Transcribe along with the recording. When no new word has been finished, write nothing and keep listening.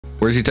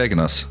Where's he taking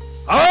us?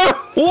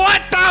 Oh!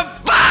 What the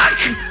fuck?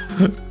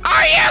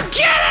 Are you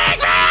kidding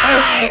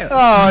me?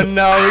 Oh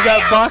no, we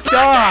got bucked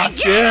off,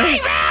 dude.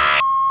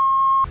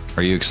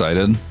 Are you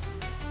excited?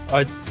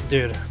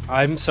 Dude,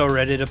 I'm so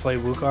ready to play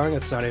Wukong,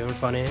 it's not even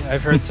funny.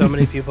 I've heard so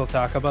many people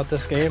talk about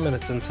this game and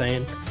it's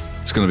insane.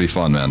 It's gonna be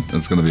fun, man.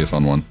 It's gonna be a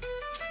fun one.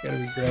 It's gonna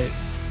be great.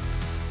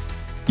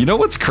 You know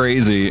what's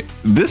crazy?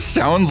 This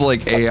sounds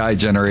like AI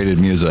generated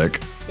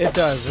music. It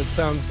does. It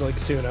sounds like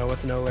Suno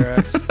with no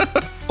lyrics.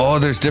 Oh,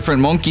 there's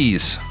different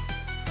monkeys.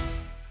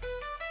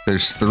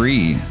 There's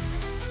 3.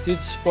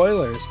 Dude,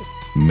 spoilers.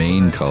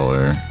 Main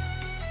color.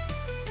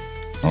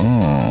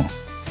 Oh.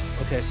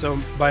 Okay, so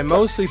by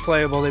mostly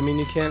playable, they mean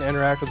you can't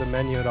interact with the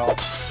menu at all.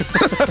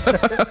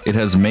 It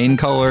has main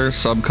color,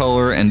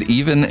 subcolor, and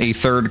even a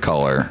 3rd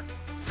color.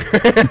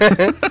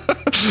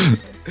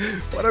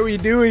 What are we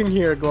doing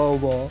here,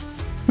 Global?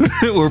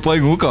 We're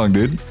playing Wukong,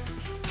 dude.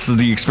 This is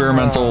the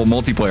experimental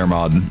multiplayer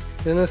mod.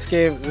 In this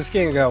game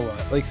got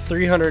what? Like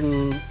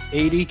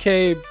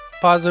 380k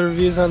positive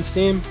reviews on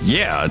Steam?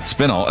 Yeah,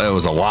 it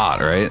was a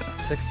lot, right?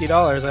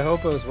 $60. I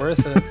hope it was worth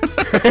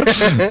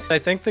it. I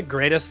think the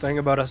greatest thing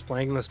about us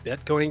playing this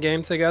Bitcoin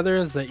game together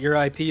is that your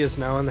IP is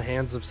now in the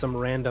hands of some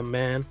random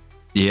man.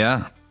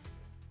 Yeah.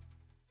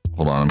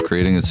 Hold on, I'm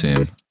creating a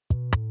team.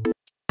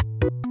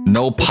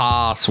 No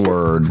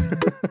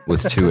password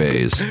with 2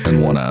 A's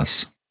and 1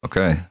 S.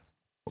 Okay,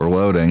 we're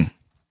loading.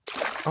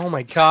 Oh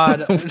my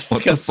god, I just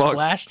What got the fuck?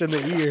 splashed in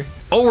the ear.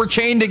 Oh, we're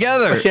chained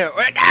together.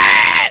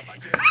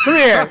 Come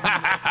here.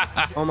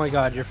 Oh my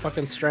god, you're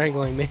fucking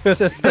strangling me with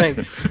this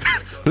thing.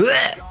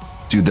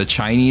 Dude, the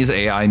Chinese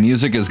AI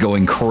music is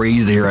going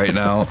crazy right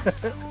now.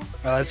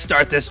 Let's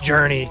start this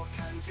journey.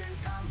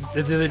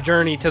 The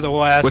journey to the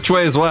west. Which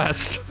way is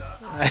west?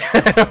 I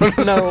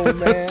don't know,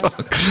 man.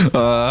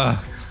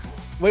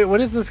 Wait, what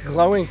is this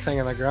glowing thing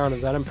on the ground?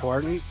 Is that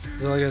important?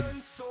 Is it like a...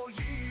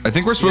 I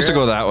think we're supposed to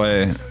go that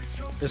way.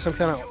 There's some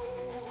kind of...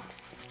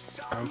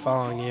 I'm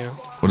following you.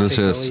 What is Take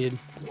the this? lead.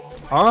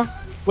 Huh?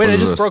 Wait, What I is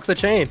just this? broke the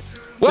chain.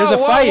 Whoa, There's a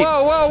whoa, fight.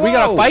 whoa, whoa, We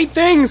gotta whoa. fight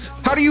things.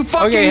 How do you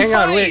fucking Okay, hang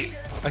on, fight? wait.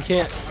 I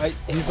can't.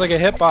 He's like a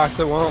hitbox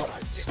that won't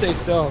stay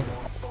still.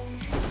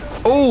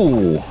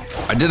 Oh,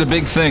 I did a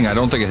big thing. I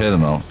don't think it hit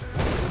him though.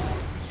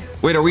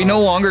 Wait, are we no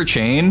longer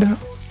chained?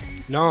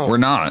 No, We're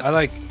not.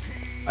 I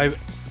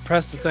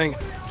pressed the thing.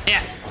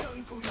 Yeah.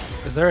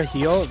 Is there a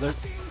heal?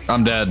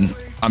 I'm dead.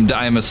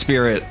 I am a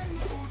spirit.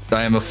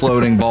 I am a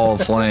floating ball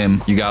of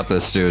flame. You got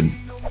this, dude.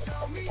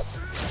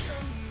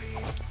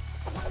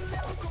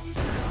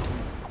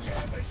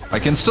 I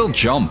can still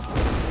jump.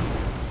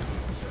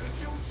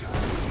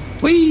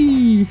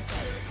 Whee!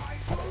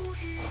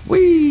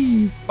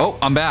 Whee! Oh,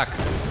 I'm back.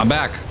 I'm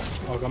back.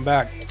 Welcome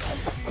back.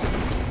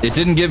 It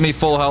didn't give me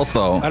full health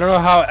though. I don't know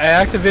how I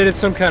activated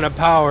some kind of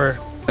power.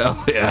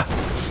 Oh yeah.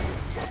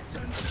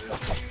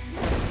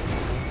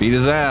 Beat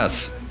his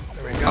ass.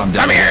 There we go. I'm dead.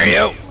 Come here,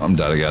 you. I'm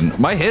dead again.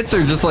 My hits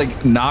are just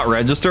like not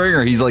registering,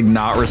 or he's like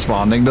not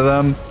responding to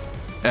them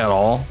at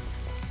all.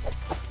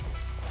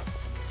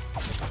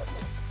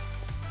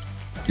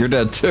 You're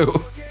dead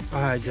too.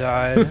 I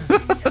died.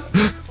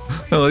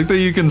 I like that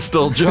you can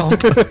still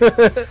jump.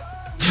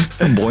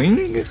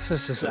 Boing.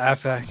 This is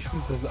epic.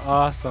 This is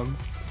awesome.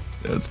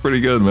 Yeah, it's pretty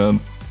good, man.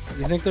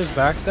 You think there's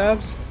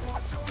backstabs?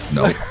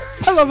 No.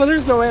 I love how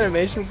there's no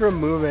animation for him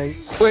moving.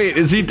 Wait,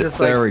 is he? Just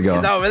There like, we go.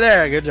 He's over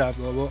there. Good job,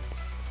 Global.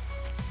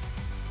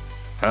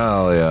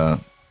 Hell yeah.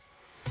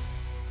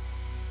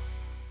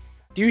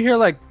 Do you hear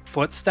like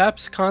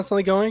footsteps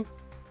constantly going?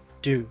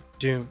 Do.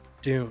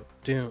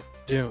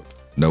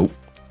 Nope.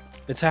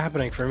 It's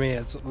happening for me.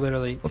 It's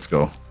literally Let's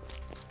go.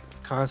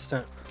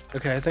 constant.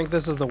 Okay, I think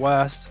this is the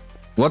west.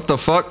 What the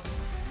fuck?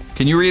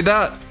 Can you read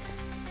that?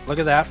 Look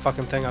at that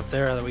fucking thing up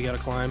there that we gotta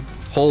climb.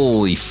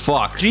 Holy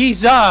fuck.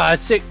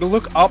 Jesus!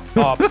 Look up.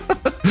 All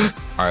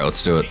right,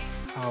 let's do it.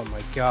 Oh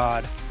my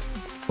god.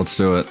 Let's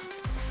do it.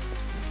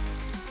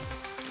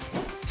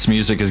 This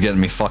music is getting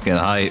me fucking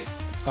hype.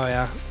 Oh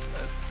yeah.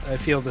 I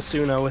feel the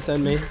Suno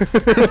within me.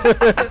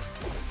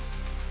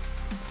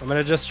 I'm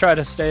gonna just try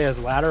to stay as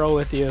lateral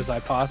with you as I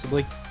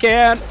possibly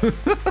can.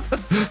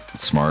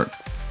 Smart.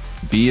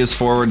 B is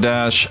forward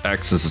dash,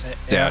 X is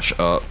dash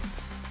up.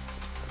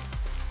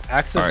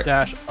 Axis All right.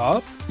 dash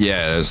up?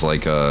 Yeah, there's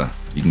like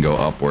you can go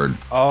upward.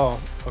 Oh,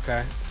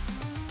 okay.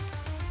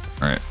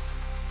 All right.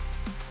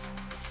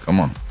 Come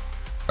on.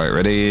 All right,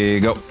 ready,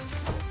 go.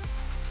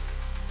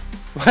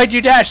 Why'd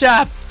you dash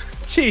up?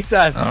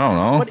 Jesus. I don't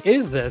know. What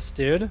is this,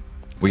 dude?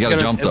 We gotta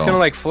jump though. It's gonna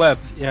like flip.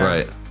 Yeah.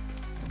 Right.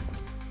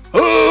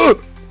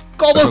 Oh!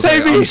 Global, It's okay.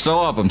 save me! I'm still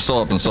up. I'm still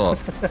up. I'm still up.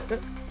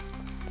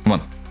 Come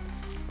on.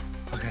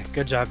 Okay,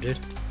 good job, dude.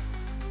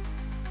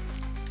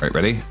 All right,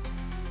 ready?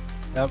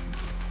 Yep.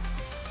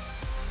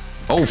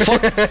 Oh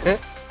fuck!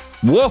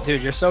 Whoa!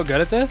 Dude, you're so good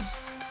at this.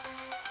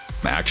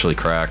 I'm actually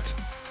cracked.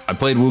 I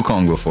played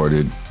Wukong before,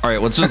 dude. All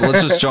right, let's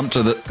just jump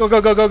to the. Go,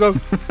 go, go, go, go.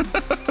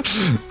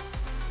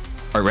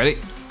 All right, ready?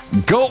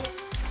 Go!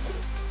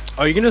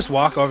 Oh, you can just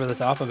walk over the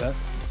top of it.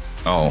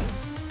 Oh,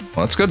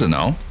 well, that's good to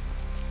know.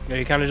 Yeah,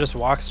 you kind of just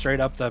walk straight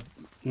up the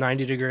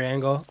 90-degree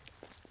angle.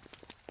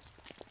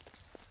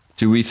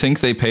 Do we think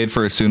they paid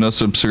for a Suno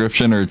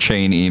subscription or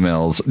chain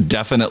emails?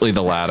 Definitely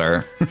the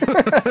latter.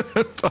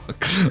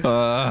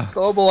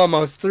 Global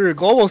almost through.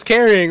 Global's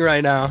carrying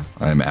right now.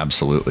 I'm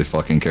absolutely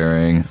fucking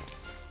carrying.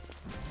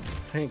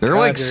 Thank There are God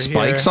like you're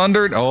spikes here.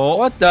 under it. Oh,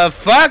 What the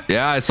fuck?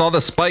 yeah, I saw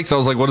the spikes. I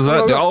was like, what is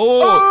that?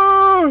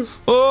 Oh,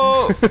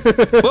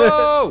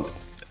 whoa.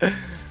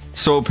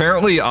 So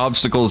apparently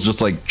obstacles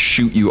just like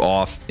shoot you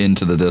off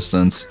into the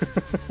distance.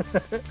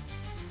 All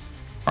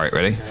right,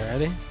 ready?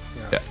 Ready?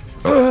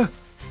 Yeah.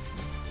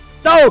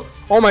 No!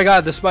 Oh my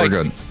god, the We're spikes.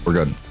 good. We're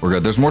good. We're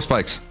good. There's more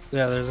spikes.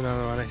 Yeah, there's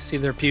another one. I see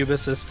their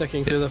pubis is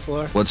sticking through the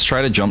floor. Let's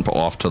try to jump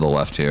off to the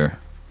left here.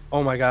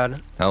 Oh my god.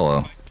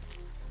 Hello.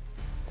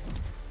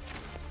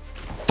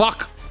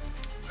 Fuck.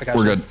 I got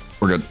We're you. good.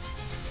 We're good.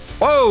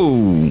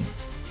 Whoa.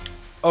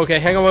 Okay,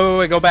 hang on,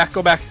 wait, go back,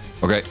 go back.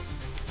 Okay.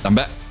 I'm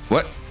back.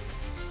 What?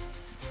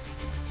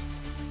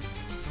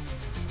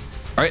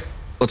 All right.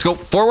 Let's go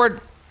forward.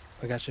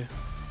 I got you.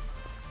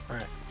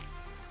 Alright.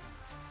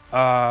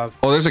 Oh,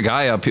 there's a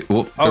guy up here.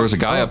 Well, there was a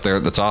guy up there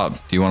at the top.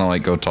 Do you want to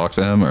like go talk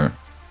to him or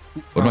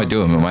what am I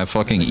doing? Am I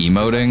fucking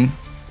emoting?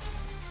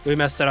 We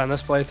messed it on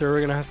this playthrough.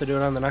 We're gonna have to do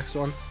it on the next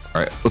one.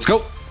 All right, let's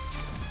go.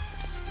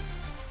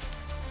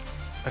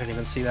 I didn't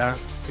even see that.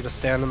 We just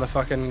stand in the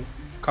fucking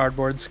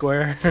cardboard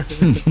square.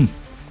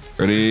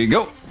 Ready,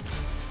 go.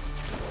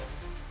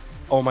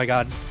 Oh my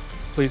god.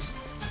 Please.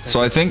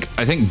 So I think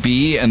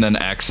B and then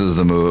X is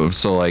the move.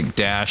 So like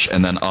dash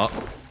and then up.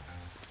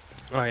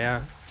 Oh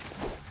yeah.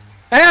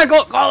 Hang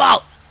on, go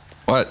out!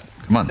 What?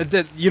 Come on.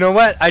 You know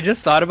what? I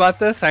just thought about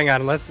this. Hang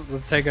on, let's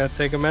take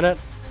a minute.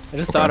 I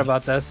just thought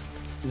about this.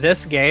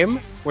 This game,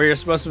 where you're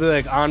supposed to be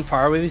like on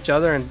par with each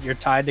other and you're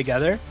tied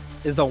together,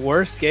 is the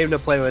worst game to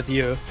play with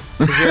you.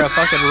 Because you're a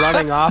fucking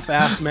running off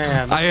ass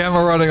man. I am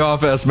a running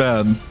off ass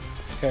man.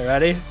 Okay,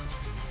 ready?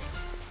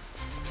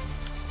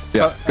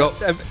 Yeah, go.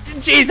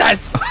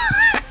 Jesus!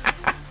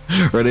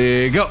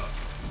 Ready, go.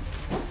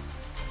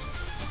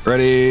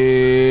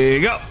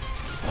 Ready, go.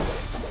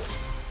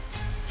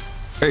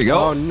 There you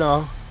go. Oh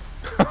no.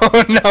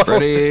 Oh no.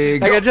 Ready,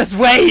 go. Like, just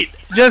wait.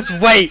 Just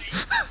wait.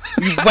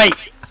 You wait.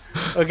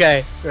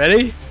 Okay,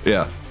 ready?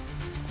 Yeah.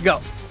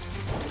 Go.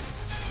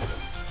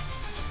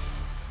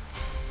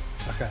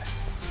 Okay.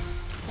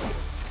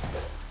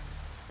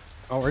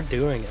 Oh, we're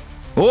doing it.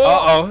 Whoa!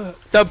 Uh-oh.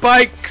 The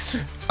bikes!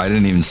 I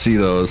didn't even see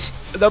those.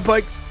 The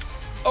bikes!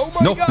 Oh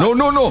my god!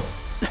 No.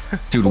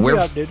 Dude, where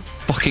up, dude.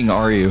 fucking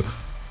are you?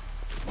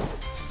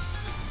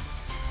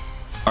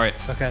 Alright.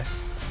 Okay.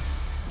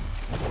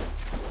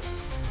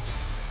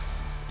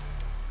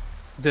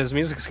 This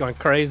music's going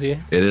crazy.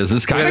 It is.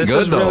 It's kind of This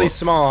good, is though. really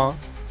small.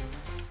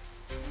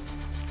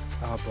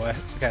 Oh boy.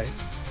 Okay.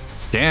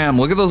 Damn,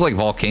 look at those, like,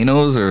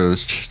 volcanoes or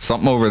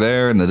something over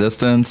there in the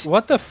distance.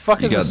 What the fuck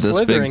You is got this this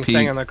big slithering peak.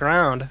 thing on the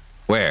ground?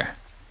 Where?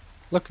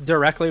 Look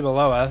directly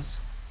below us.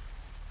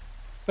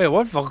 Wait,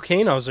 what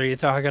volcanoes are you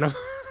talking about?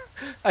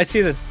 I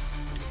see the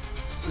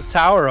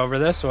tower over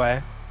this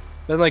way.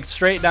 Then, like,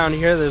 straight down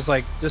here, there's,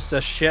 like, just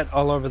a shit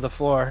all over the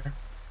floor.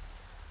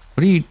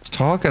 What are you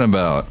talking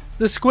about?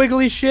 The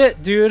squiggly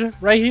shit, dude.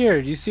 Right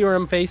here. Do you see where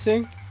I'm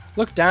facing?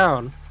 Look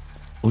down.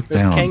 Look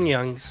There's down.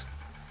 Kangyungs.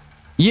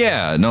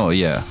 Yeah, no,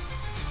 yeah.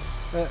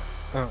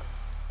 Oh.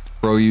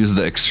 Bro used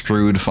the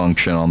extrude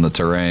function on the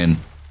terrain.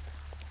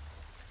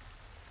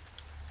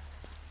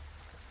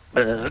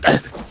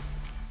 Alright.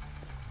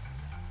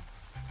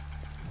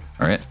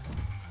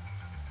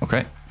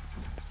 Okay.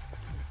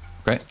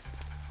 Okay.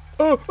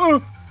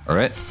 Oh.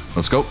 Alright,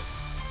 let's go.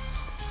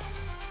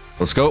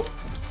 Let's go.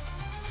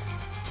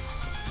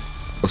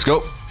 Let's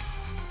go.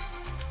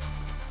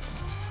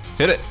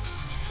 Hit it.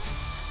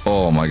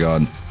 Oh my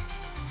god.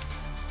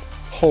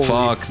 Holy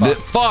Fuck.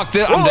 Fuck.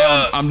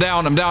 I'm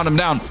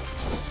down.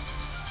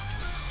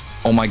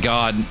 Oh my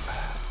god.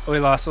 We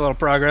lost a little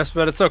progress,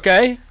 but it's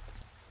okay.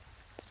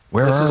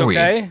 Where This are is we?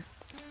 okay.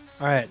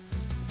 All right.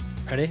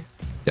 Ready?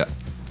 Yeah.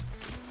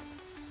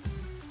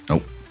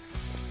 Nope.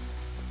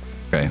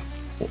 Okay.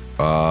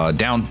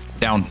 Down.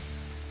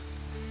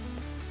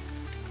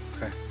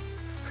 Okay.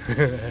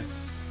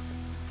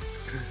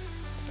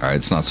 Alright,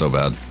 it's not so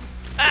bad.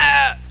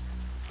 Ah!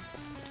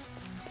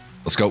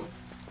 Let's go.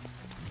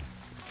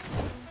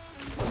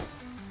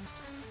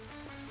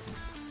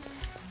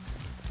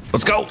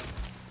 Let's go.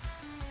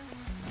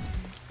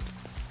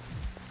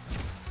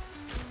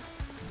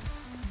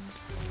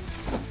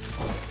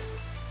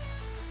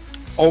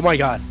 Oh my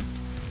god.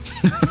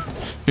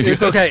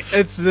 It's okay.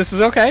 This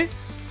is okay.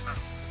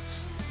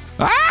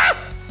 Ah!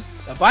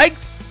 The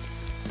bikes.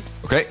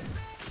 Okay.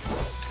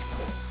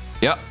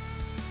 Yeah.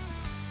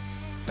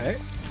 Okay.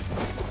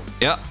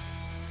 Yeah.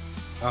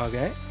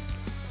 Okay.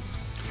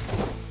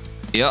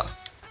 Yeah.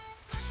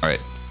 Alright.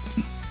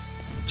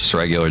 Just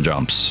regular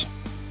jumps.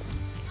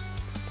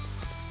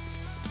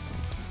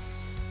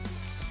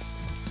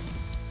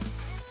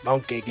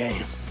 Monkey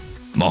game.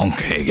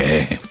 Monkey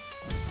game.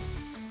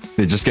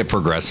 They just get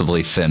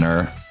progressively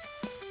thinner.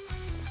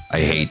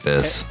 I hate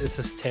this. This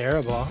is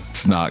terrible.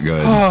 It's not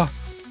good. Oh.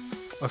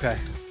 Okay.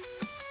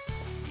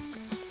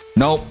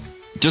 Nope.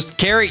 Just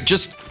carry.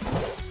 Just.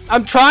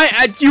 I'm trying.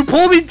 You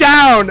pull me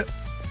down.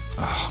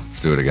 Oh,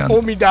 let's do it again.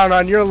 Pull me down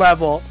on your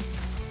level.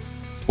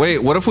 Wait,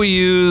 what if we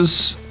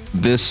use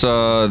this,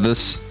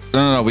 this...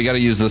 No, we gotta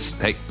use this.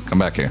 Hey, come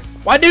back here.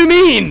 What do you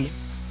mean?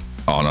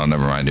 Oh, no,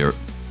 never mind.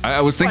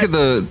 I was thinking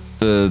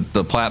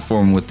the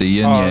platform with the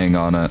yin-yang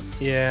on it.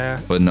 Yeah.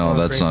 But no,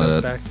 that's not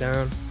it. Back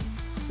down.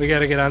 We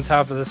gotta get on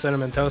top of the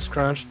Cinnamon Toast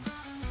Crunch.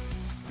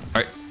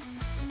 Alright.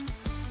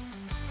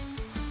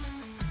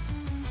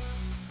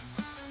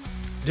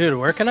 Dude,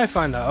 where can I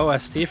find the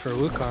OST for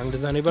Wukong?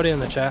 Does anybody in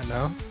the chat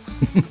know?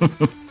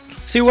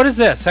 See, what is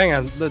this? Hang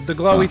on. The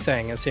glowy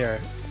thing is here.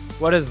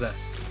 What is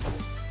this?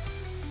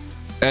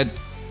 It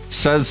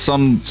says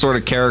some sort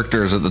of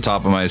characters at the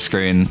top of my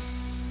screen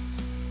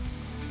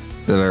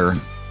that are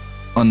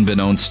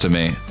unbeknownst to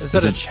me. Is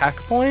that a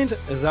checkpoint?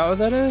 Is that what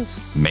that is?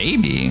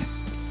 Maybe.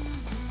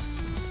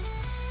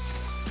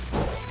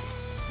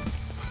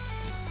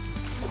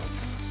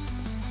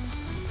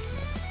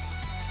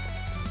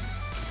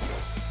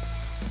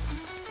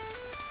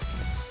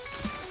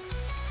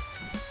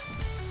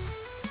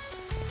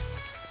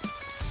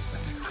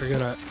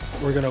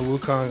 We're gonna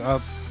Wukong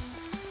up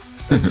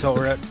until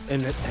we're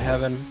in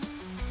heaven.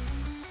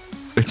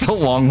 It's a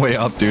long way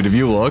up, dude. Have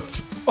you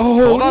looked?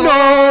 Oh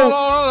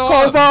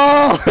no!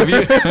 Ball!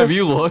 Have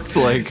you looked?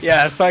 Like,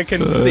 yes, I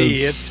can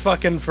see. It's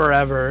fucking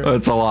forever.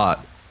 It's a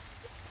lot.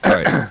 All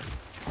right.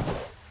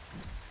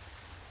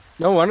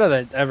 No wonder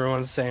that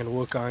everyone's saying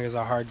Wukong is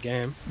a hard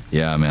game.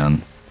 Yeah,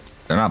 man.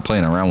 They're not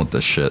playing around with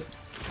this shit.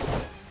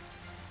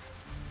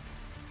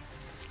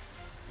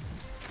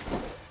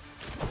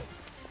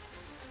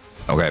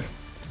 Okay.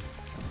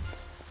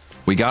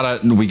 We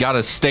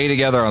gotta stay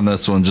together on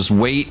this one. Just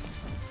wait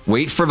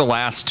for the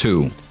last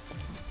two.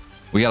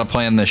 We gotta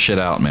plan this shit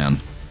out, man.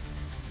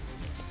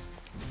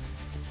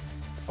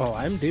 Oh,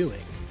 I'm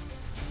doing.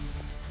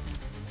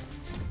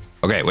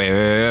 Okay, wait,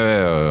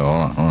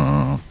 hold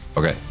on.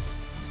 Okay.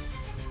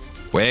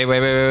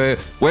 Wait.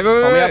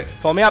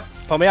 Pull me up.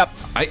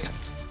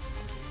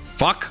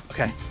 Fuck.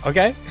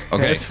 Okay.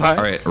 It's fine.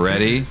 All right,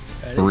 ready?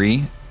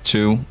 3,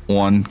 2,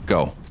 1,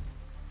 go.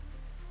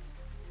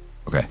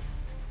 Okay.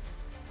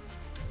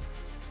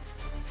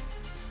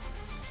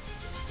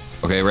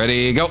 Okay,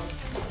 ready, go.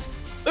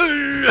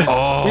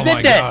 Oh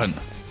my god.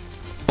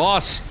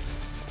 Boss.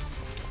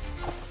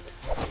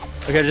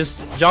 Okay, just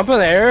jump in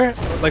the air.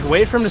 Like,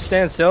 wait for him to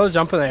stand still,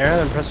 jump in the air,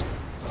 and then press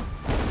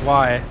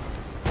Y.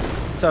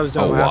 That's what I was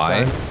doing last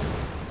time.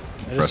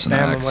 I just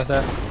spam him with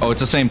it. Oh, it's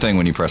the same thing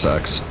when you press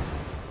X.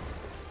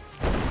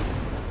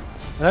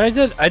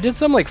 And I did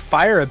some, like,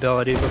 fire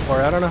ability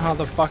before. I don't know how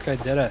the fuck I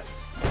did it.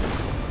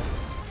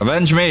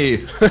 Avenge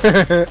me.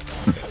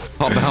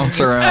 I'll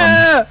bounce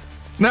around.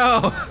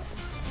 No.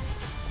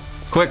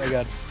 Quick,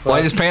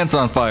 light his pants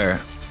on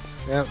fire.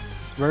 Yep.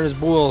 Burn his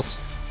bulls.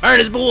 Burn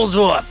his bulls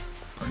off.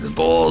 Burn his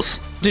bulls.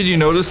 Did you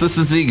notice this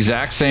is the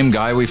exact same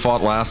guy we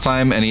fought last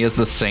time, and he has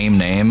the same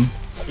name?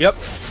 Yep.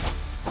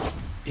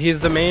 He's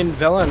the main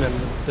villain in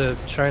the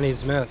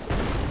Chinese myth.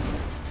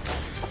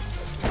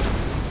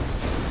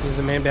 He's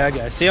the main bad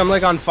guy. See, I'm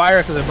like on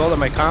fire because I built up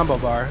my combo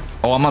bar.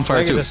 Oh, I'm on fire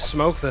too. I can just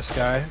smoke this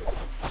guy.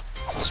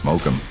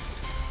 Smoke him.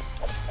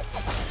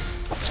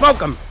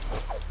 Smoke him!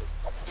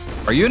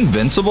 Are you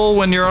invincible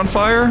when you're on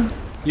fire?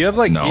 You have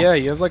like, yeah,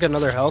 you have like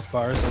another health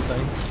bar or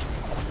something.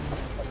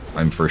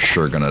 I'm for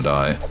sure gonna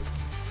die.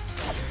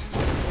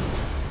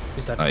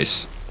 He's dead.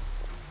 Nice.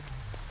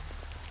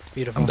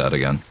 Beautiful. I'm dead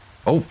again.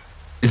 Oh,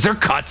 is there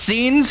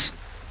cutscenes?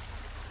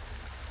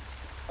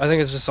 I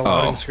think it's just a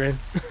loading screen.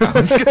 I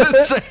was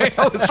gonna say,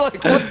 I was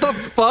like, what the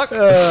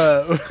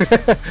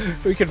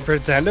fuck? We can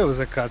pretend it was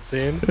a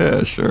cutscene.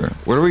 Yeah, sure.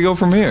 Where do we go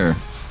from here?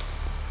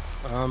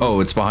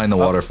 Oh, it's behind the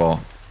waterfall.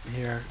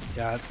 Here,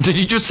 yeah. Did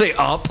you just say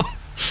up?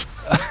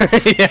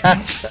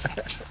 Yeah.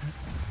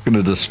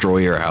 Gonna destroy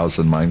your house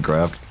in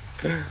Minecraft.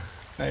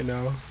 I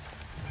know.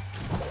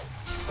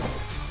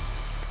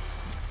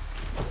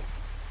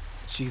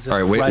 Jesus. All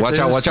right, wait, Christ.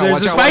 watch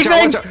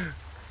out.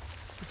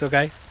 It's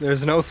okay.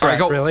 There's no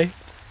threat, really.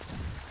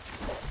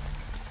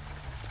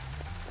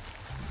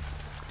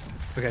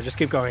 Okay, just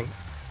keep going.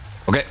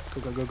 Okay.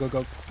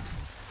 Go.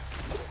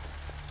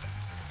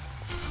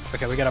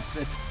 Okay, we gotta.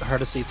 It's hard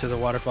to see through the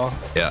waterfall.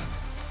 Yeah.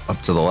 Up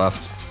to the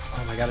left.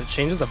 Oh my god, it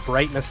changes the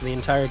brightness of the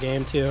entire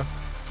game too.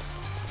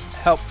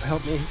 Help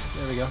me.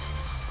 There we go.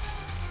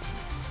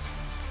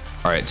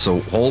 All right, so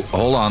hold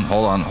on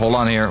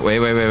here. Wait.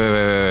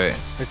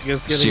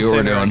 See what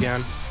we're doing.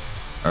 Again.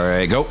 All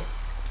right, go.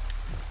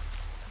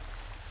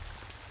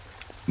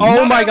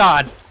 Oh my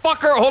god.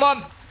 Fucker, hold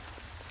on.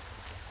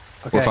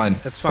 Okay, we're fine.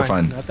 It's fine. We're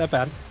fine. Not that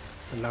bad.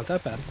 Not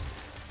that bad.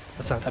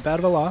 That's not that bad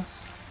of a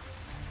loss.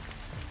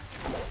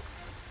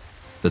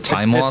 The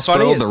time loss,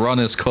 bro. The run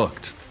is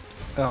cooked.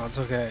 Oh, it's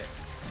okay.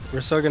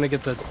 We're still gonna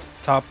get the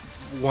top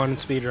one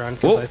speed run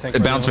because I think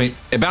it bounced me.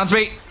 It bounced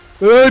me.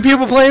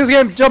 People playing this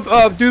game, jump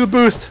up, do the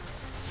boost.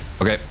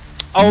 Okay.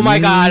 Oh my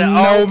god!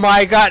 No. Oh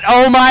my god!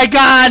 Oh my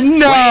god!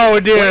 No,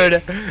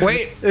 dude.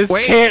 Wait. This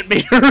can't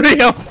be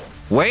real.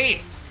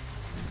 Wait.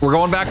 We're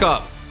going back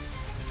up.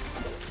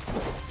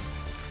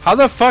 How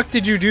the fuck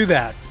did you do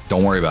that?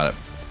 Don't worry about it.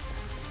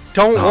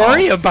 Don't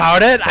worry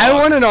about it. I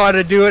want to know how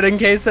to do it in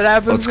case it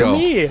happens to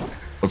me.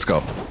 Let's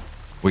go.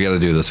 We got to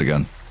do this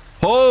again.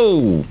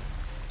 Oh!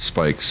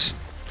 Spikes.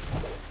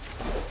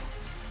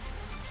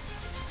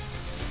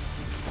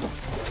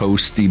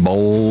 Toasty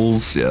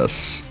bowls,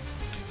 yes.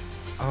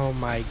 Oh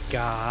my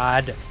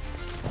god.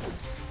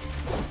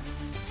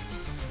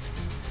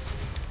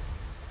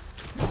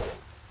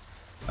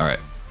 All right.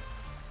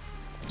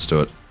 Let's do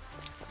it.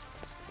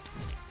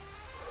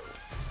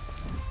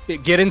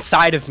 Get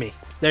inside of me.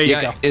 There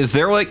you go. Is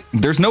there like,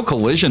 there's no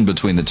collision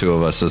between the two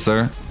of us, is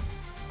there?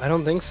 I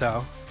don't think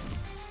so.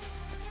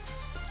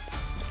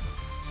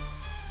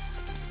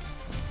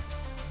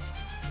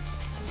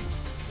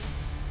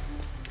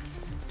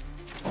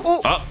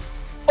 Oh!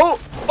 Oh!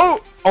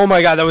 Oh! Oh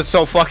my god, that was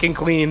so fucking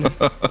clean.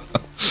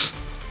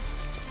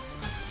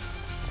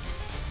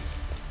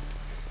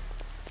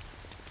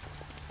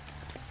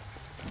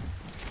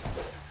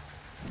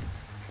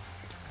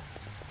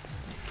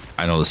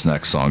 I know this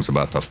next song's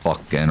about to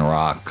fucking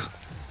rock.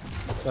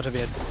 It's about to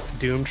be a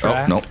Doom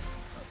track. Oh, no.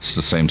 It's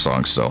the same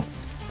song still.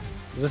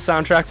 Is this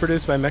soundtrack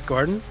produced by Mick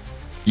Gordon?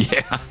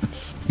 Yeah.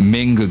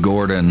 Ming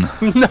Gordon.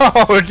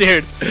 No,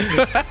 dude.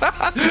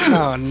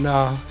 Oh,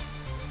 no.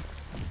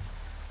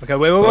 Okay,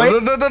 wait. Go.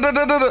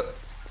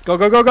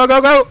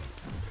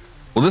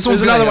 Well, this There's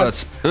one's another gonna one. hit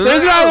us.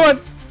 There's another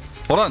one.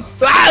 Hold on.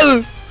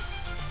 Ah!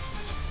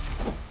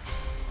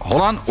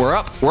 Hold on. We're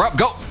up.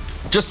 Go.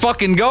 Just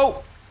fucking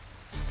go.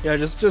 Yeah,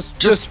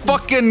 just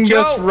fucking go.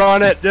 Just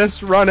run it.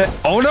 Just run it.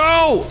 Oh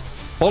no!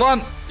 Hold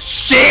on.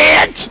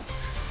 Shit!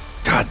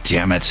 God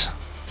damn it.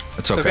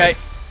 It's okay.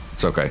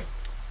 It's okay.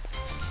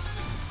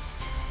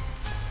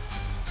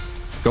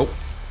 Go.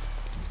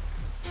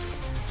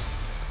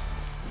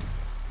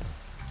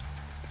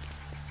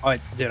 Oh,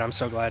 dude, I'm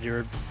so glad you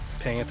were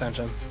paying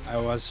attention. I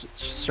was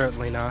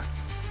certainly not.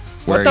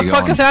 Where what are you the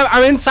fuck going? is that?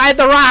 I'm inside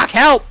the rock.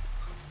 Help!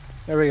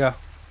 There we go. All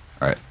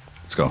right,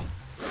 let's go.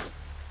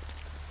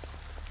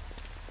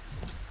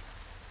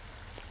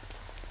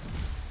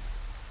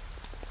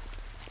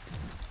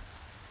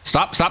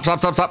 Stop.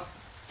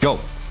 Go.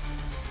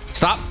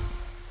 Stop.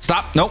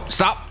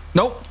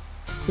 Nope.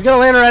 We gotta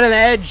land right on the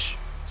edge.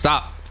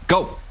 Stop.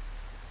 Go.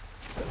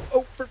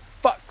 Oh, for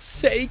fuck's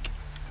sake.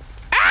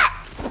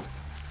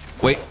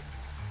 Wait.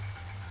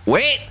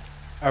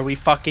 Are we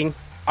fucking?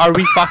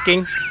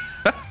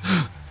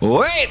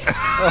 Wait!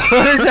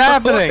 What is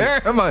happening?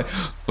 Where am I?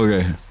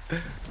 Okay.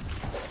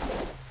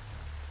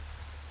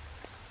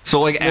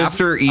 So like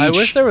after each... I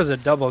wish there was a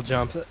double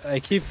jump.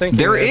 I keep thinking...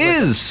 There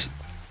is!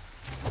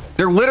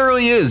 There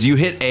literally is. You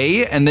hit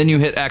A and then you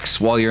hit X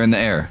while you're in the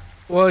air.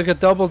 Well, like a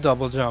double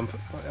jump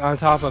on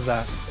top of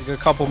that. Like a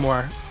couple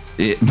more.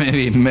 Yeah,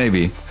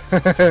 maybe.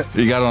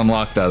 You gotta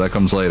unlock that. That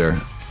comes later.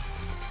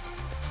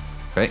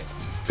 Okay.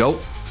 Go.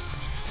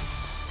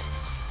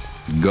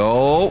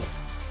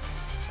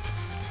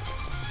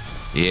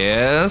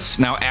 Yes.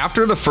 Now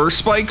after the first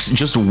spikes,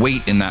 just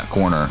wait in that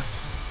corner.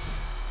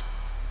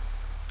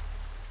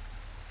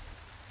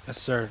 Yes,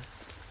 sir.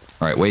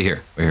 All right, wait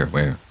here.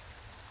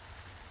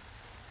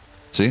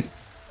 See?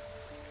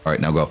 All right,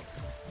 now go.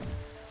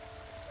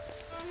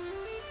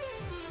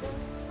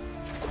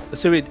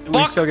 So we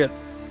still get...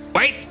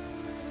 Wait!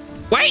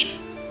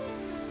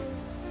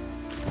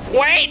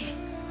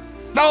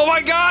 Oh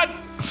my god!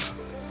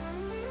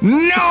 No!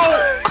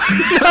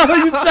 No,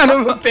 you son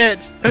of a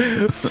bitch!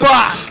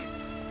 Fuck!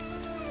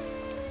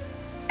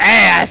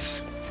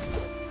 Ass!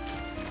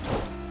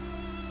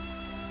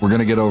 We're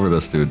gonna get over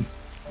this, dude.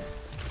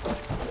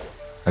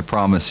 I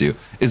promise you.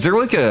 Is there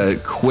like a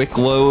quick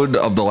load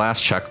of the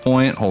last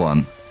checkpoint? Hold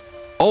on.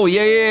 Oh,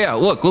 yeah.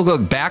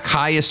 Look. Back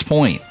highest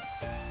point.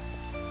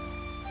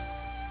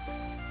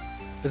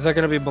 Is that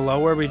gonna be below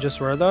where we just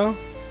were, though?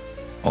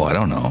 Oh, I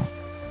don't know.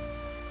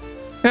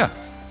 Yeah,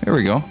 here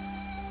we go.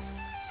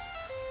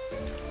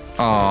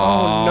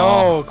 Oh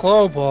no,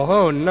 global.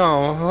 Oh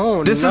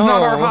no. This is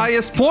not our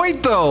highest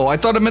point, though. I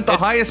thought it meant the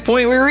highest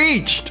point we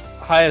reached.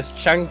 Highest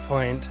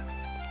checkpoint.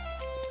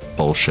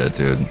 Bullshit,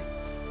 dude.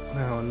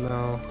 Oh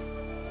no.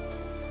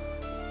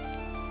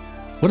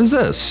 What is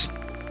this?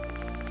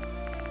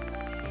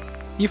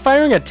 You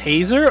firing a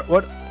taser?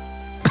 What?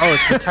 Oh,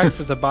 it's the text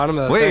at the bottom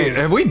of the Wait, thing.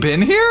 have we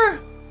been here?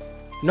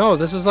 No,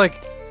 this is like...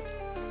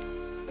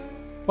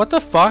 What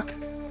the fuck?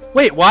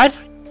 Wait, what?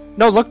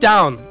 No, look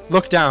down.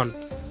 Look down.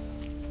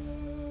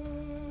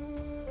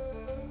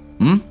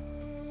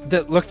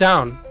 Look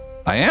down.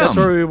 I am. That's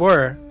where we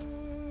were.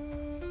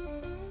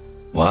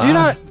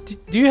 What?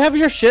 Do you have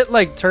your shit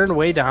like turned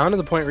way down to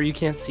the point where you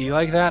can't see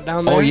like that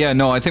down there? Oh yeah,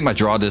 no, I think my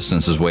draw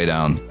distance is way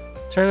down.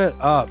 Turn it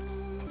up.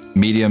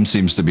 Medium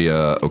seems to be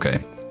okay.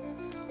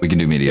 We can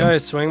do medium. See how I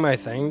swing my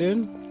thing,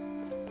 dude?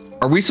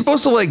 Are we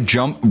supposed to like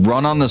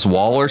run on this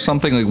wall or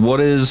something? Like what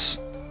is...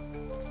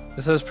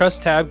 It says press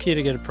tab key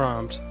to get a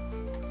prompt.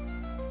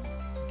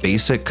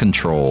 Basic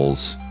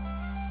controls.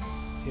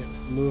 Yeah,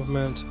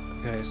 movement.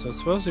 Okay, so it's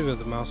supposed to be with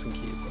the mouse and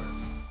keyboard.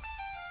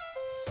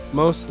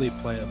 Mostly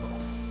playable.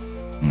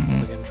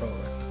 The controller.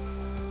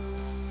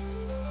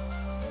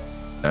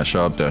 Dash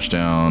up, dash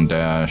down,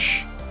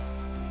 dash.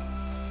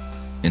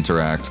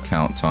 Interact,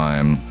 count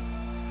time.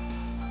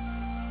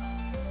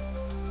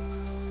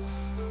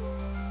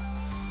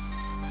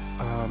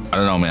 I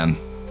don't know, man.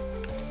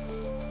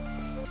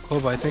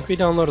 Cloba, I think we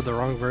downloaded the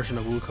wrong version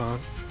of Wukong.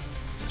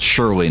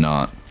 Surely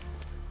not.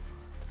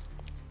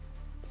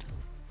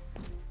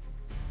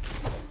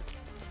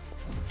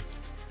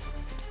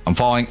 I'm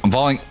falling. I'm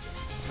falling.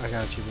 I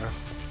got you, bro.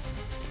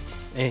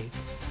 Hey.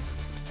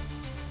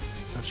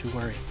 Don't you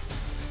worry.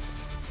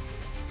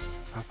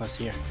 Help us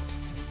here.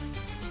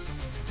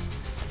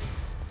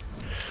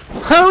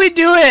 How do we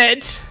do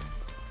it?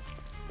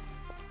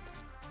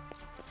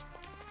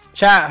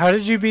 Chat, how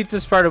did you beat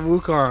this part of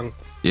Wukong?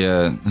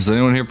 Yeah, has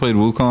anyone here played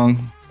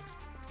Wukong?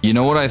 You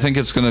know what I think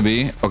it's gonna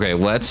be? Okay,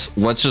 let's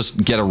just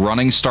get a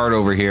running start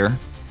over here.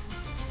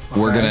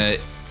 Okay. We're gonna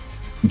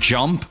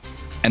jump,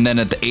 and then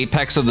at the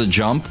apex of the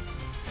jump,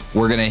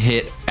 we're gonna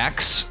hit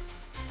X,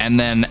 and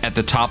then at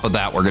the top of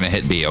that, we're gonna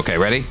hit B. Okay,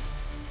 ready?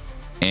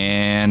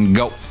 And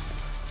go.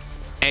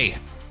 A,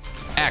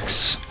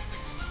 X,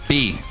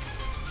 B.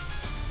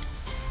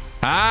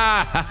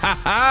 Ah, ha,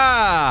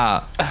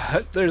 ha,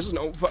 ha. There's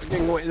no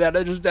fucking way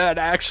that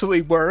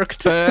actually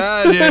worked. Dude,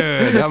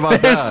 how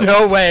about There's that?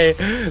 no way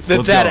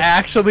that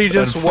actually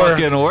just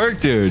worked. Fucking work,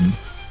 dude.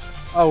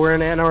 Oh, we're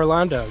in Anne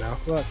Orlando now.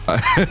 Look.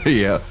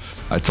 Yeah,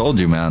 I told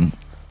you, man.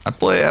 I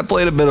played a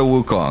bit of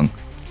Wukong.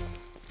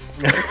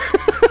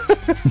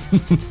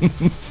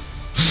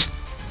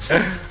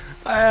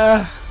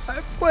 I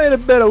played a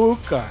bit of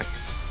Wukong.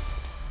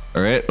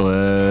 All right,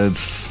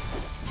 let's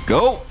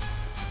go.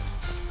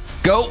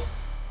 Go.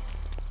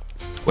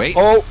 Wait.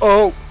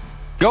 Oh.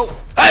 Go.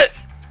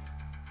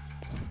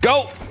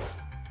 Go.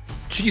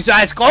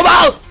 Jesus,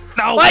 Global!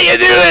 No. What are you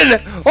doing?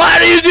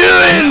 What are you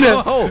doing?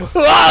 No.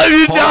 What have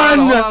you done?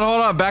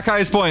 Hold on. Back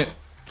highest point.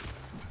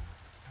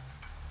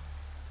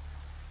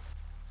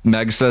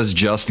 Meg says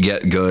just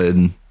get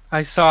good.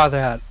 I saw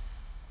that.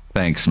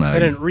 Thanks, Meg. I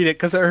didn't read it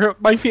because it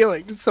hurt my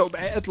feelings so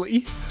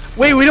badly.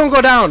 Wait, we don't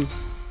go down.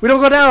 We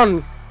don't go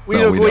down. We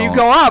don't. You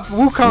go up.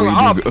 Wukong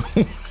up.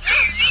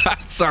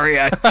 Sorry,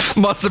 I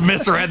must have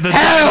misread the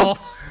title.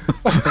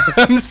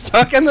 I'm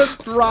stuck in the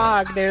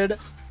rock, dude.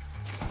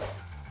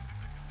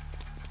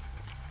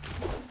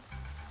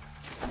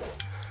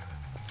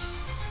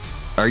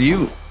 Are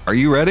you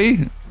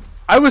ready?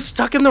 I was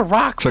stuck in the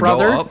rock, to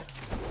brother. Go up?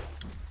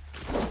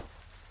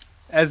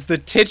 As the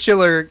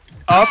titular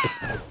up.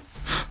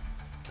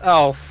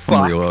 Oh fuck!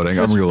 I'm reloading.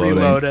 Just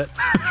reload it.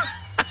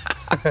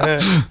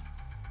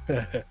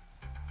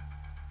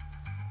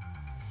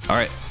 All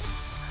right.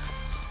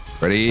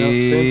 Ready? Nope,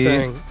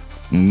 same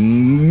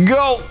thing.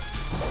 Go!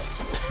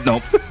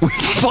 Nope. We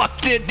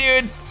fucked it,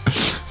 dude.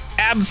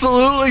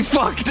 Absolutely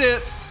fucked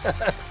it.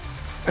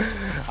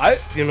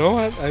 You know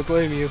what? I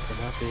blame you for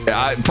not being.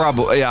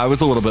 I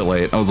was a little bit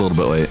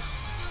late.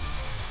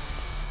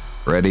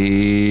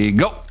 Ready?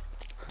 Go!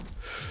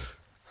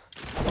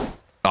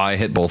 Oh, I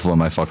hit both of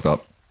them. I fucked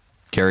up.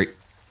 Carry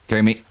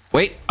me.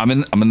 Wait, I'm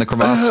in the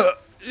crevasse.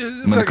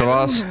 I'm in the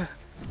crevasse.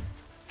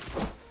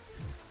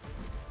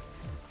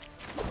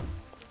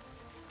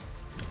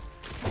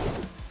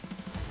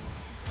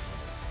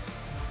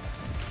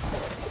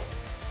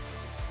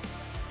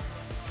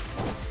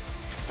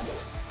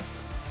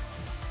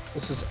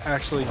 This is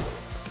actually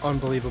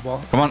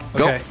unbelievable. Come on,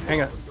 go. Okay,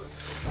 hang on.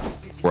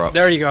 We're up.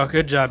 There you go.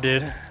 Good job,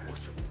 dude.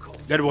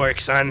 Good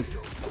work, son.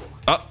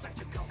 Up.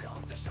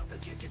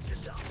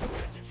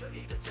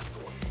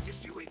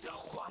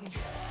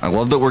 I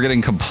love that we're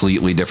getting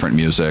completely different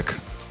music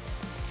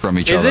from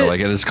each other.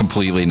 Like, it is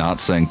completely not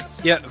synced.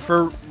 Yeah,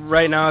 for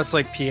right now, it's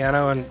like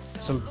piano and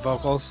some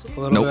vocals a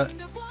little bit.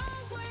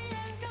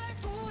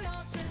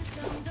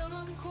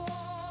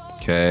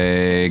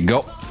 Okay,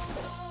 go.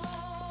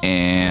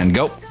 And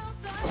go.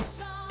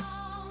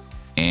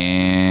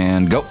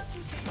 And go.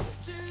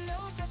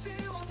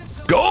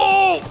 Go!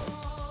 All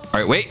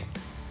right, wait.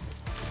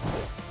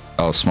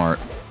 Oh, smart.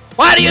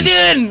 What are you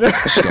doing?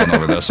 Just going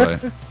over this way.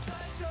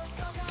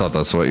 Thought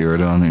that's what you were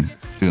doing. You're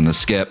doing the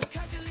skip.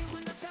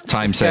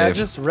 Time save. I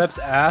just ripped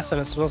ass and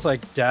it smells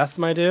like death,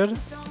 my dude.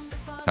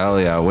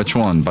 Hell yeah. Which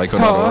one?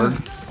 Bico.org?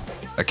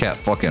 That cat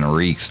fucking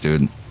reeks,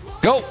 dude.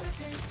 Go!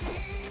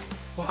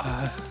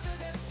 What?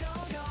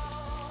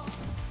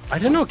 I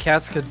didn't know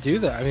cats could do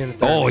that. I mean,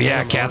 oh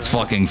yeah, cats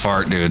fucking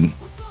fart, dude.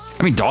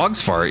 I mean, dogs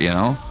fart, you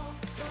know?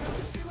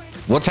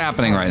 What's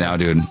happening right now,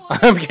 dude?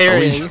 I'm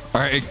carrying.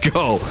 All right,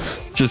 go.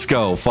 Just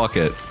go. Fuck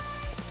it.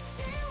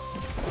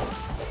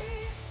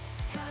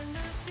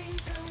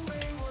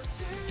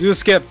 Do the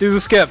skip. Do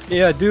the skip.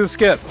 Yeah, do the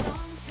skip.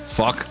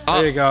 Fuck up.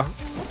 There you go.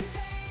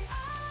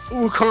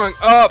 Wukong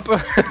up.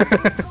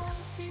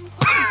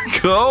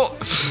 Go.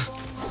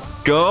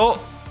 Go.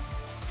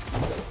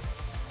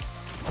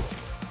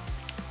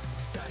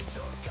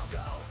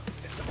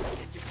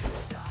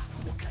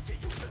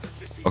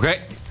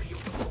 Okay.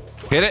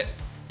 Hit it.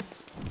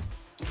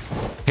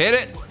 Hit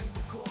it.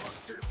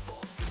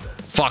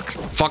 Fuck.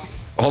 Fuck.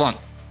 Hold on.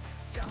 All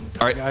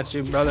right. Got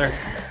you, brother.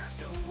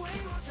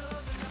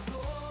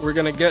 We're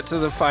gonna get to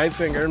the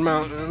Five-Fingered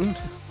Mountain.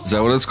 Is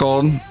that what it's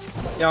called?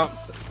 Yep.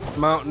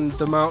 mountain,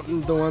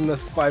 the one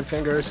with 5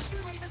 fingers.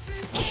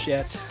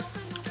 Shit.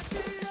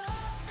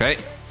 Okay.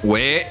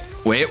 Wait.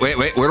 Where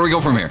do we go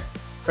from here?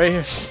 Right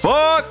here.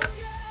 Fuck!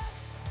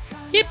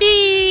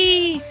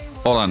 Yippee!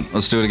 Hold on.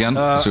 Let's do it again.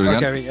 Let's do it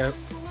again. Okay,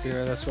 we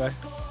go this way.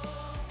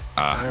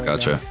 Ah,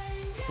 gotcha.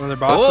 Another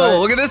boss Oh, fight?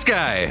 look at this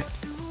guy.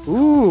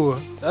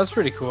 Ooh, that's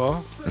pretty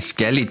cool. A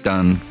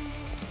skeleton.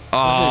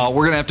 Oh,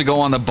 we're gonna have to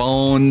go on the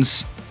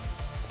bones.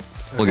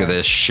 Look at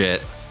this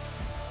shit.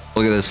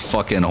 Look at this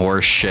fucking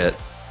horse shit.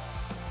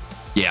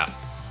 Yeah.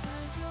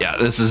 Yeah,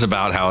 this is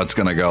about how it's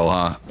gonna go,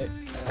 huh?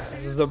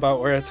 This is about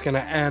where it's gonna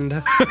end.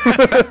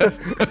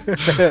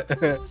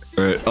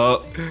 Alright,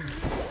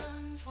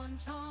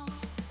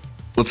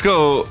 let's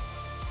go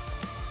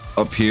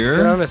up here.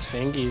 Get on his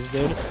fingies,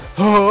 dude.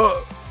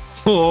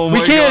 Oh my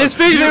we can't. God. His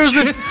fingers.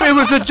 It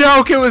was a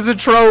joke. It was a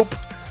trope.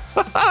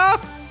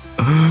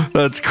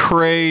 That's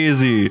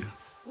crazy.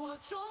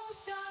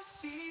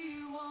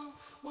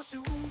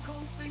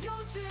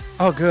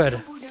 Oh,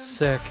 good.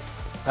 Sick.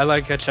 I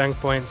like a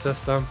checkpoint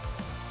system.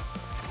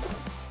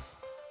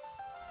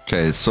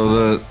 Okay, so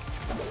the...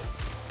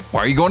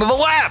 Why are you going to the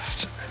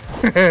left?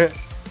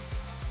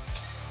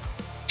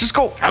 Just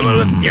go.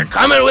 You're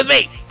coming with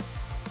me.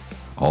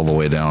 All the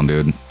way down,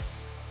 dude.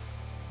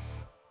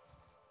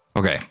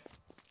 Okay.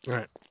 All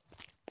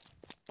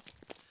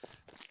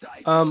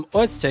right.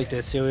 Let's take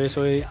this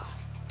seriously.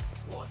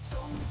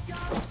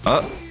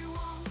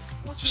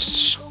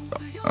 Just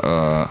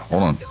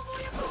hold on.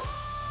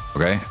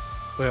 Okay.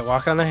 Wait,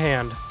 walk on the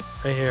hand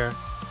right here.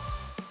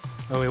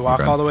 And we walk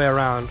all the way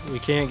around. We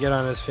can't get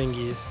on his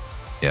fingies.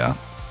 Yeah.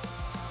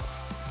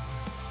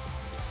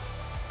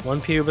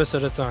 One pubis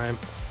at a time.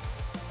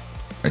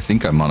 I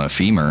think I'm on a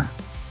femur.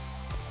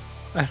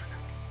 I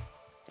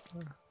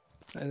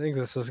think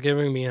this is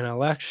giving me an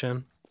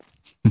election.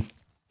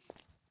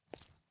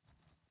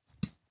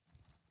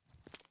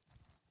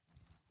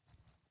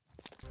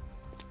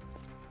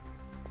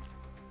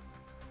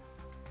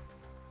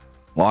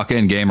 Walk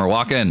in, gamer.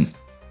 Walk in.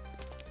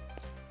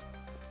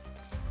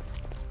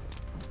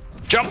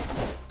 Jump.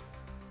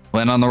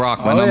 Land on the rock.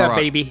 Land on the rock.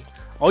 Baby.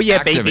 Oh yeah,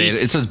 Activated. baby.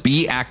 It says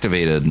be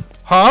activated.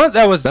 Huh?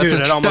 That was That's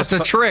dude. that's a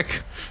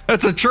trick.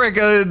 That's a trick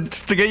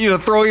to get you to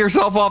throw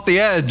yourself off the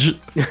edge.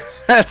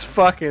 That's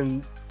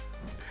fucking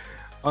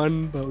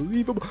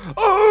unbelievable.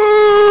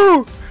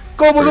 Oh!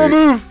 Global, don't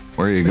move.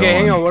 Where are you going? Okay,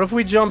 hang on. What if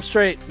we jump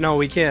straight? No,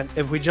 we can't.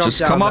 If we jump just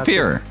down, come up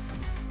here.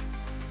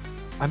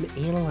 I'm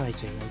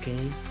analyzing,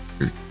 okay?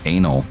 You're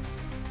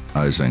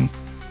analyzing.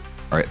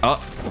 All right,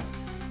 up.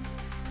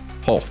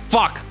 Oh,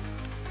 fuck.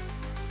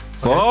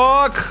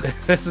 Fuck.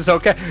 This is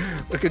okay.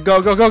 Okay,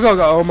 go.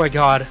 Oh my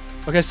god.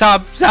 Okay,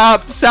 stop. I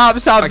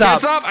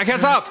can't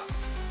stop.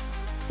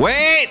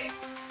 Wait.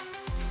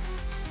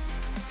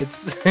 It's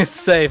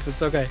safe.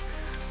 It's okay.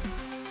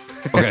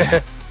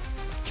 Okay.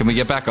 Can we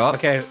get back up?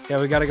 Okay,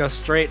 yeah, we gotta go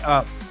straight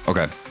up.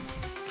 Okay.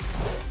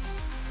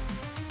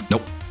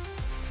 Nope.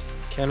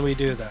 Can we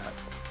do that?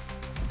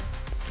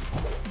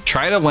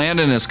 Try to land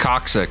in his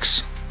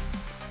coccyx.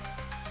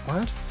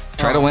 What?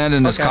 Try to land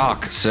in his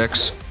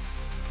coccyx.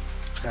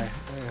 Okay,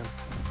 hang on.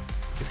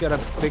 He's got a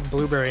big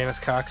blueberry in his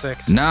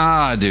coccyx.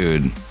 Nah,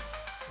 dude.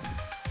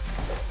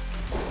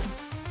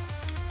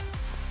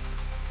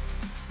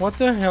 What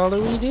the hell do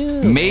we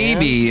do?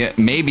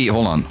 Maybe,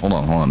 hold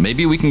on.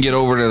 Maybe we can get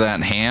over to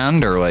that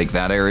hand or like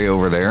that area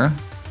over there.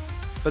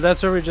 But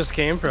that's where we just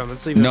came from.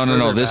 It's even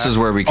No. This is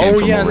where we came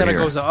from. Oh yeah, over and then here.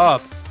 it goes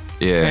up.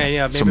 Yeah.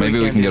 Yeah. So maybe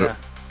we can get it.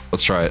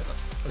 Let's try it.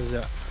 What is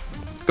that?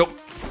 Go.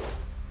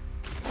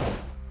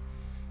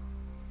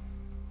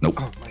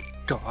 Nope. Oh my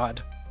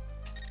god.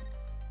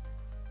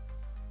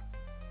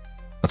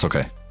 That's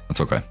okay.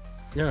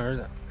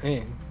 Yeah,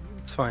 hey,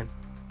 it's fine.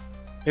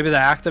 Maybe the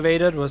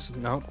activated was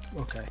no.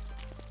 Okay.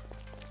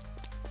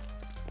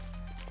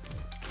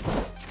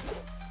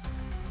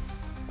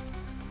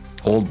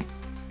 Hold.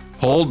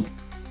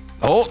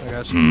 I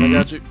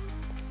got you.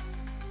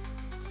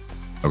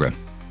 Okay.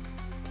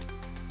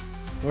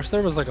 Wish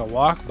there was like a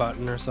walk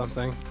button or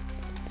something.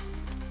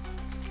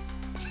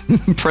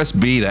 Press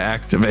B to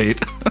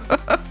activate.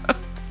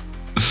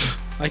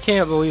 I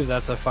can't believe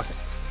that's a fucking.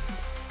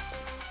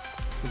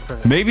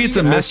 Maybe it's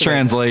a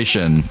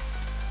mistranslation.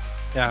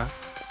 Yeah.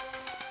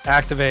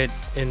 Activate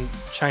in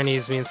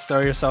Chinese means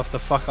throw yourself the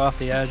fuck off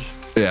the edge.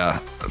 Yeah.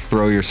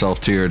 Throw yourself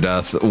to your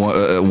death.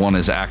 One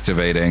is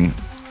activating.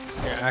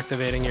 You're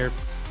activating your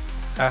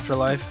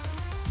afterlife.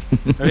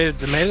 maybe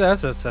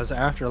that's what it says,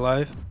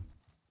 afterlife.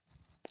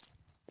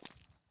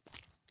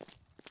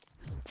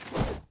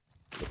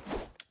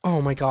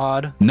 Oh my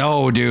god.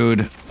 No,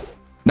 dude.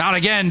 Not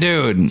again,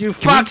 dude. You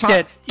fucked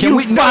it. No,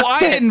 I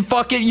it. didn't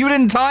fuck it. You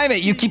didn't time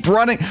it. You keep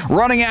running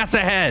ass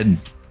ahead.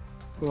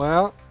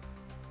 Well.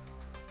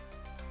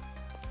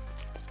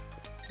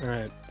 All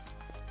right.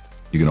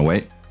 You gonna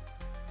wait?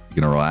 You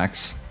gonna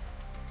relax?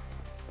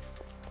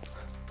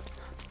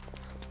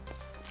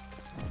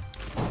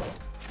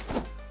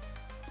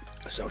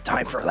 There's no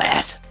time for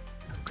that.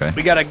 Okay.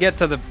 We gotta get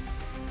to the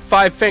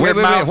 5-finger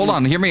mountain. Wait. Hold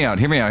on. Hear me out.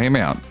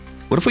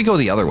 What if we go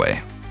the other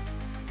way?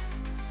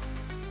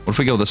 What if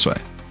we go this way?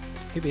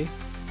 Maybe.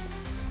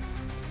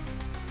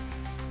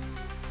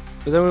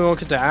 But then we won't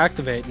get to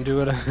activate and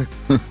do it.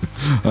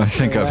 I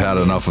think I've had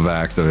enough of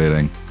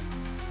activating.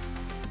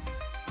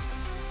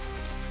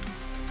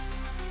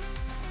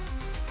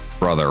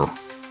 Brother.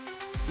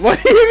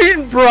 What do you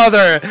mean,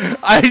 brother?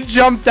 I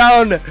jumped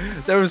down.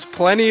 There was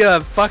plenty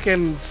of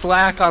fucking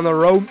slack on the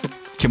rope.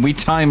 Can we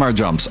time our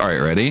jumps? All right,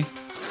 ready?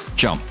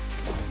 Jump.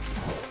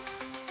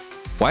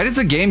 Why does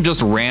the game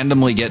just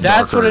randomly get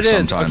That's darker what it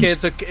is.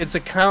 sometimes? Okay, it's a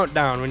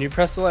countdown. When you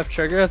press the left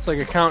trigger, it's like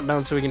a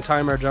countdown so we can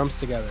time our jumps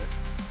together.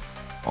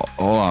 Oh,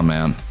 hold on,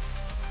 man.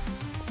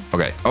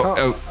 Okay. All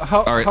right.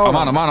 Hold I'm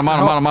on.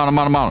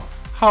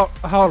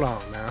 Hold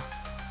on now.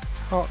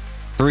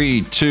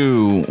 3,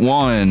 2,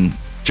 1,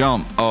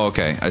 jump. Oh,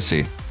 okay. I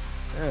see.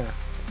 Yeah.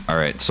 All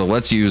right. So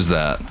let's use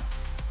that.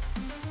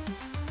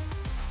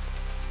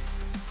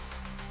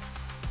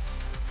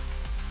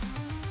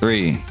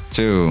 Three,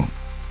 2,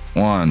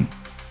 1,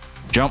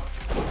 jump.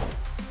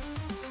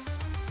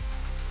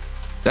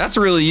 That's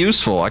really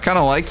useful. I kind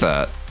of like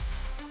that.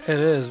 It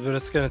is, but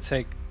it's gonna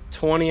take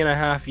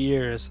 20.5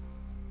 years.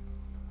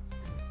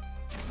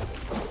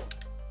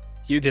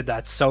 You did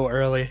that so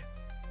early.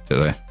 Did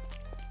I?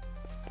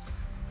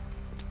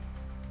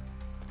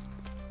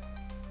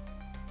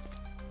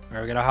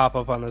 Alright, we're gonna hop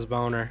up on this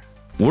boner.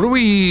 What are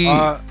we?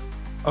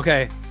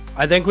 Okay.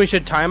 I think we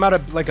should time out a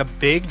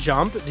big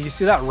jump. Do you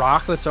see that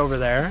rock that's over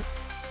there?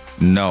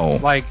 No.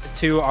 Like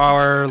to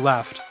our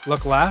left.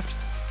 Look left.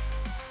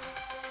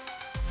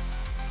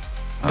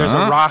 There's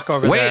a rock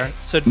over there.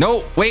 So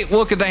no, wait,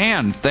 look at the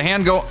hand. The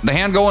hand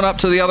going up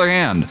to the other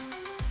hand.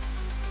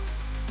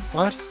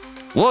 what?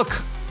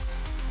 Look.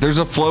 There's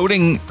a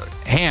floating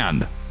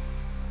hand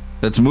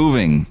that's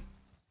moving.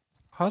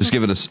 Just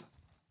give it a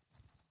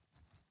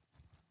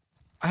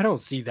I don't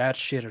see that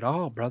shit at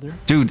all, brother.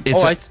 Dude,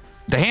 it's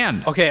the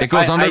hand. Okay, it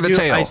goes under the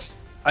tail.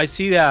 I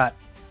see that.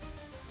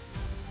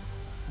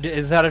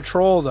 Is that a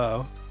troll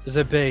though? Is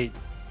it bait?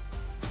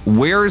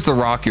 Where is the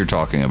rock you're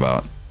talking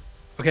about?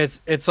 Okay,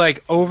 it's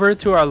like over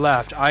to our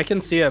left. I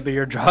can see it, but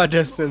your draw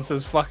distance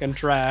is fucking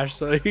trash,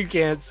 so you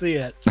can't see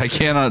it. I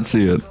cannot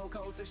see it.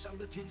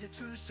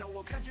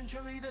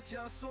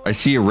 I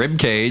see a rib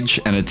cage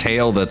and a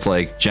tail that's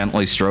like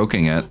gently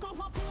stroking it.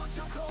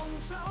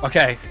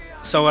 Okay,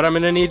 so what I'm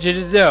gonna need you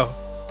to do: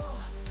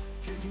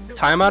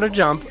 time out a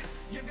jump,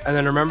 and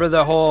then remember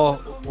the whole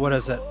what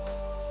is it?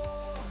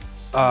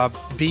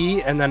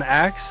 B and then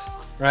X,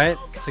 right?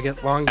 To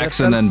get long distance. X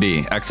and then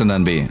B. X and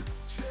then B.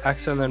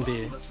 X and then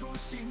B.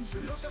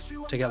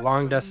 To get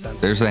long distance.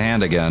 There's the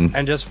hand again.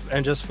 And just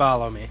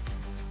follow me.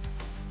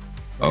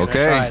 We're okay.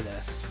 gonna try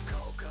this.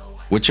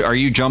 Which are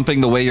you jumping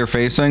the way you're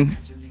facing?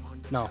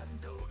 No.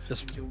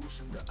 Just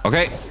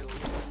okay.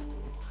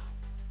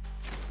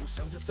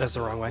 That's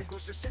the wrong way.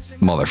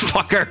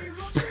 Motherfucker.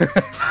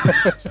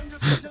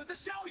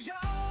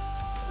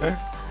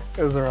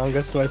 It was the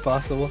wrongest way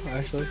possible,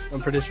 actually. I'm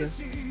pretty sure.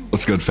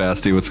 What's good,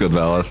 Fasty? What's good,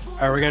 Valid?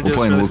 Alright, we're gonna do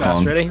this really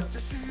fast. Ready?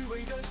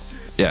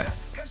 Yeah.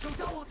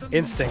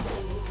 Instinct.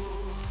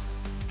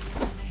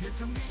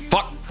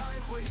 Fuck.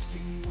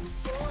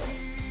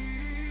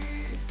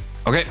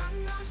 Okay.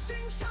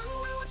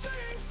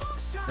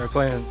 We're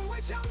playing.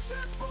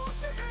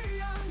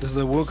 This is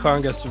the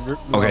Wukong gets to.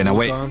 Okay, now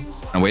wait.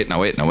 Now wait.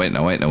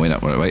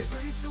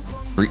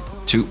 3,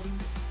 2,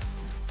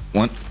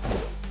 1.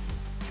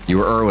 You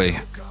were early.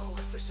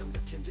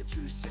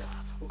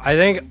 I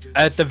think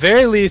at the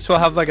very least we'll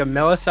have like a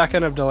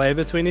millisecond of delay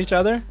between each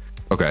other.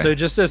 Okay. So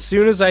just as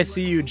soon as I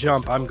see you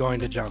jump, I'm going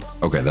to jump.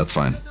 Okay, that's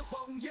fine.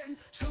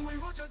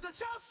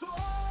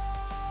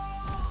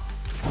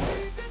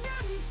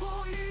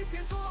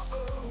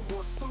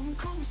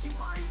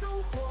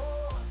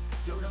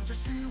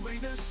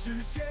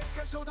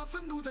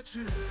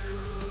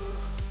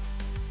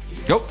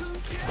 Go.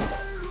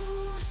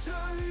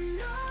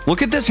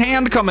 Look at this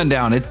hand coming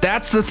down.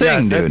 That's the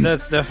thing, dude.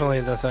 That's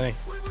definitely the thing.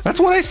 That's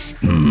what I.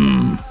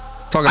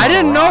 Talking about I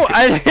didn't know.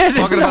 I didn't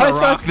talking know. about a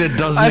rock that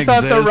doesn't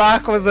exist. I thought the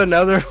rock was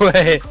another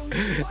way.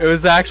 It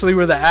was actually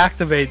where the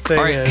activate thing.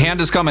 All right, hand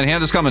is coming.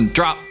 Hand is coming.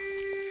 Drop.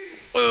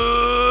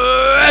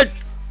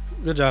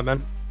 Good job,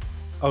 man.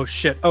 Oh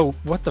shit. Oh,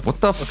 what the? What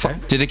the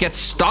fuck? Did it get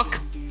stuck?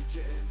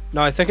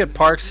 No, I think it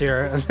parks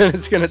here and then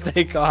it's gonna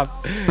take off.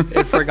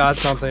 It forgot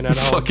something at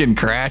home. Fucking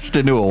crashed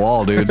into a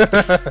wall, dude.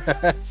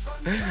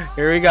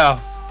 Here we go.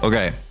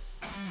 Okay.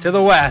 To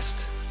the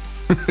west.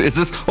 Is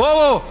this?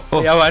 Whoa!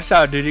 Oh. Yeah, watch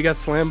out, dude. You got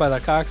slammed by the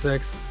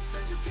coccyx.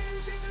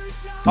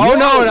 Oh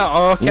no!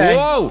 Okay.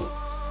 Whoa!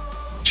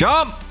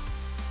 Jump!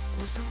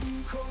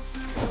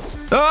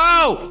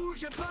 Oh!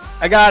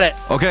 I got it.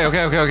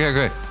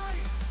 Okay.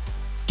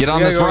 Get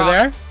on this rock. rock.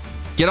 There?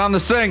 Get on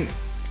this thing.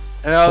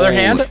 Another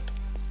hand.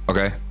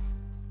 Okay.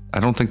 I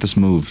don't think this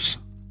moves.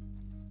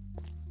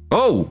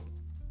 Oh!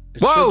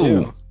 It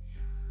Whoa!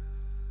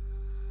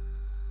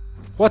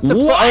 What the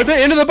fuck?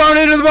 Into the bone!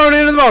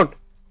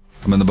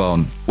 I'm in the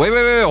bone. Wait.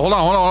 Hold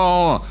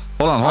on.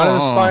 Out of the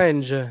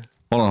spine.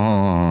 Hold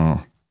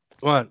on.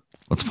 What?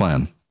 Let's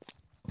plan.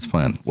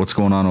 What's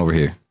going on over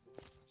here?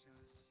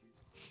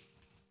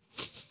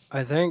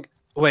 I think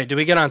Wait, do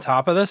we get on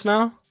top of this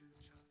now?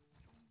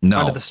 No.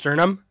 Onto the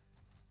sternum?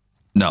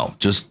 No,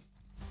 just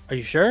Are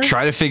you sure?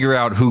 try to figure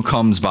out who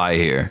comes by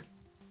here.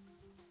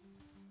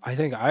 I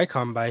think I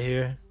come by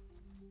here.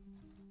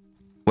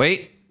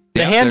 Wait.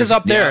 The Yep, hand is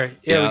up there.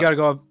 yeah. We gotta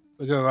go up.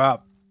 We gotta go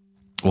up.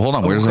 Well, hold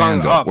on. Where's the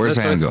hand go? Up. Where's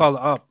the hand It's go? called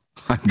up.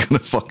 I'm gonna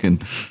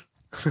fucking.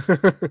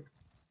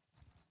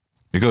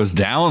 It goes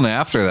down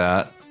after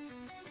that.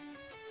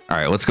 All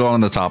right, let's go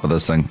on the top of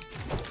this thing.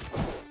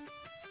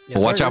 Yes,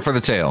 But watch sir. out for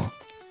the tail.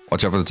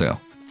 Watch out for the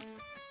tail.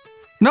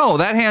 No,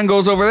 that hand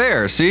goes over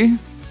there. See?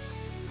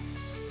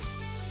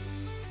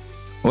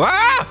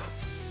 Ah!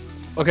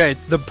 Okay,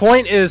 the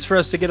point is for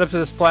us to get up to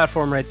this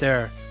platform right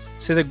there.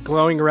 See the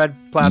glowing red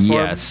platform?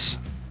 Yes.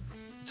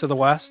 To the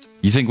west?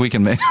 You think we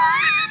can make?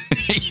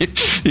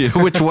 Yeah,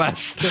 which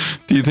west?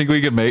 Do you think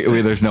we could make?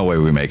 Wait, there's no way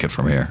we make it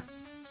from here.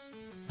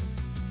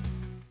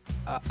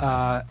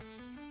 I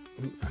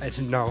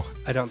didn't know.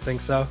 I don't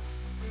think so.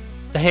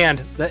 The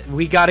hand.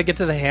 We got to get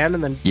to the hand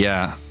and then.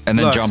 Yeah, and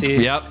then Look, jump. see?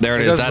 Yep, there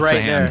it It is. goes That's right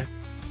the hand. there.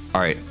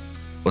 All right,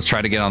 let's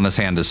try to get on this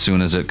hand as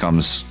soon as it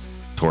comes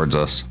towards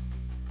us.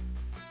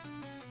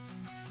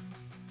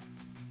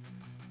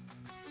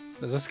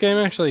 Is this game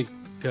actually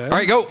good? All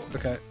right, go.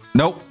 Okay.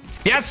 Nope.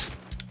 Yes.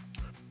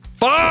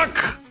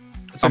 Fuck.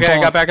 It's okay.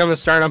 I got back on the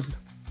sternum.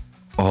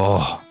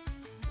 Oh.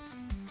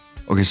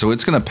 Okay, so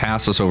it's gonna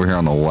pass us over here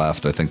on the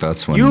left. I think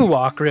that's when. You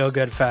walk real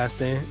good,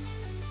 Fasty.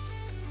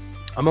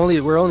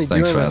 We're only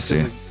Thanks, doing this.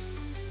 Fasty.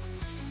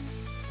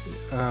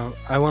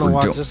 I want to We're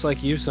walk just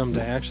like you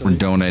someday, We're actually.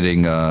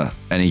 donating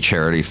any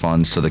charity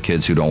funds to the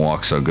Kids Who Don't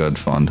Walk So Good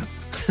fund.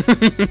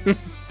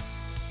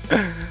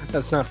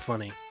 That's not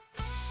funny.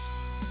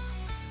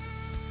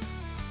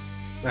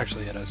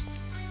 Actually, it is.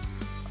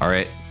 All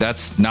right,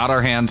 that's not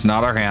our hand.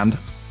 Not our hand.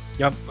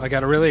 Yep, I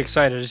got really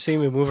excited. Did you see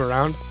me move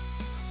around?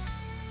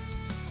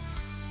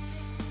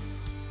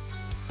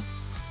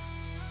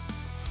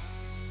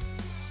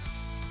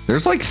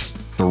 There's like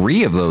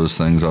 3 of those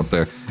things up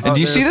there. And Oh,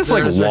 do you see this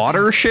like there's right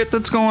water shit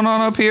that's going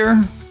on up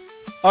here?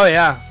 Oh,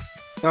 yeah.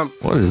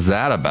 What is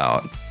that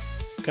about?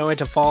 Can't wait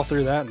to fall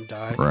through that and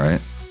die. Right.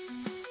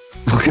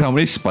 Look at how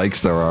many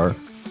spikes there are.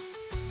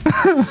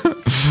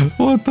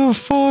 What the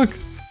fuck?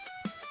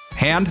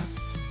 Hand?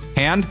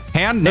 Hand?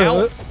 Hand?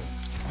 Now?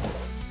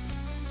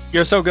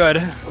 You're so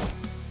good.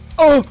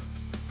 Oh!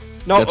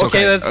 No, That's okay,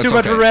 okay. that's That's too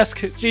much okay.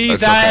 risk.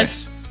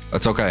 Jesus!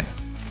 That's okay.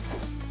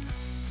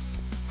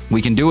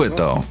 We can do it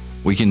though.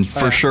 We can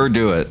for yeah. sure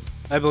do it.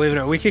 I believe in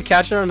it. We could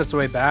catch it on its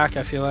way back,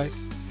 I feel like.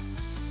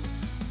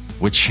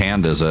 Which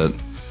hand is it?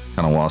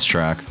 Kind of lost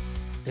track.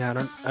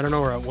 Yeah, I don't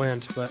know where it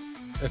went, but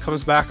it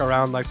comes back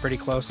around like pretty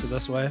close to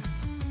this way.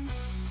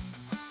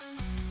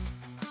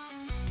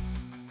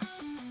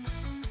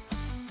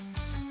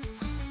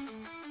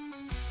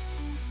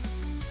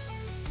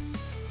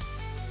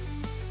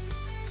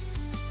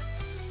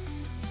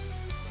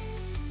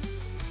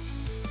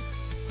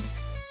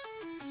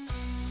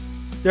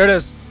 There it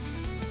is.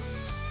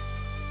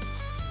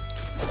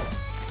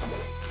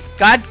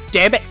 God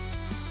damn it.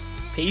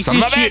 Piece Son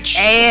of of a shit bitch.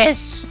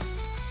 ass.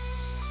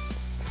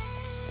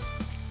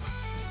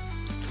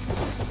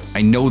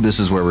 I know this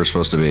is where we're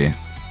supposed to be.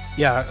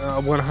 Yeah,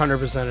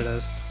 100% it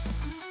is.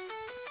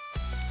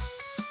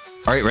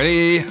 All right,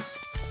 ready?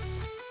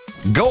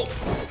 Go.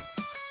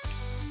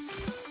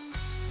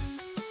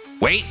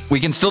 Wait, we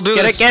can still do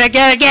this. Get it!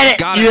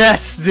 Got it.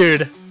 Yes,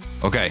 dude.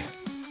 Okay.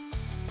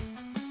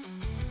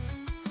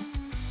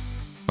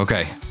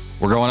 Okay,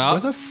 we're going Where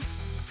up. the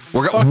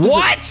We're fuck going. is it?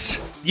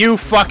 What? You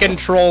fucking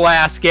troll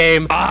ass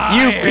game.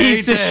 I You hate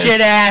piece of this.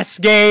 shit ass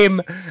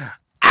game.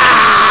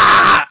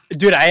 Ah!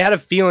 Dude, I had a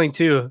feeling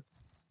too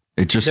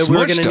It just that we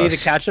were smushed gonna need us.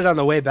 to catch it on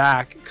the way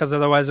back, because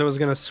otherwise it was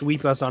gonna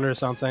sweep us under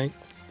something.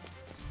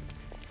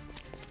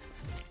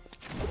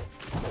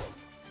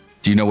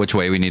 Do you know which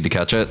way we need to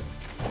catch it?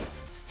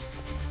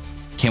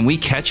 Can we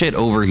catch it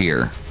over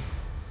here?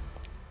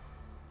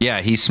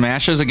 Yeah, he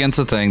smashes against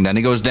the thing, then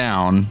he goes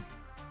down.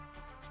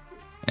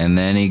 And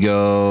then he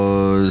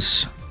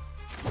goes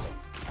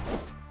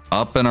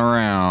up and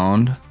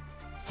around.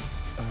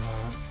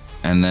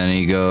 And then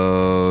he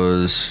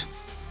goes...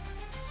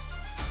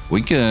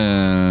 We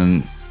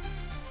can...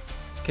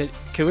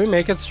 Can we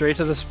make it straight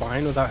to the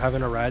spine without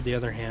having to ride the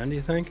other hand, do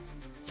you think?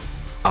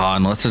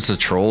 Unless it's a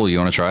troll, you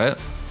want to try it?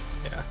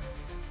 Yeah.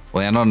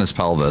 Land on his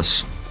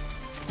pelvis.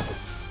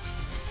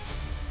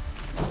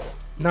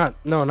 Not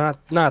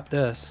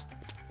this.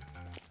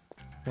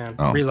 Man,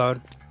 Oh.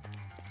 reload.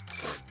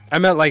 I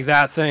meant like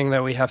that thing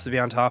that we have to be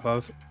on top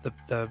of,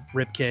 the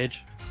rib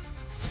cage.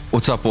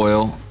 What's up,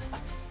 Oil?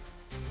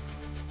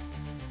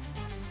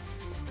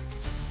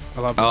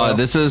 I love oil.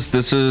 This is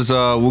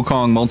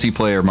Wukong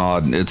multiplayer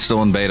mod. It's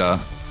still in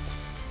beta.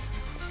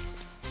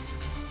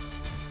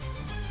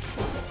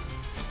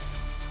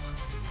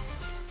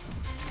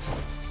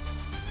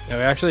 Yeah,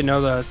 we actually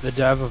know the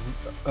dev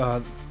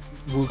of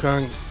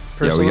Wukong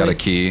personally. Yeah, we got a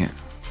key.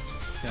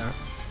 Yeah.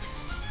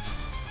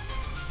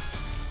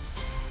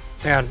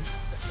 Man,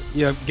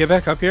 yeah, get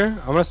back up here.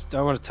 I want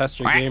to test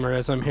your Quack.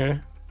 gamerism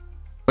here.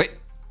 Wait.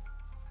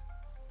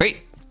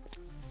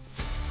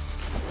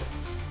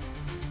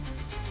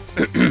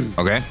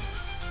 Okay.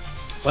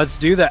 Let's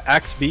do the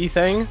XB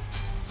thing,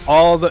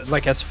 all the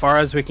like as far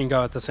as we can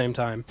go at the same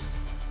time.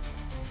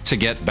 To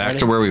get back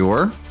to where we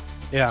were?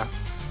 Yeah.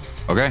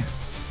 Okay.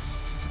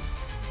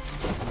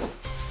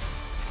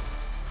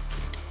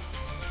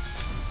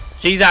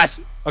 Jesus.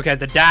 Okay,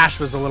 the dash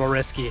was a little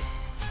risky.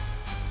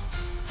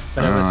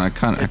 But it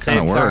kind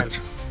of worked.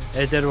 Time.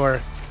 It did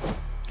work.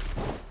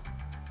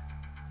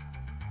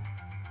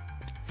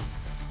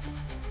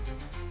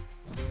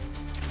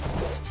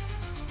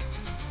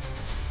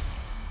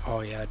 Oh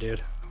yeah,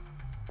 dude.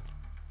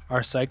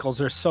 Our cycles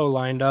are so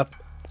lined up.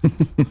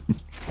 I'm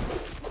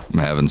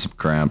having some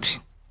cramps.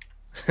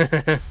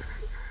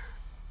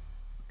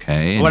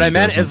 Okay. What I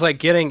meant is like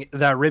getting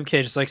that rib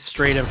cage like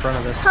straight in front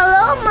of this.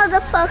 Hello,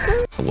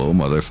 motherfucker. Hello,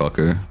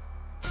 motherfucker.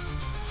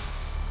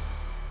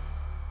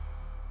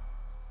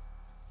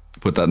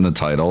 Put that in the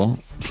title.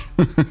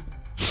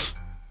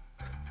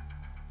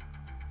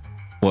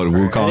 What,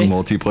 Wukong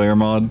multiplayer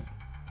mod?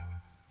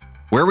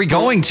 Where are we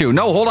going to?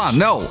 No, hold on,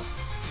 no.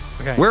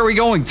 Okay. Where are we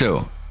going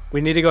to?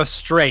 We need to go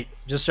straight.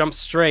 Just jump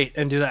straight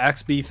and do the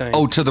XB thing.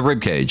 Oh, to the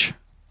rib cage.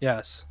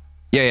 Yes.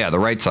 Yeah, the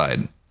right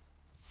side.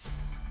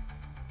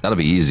 That'll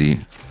be easy.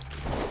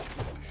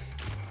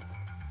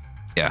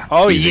 Yeah.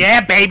 Oh, easy.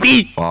 yeah,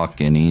 baby.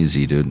 Fucking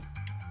easy, dude.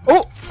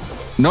 Oh.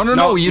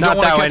 No, you don't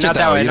want to catch it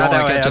that way. You don't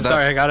want to catch it that way. I'm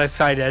sorry, I got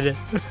excited.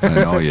 I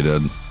know you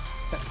did.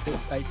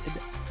 Excited.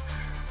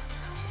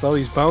 It's all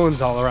these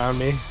bones all around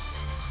me.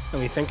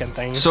 Got me thinking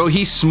things. So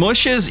he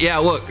smushes. Yeah,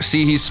 look.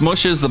 See, he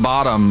smushes the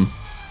bottom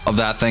of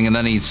that thing, and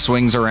then he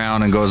swings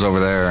around and goes over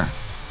there.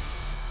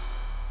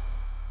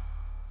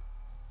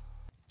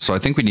 So I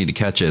think we need to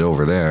catch it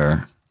over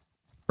there.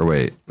 Or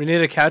wait. We need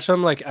to catch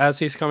him like as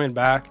he's coming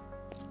back.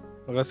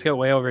 Well, let's get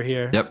way over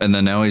here. Yep, and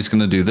then now he's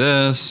gonna do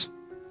this.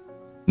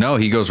 No,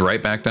 he goes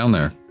right back down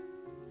there.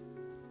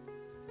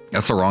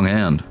 That's the wrong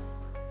hand.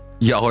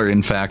 Y'all are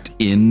in fact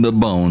in the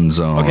bone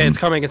zone. Okay, it's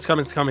coming, it's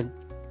coming, it's coming.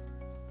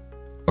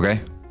 Okay.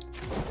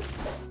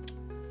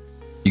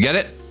 You get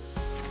it?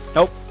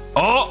 Nope.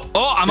 Oh,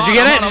 I'm on. Did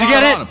you get it? Did you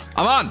get it?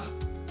 I'm on.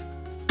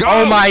 Go!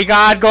 Oh my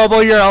God,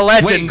 Global, you're a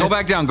legend. Wait, go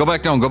back down, go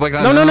back down, go back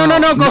down.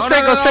 No, go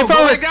straight forward.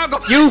 Go back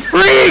down, You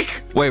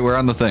freak! Wait, we're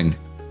on the thing.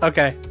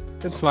 Okay,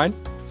 it's fine.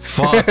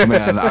 Fuck,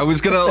 man. I was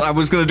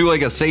gonna do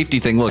like a safety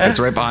thing. Look, it's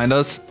right behind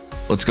us.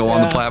 Let's go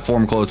on the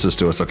platform closest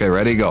to us. Okay,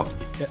 ready, go.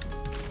 Yeah.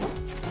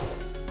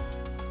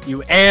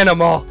 You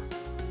animal.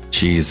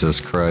 Jesus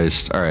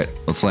Christ. All right,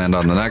 let's land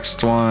on the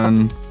next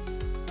one.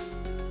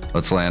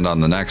 Let's land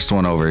on the next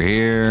one over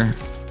here.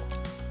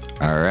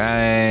 All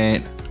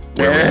right.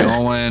 Where are we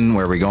going?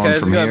 Where are we going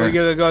from here? We're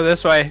gonna go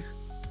this way.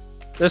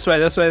 This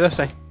way.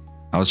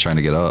 I was trying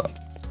to get up.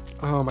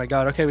 Oh my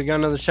God. Okay, we got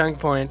another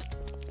checkpoint.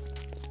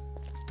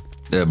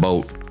 The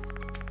boat.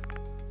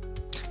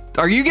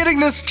 Are you getting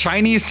this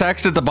Chinese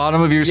text at the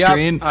bottom of your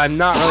screen? I'm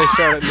not really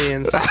sure what it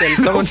means.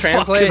 Can someone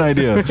translate?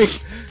 Idea.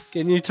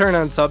 Can you turn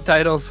on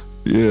subtitles?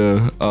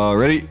 Yeah.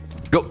 Ready?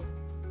 Go.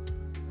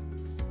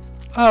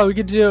 Oh, we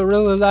could do a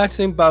real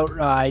relaxing boat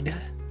ride.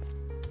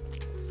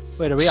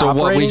 Wait, are we so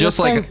what? We just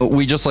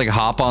like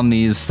hop on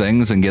these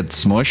things and get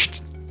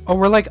smushed. Oh,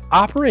 we're like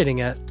operating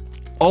it.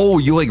 Oh,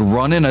 you like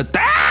run in a.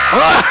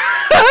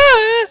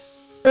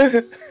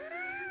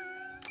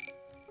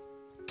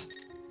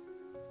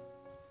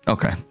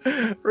 Okay.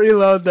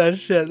 Reload that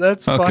shit.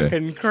 That's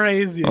fucking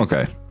crazy.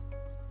 Okay.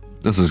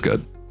 This is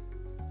good.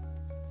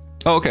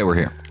 Oh, okay, we're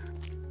here.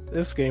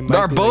 This game.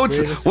 Our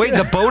boats. Wait,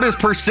 the boat is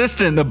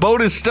persistent. The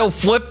boat is still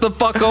flipped the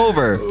fuck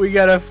over. We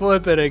gotta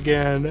flip it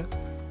again.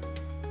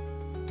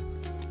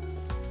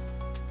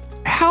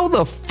 How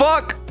the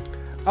fuck?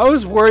 I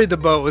was worried the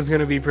boat was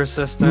gonna be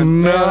persistent.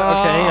 No. Okay,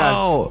 hang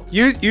on.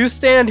 You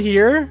stand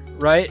here,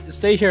 right?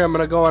 Stay here. I'm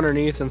gonna go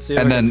underneath and see if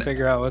I can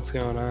figure out what's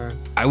going on.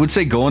 I would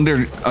say go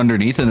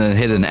underneath and then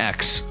hit an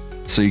X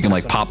so you can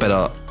like pop it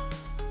up.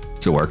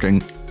 Is it working?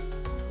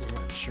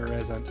 It sure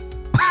isn't.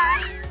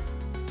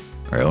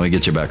 All right, let me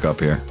get you back up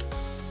here.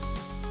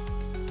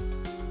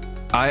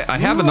 I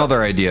have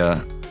another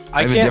idea.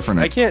 I have a different.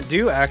 I can't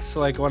do X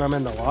like when I'm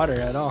in the water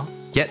at all.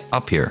 Get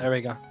up here. There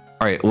we go.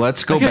 All right,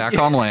 let's go back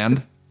on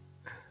land.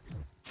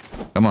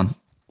 Come on.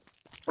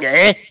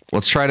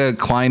 Let's try to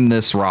climb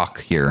this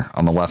rock here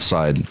on the left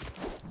side.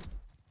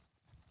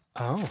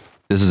 Oh.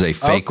 This is a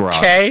fake rock.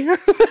 Okay.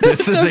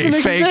 This is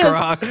a fake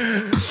rock.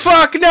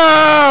 Fuck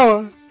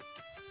no!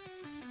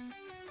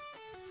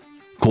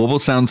 Global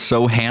sounds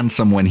so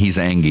handsome when he's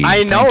angry.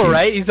 I know,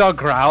 right? He's all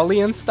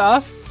growly and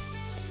stuff.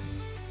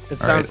 It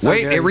sounds so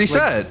wait, good. it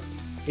reset.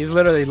 He's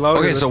literally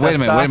loaded. Okay, so wait a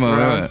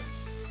minute.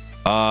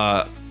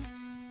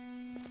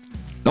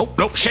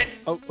 Nope, shit.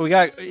 Oh, we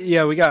got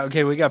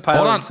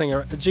pilot and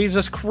singer.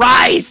 Jesus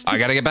Christ! I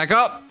gotta get back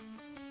up.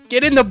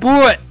 Get in the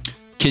boot.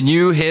 Can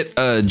you hit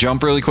a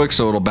jump really quick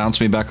so it'll bounce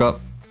me back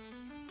up?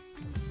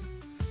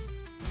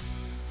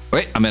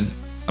 Wait, I'm in.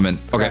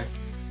 Okay.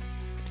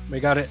 We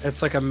got it.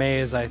 It's like a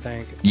maze, I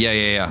think.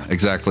 Yeah,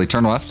 exactly.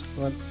 Turn left.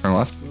 Turn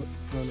left.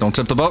 Don't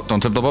tip the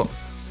boat.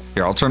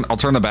 Here, I'll turn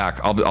the back.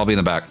 I'll be in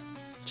the back.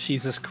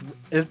 Jesus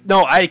Christ.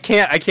 No, I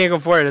can't go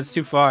for it. It's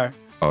too far.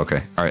 Oh,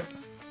 okay. All right.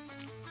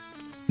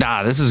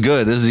 Nah, this is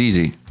good. This is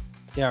easy.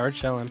 Yeah, we're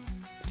chilling.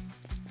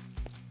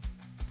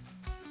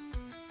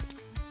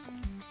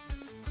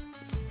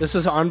 This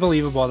is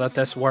unbelievable that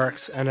this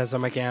works and as a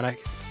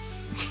mechanic.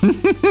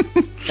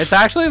 It's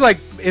actually like,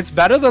 it's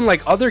better than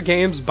like other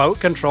games boat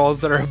controls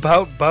that are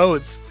about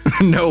boats.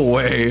 No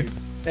way.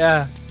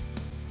 Yeah.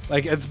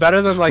 Like, it's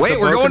better than like. Wait,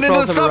 we're going into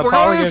the stuff. We're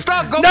going into the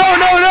stuff. Go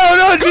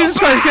no, Jesus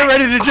Christ, get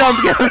ready to jump.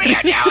 What are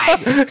you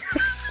doing?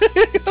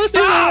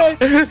 Stop!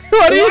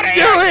 What are you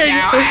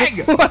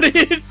doing? What are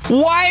you?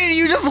 Why did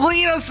you just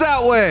lead us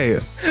that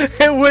way?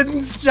 It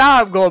wouldn't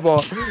stop,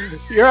 Global.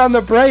 You're on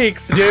the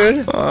brakes,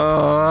 dude.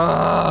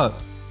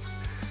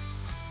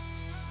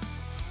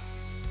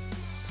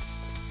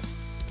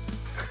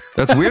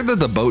 That's weird that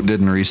the boat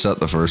didn't reset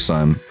the first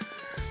time.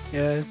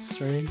 Yeah, it's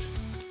strange.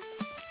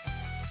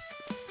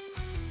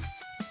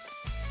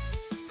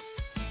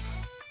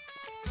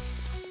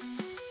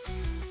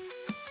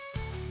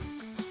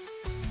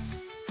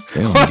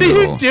 Damn, what are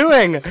you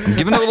doing? I'm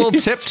giving a little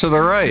tip to the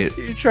right.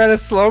 You trying to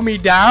slow me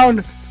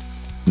down?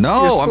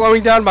 No, you're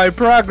slowing down my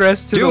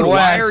progress to the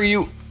west.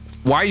 Dude,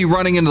 why are you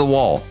running into the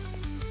wall?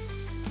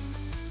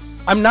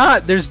 I'm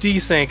not. There's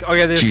desync.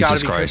 Okay, there's got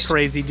to be Christ.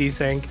 crazy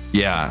desync.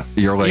 Yeah,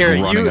 you're like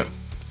Here, running it.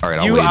 All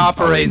right, you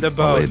operate the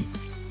boat.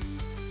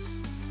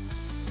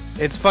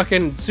 It's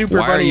fucking Super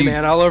Bunny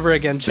Man all over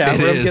again, chat.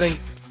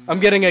 I'm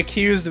getting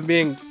accused of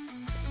being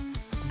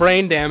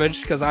brain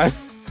damaged because I'm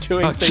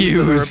doing things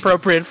that are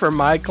appropriate for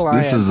my client.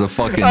 This is a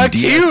fucking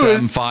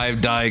DSM-5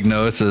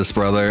 diagnosis,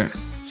 brother.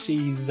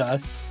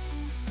 Jesus.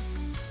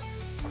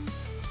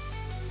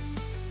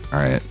 All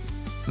right,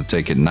 I'll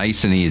take it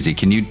nice and easy.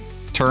 Can you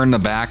turn the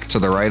back to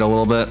the right a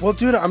little bit? Well,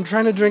 dude, I'm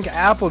trying to drink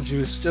apple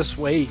juice. Just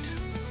wait.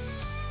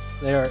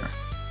 There.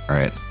 All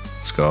right,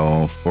 let's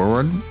go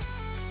forward.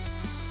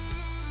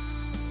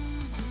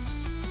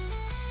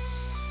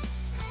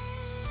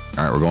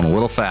 All right, we're going a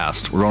little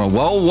fast. We're going,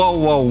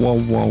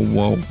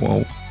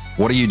 whoa.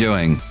 What are you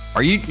doing?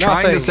 Are you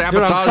trying to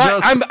sabotage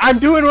us? I'm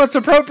doing what's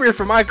appropriate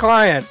for my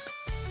client.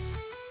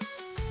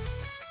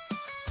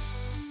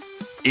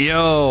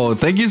 Yo,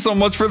 thank you so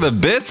much for the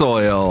bits,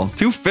 Oil.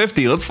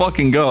 250, let's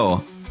fucking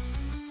go.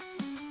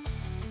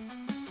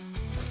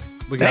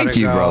 Thank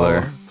you,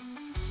 brother.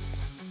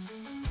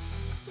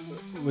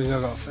 We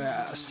gotta go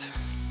fast.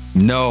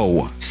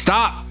 No,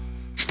 stop.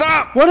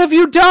 Stop! What have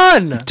you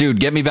done? Dude,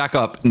 get me back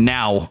up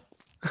now.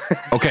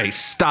 Okay,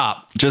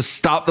 stop. Just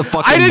stop the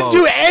fucking boat. I didn't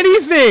do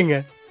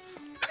anything!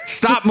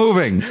 Stop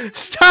moving!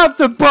 Stop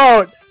the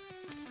boat!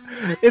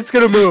 It's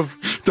gonna move.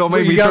 Don't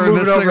make me turn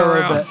this thing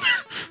around.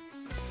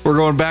 We're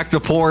going back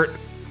to port.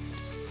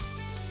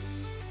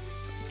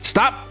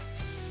 Stop!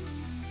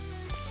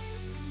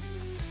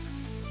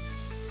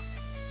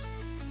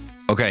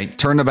 Okay,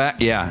 turn the back.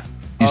 Yeah.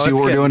 You see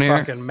what we're doing here?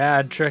 Fucking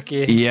mad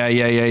tricky.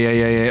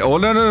 Yeah. Oh,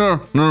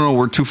 no.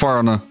 We're too far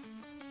on the...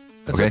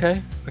 That's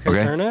okay.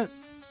 Okay, turn it.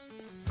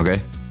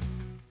 Okay.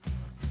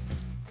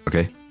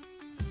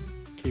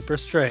 Keep her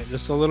straight.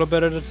 Just a little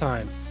bit at a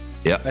time.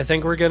 Yep. I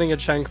think we're getting a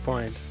check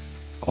point.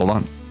 Hold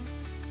on.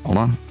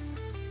 All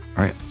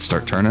right,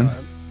 start turning.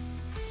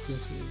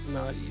 This is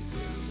not easy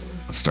anymore.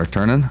 Let's start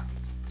turning.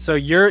 So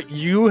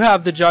you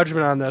have the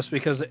judgment on this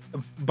because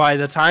by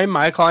the time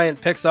my client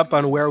picks up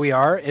on where we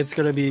are, it's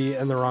going to be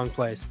in the wrong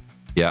place.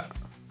 Yeah.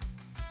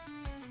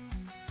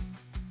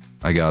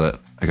 I got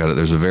it.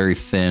 There's a very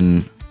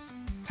thin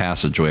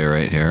passageway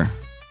right here.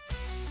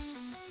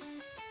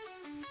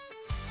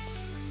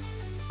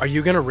 Are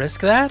you going to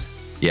risk that?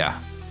 Yeah.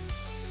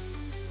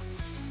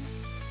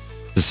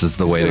 This is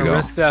the way to go.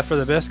 Risk that for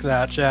the bisque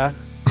that, chat.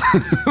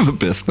 The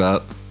bisque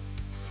that.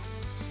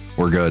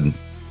 We're good.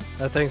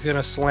 That thing's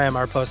gonna slam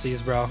our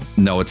pussies, bro.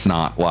 No, it's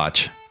not.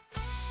 Watch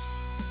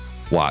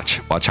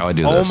how I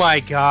do this. Oh my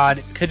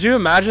god. Could you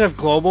imagine if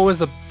Global was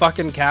the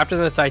fucking captain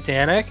of the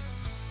Titanic?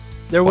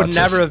 There would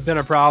never have been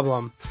a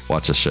problem.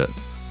 Watch this shit.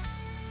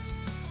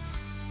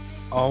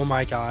 Oh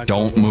my god.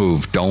 Don't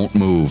move.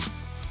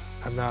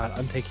 I'm not.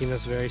 I'm taking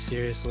this very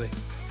seriously.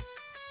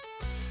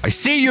 I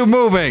see you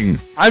moving.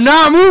 I'm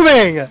not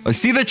moving. I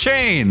see the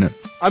chain.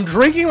 I'm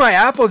drinking my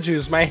apple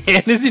juice. My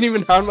hand isn't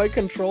even on my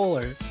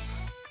controller.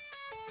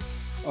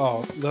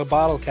 Oh, the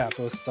bottle cap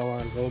was still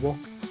on, Global.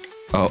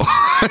 Oh.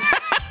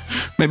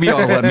 Maybe you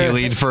ought to let me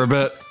lead for a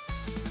bit.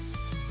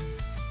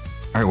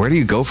 All right, where do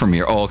you go from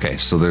here? Oh, okay,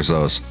 so there's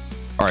those.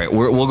 All right,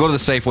 we'll go to the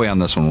Safeway on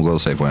this one.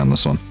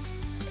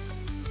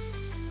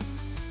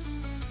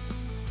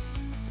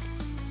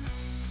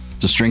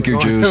 Just drink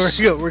your juice.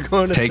 We're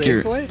going to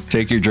Safeway?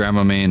 Take your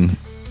Dramamine.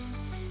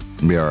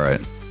 It'll be all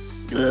right.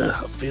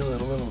 Ugh, I'm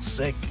feeling a little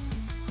sick.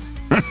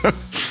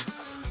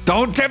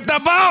 Don't tip the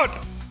boat!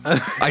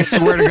 I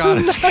swear to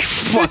God,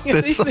 fuck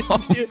this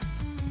up.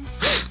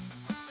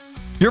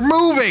 You're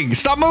moving!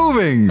 Stop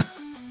moving!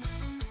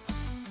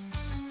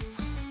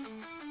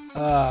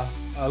 I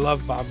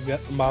love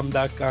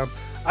mom.com.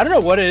 I don't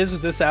know what it is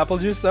with this apple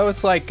juice though.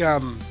 It's like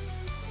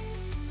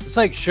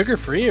sugar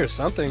free or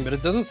something, but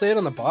it doesn't say it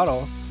on the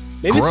bottle.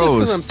 Maybe it's just Gross.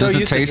 because I'm so Does it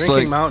used to taste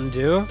drinking like... Mountain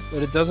Dew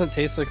that it doesn't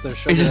taste like there's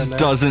sugar It just in there.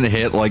 doesn't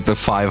hit like the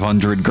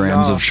 500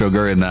 grams No. of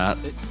sugar in that.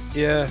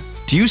 Yeah.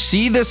 Do you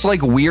see this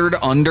like weird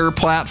under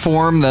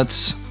platform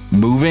that's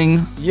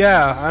moving?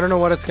 Yeah, I don't know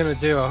what it's gonna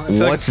do. I feel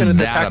like What's it's gonna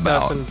that detect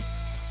about? us and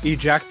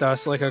eject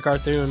us like a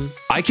cartoon.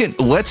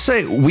 Let's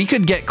say we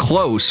could get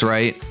close,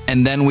 right?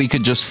 And then we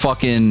could just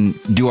fucking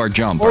do our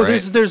jump, Or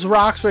right? there's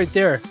rocks right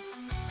there.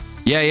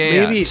 Yeah.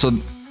 Maybe- So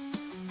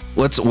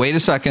let's wait a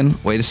second.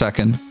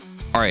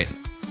 All right.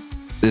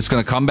 It's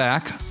going to come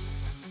back.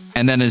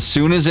 And then as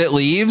soon as it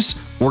leaves,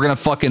 we're going to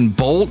fucking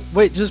bolt.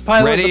 Wait, just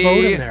pilot the boat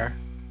Ready? in there.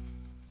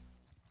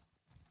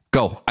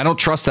 Go. I don't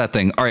trust that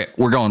thing. All right.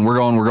 We're going.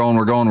 All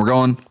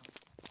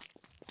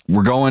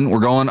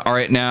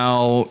right.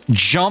 Now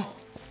jump.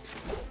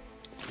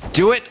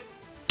 Do it.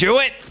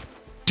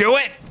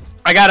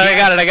 I got it.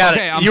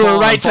 Okay, I'm You were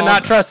falling, right I'm to not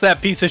falling. trust that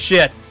piece of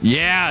shit.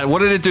 Yeah. What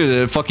did it do?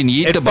 Did it fucking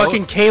yeet It the boat?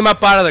 fucking came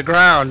up out of the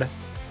ground.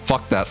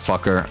 Fuck that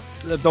fucker.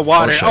 The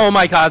water. shit. Oh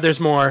my god,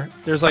 there's more.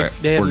 There's like All right,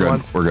 hidden we're good.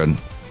 ones. We're good.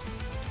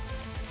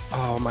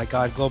 Oh my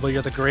god, Global,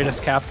 you're the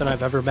greatest captain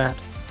I've ever met.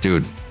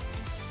 Dude,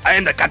 I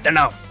am the captain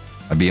now.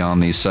 I be on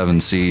these 7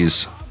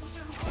 seas.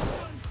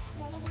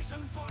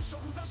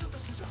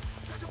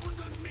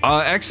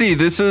 Exy,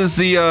 this is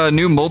the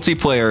new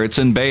multiplayer. It's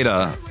in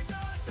beta.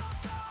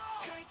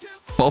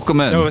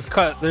 Welcome in. No,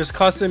 there's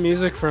custom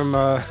music from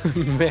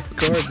Matt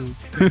Gordon.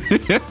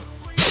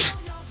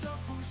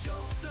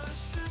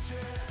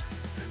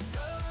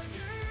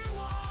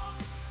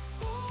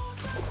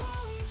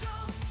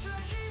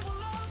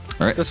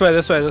 All right. This way.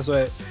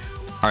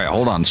 All right,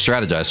 hold on.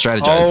 Strategize.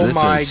 Oh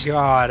my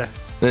god.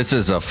 This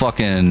is a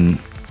fucking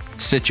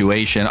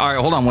situation. All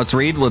right, hold on. Let's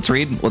read what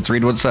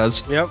it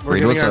says. Yep, we're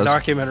Read what getting it our says.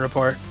 document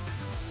report.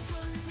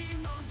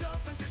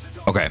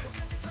 Okay.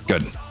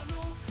 Good.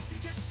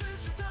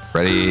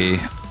 Ready?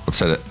 Let's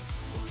hit it.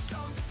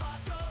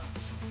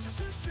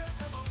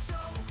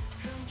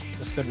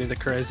 This could be the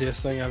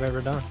craziest thing I've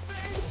ever done.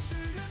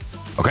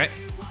 Okay.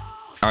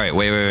 All right,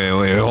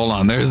 wait. Hold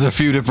on. There's a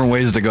few different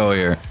ways to go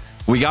here.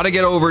 We got to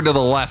get over to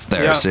the left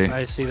there, Yep, see?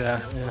 I see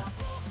that. Yeah.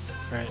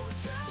 All right,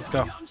 let's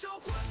go.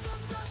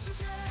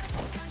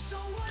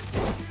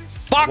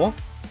 Fuck!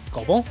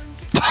 Global.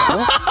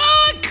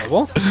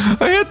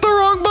 I hit the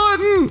wrong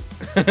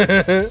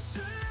button.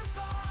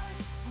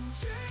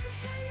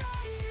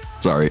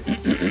 Sorry.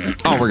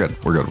 Oh, we're good.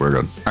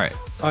 All right.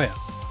 Oh yeah,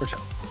 we're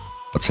chill.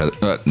 Let's hit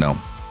it. No.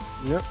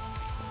 Yep.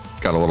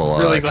 Got a little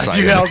Really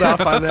excited. glad you held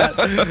off on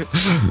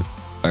that.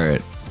 All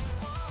right.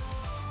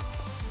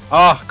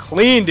 Oh,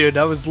 clean, dude.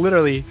 That was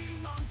literally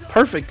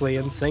perfectly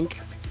in sync.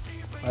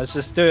 Let's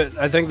just do it.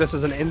 I think this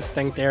is an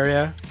instinct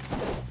area.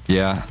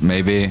 Yeah,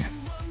 maybe.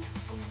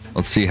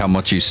 Let's see how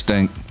much you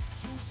stink.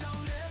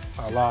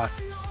 A lot.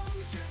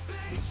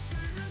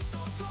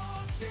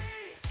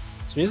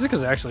 This music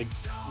is actually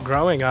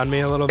growing on me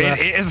a little bit.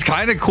 It's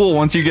kind of cool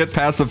once you get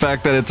past the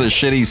fact that it's a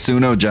shitty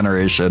Suno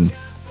generation.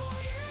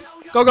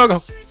 Go.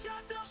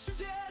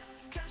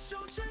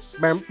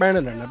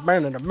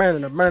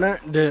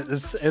 Dude,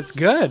 it's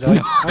good.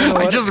 Like, I don't know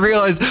I what just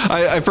realized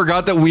I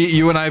forgot that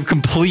you and I have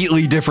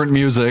completely different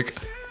music.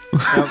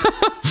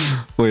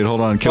 Wait,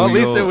 hold on. Can well, at we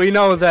least go? we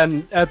know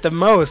then at the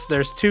most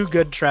there's 2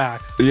 good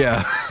tracks.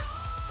 Yeah.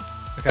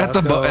 Okay, At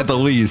let's go. the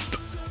least.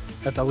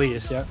 At the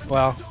least, yeah.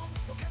 Well,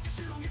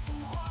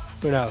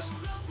 who knows?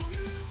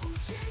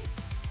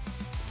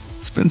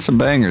 It's been some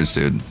bangers,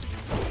 dude. Yeah,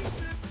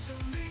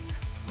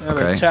 but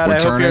Okay, Chad, we're I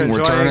hope turning, you're we're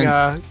enjoying,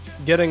 turning.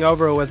 getting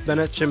over with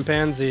Bennett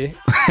Chimpanzee.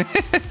 All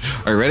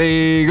right,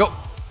 ready, go.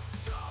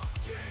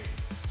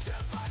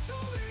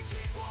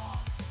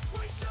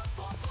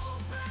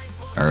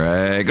 All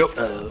right, go.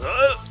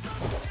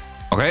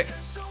 Okay,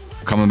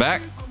 coming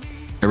back.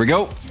 Here we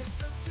go.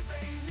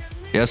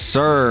 Yes,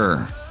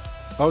 sir.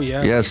 Oh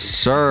yeah. Yes,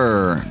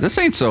 sir. This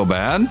ain't so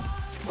bad.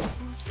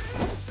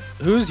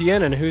 Who's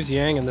yin and who's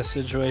yang in this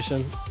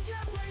situation?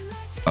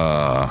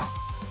 I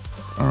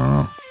don't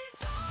know.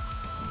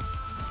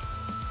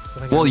 I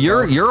think Well, I'm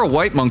both. you're a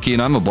white monkey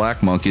and I'm a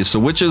black monkey. So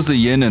which is the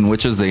yin and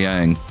which is the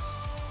yang?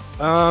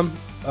 I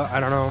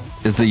don't know.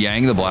 Is the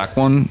yang the black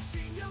one?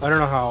 I don't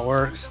know how it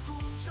works.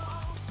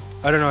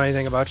 I don't know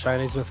anything about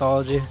Chinese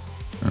mythology.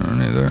 I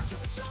don't either.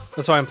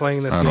 That's why I'm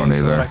playing this I game don't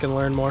so that either. I can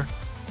learn more.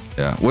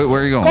 Yeah. Wait,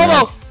 where are you going?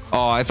 Global!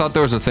 Oh, I thought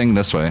there was a thing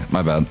this way.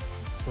 My bad.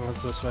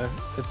 What's this way?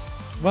 It's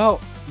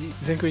well. You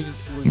think we?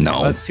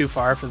 No. That's too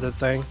far for the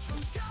thing.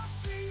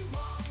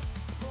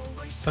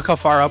 Look how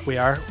far up we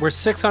are. We're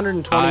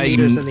 620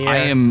 meters in the air. I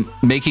am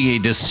making a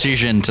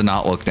decision to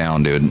not look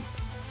down, dude.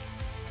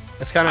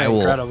 It's kind of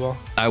incredible.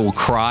 I will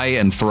cry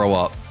and throw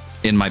up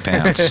in my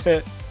pants.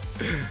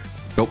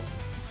 Nope.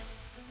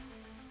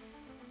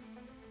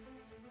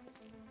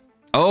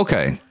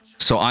 Okay.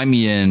 So I'm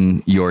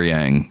yin, you're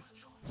yang.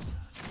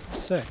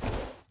 Sick.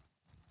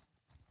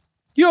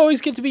 You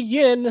always get to be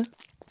yin.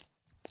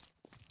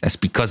 That's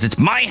because it's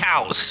my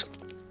house.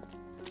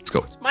 Let's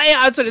go. My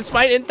house and it's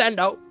my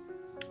Nintendo.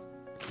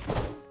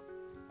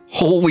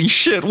 Holy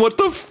shit, what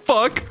the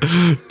fuck?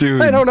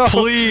 Dude, I don't know.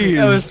 please.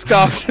 That was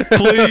scuffed.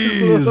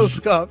 Please. It was a little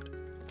scuffed.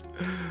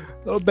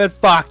 A little bit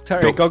fucked. All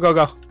right, go, go,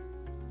 go.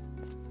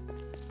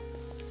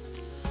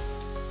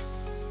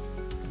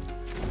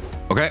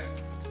 Okay.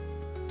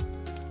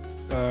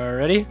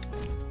 Ready?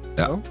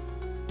 Yeah. Go.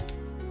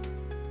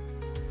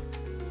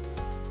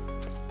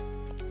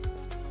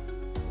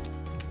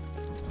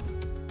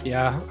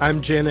 Yeah,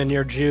 I'm gin and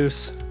you're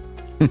juice.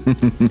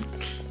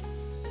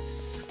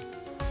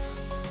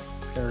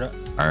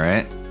 All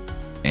right.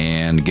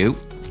 And go.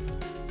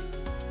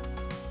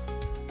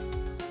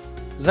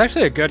 It's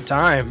actually a good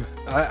time.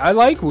 I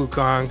like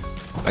Wukong.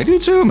 I do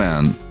too,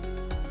 man.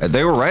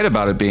 They were right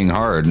about it being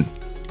hard.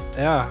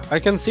 Yeah, I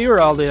can see where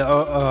all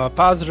the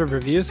positive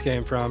reviews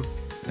came from.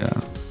 Yeah.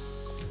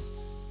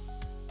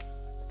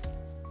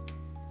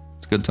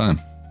 It's a good time.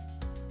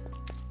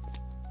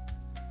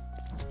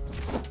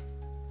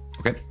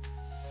 Okay.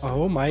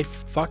 Oh my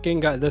fucking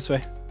god, this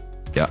way.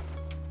 Yeah.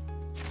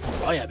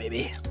 Oh yeah,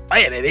 baby. Oh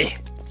yeah, baby.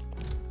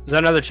 Is that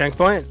another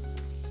checkpoint?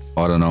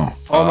 Oh, I don't know.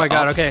 Oh my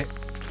god, okay.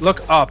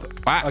 Look up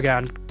Ah.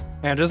 again.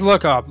 And just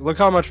look up. Look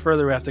how much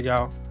further we have to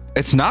go.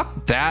 It's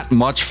not that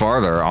much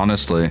farther,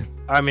 honestly.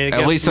 I mean, it At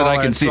gets least that I smaller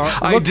can and see. smaller.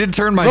 I Look- did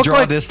turn my look draw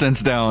like-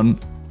 distance down.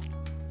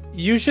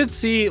 You should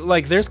see,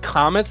 like, there's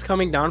comets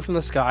coming down from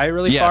the sky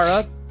really Yes. far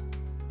up.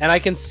 And I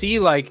can see,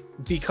 like,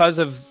 because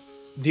of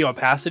the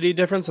opacity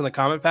difference when the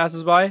comet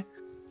passes by,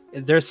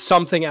 there's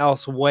something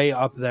else way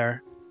up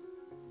there.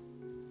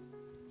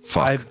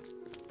 Fuck.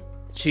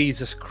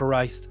 Jesus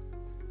Christ.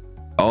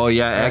 Oh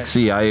yeah, Right.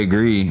 Xy, I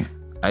agree.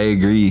 I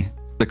agree.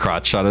 The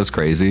crotch shot is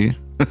crazy.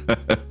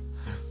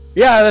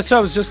 Yeah, that's what I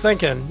was just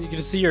thinking. You can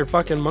just see your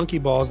fucking monkey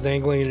balls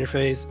dangling in your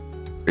face.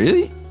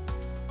 Really?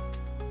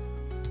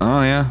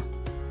 Oh yeah.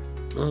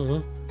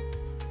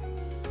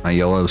 Mm-hmm. My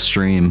yellow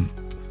stream.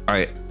 All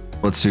right,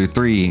 let's do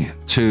 3,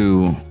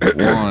 2,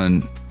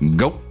 1,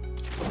 go.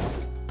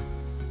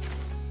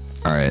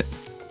 All right.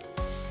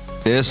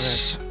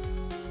 This,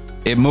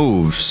 it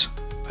moves.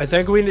 I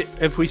think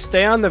if we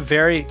stay on the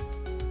very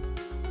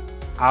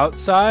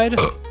outside,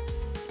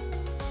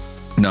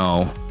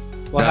 No,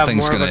 we'll that have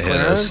thing's more of gonna a hit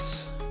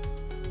us.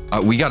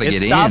 clearance. We gotta It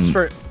get stops in.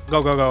 for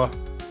go go go.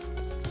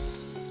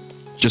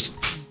 Just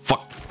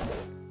fuck.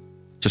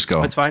 Just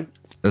go. It's fine.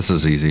 This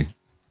is easy.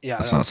 Yeah,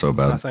 That's that not was so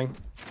bad. Nothing.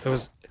 It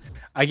was.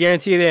 I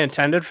guarantee they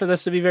intended for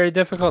this to be very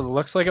difficult. It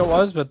looks like it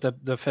was, but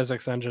the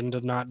physics engine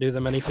did not do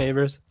them any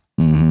favors,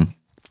 Mm-hmm.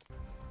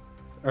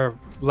 or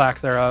lack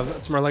thereof.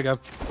 It's more like a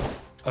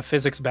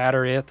physics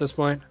battery at this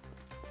point.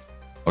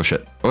 Oh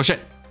shit. Oh shit.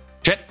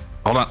 Shit.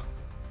 Hold on.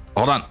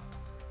 Hold on.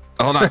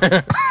 Hold on. Take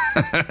your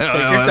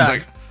One time.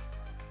 sec.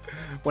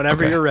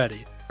 Whenever Okay. you're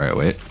ready. All right,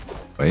 wait.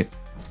 Wait.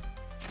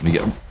 Let me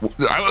get.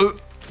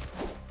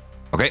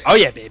 Okay. Oh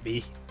yeah,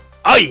 baby.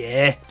 Oh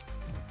yeah.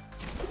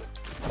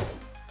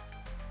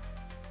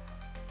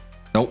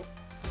 Nope.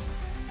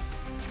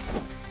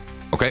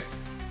 Okay.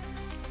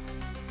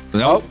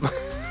 Nope.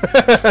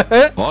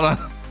 Oh. Hold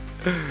on.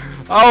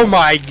 Oh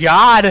my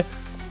god.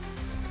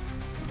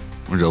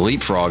 We're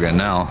leapfrogging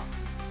now.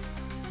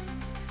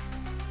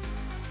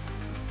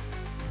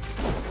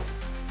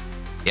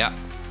 Yeah.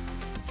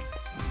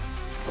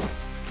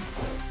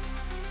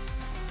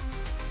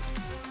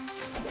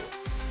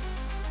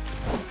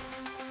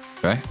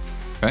 Okay.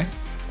 Okay.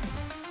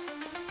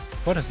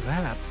 What is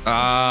that?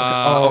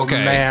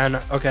 Okay.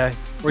 Man. Okay.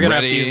 We're gonna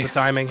have to Ready. use the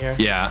timing here.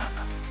 Yeah.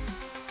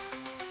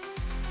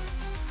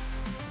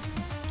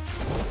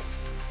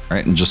 All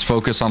right, and just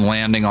focus on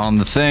landing on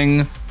the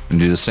thing and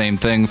do the same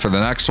thing for the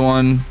next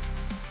one.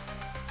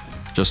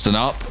 Just an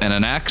up and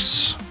an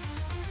X.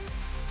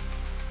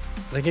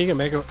 I think you can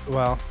make it.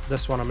 Well,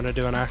 this one I'm gonna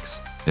do an X.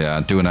 Yeah,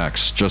 do an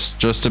X just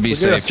to be We'll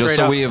do it safe, just straight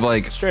so up. we have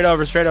like. Straight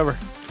over, straight over.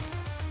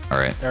 All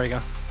right. There we go.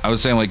 I was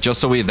saying like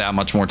just so we have that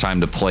much more time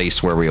to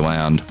place where we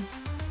land.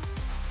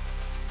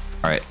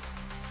 All right.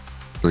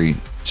 3,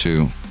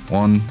 2,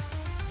 1.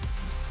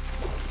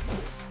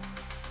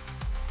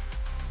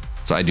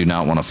 So I do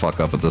not want to fuck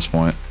up at this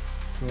point.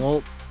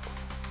 Nope.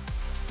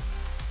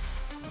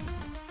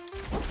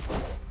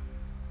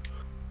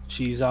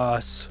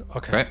 Jesus.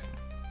 Okay. Right.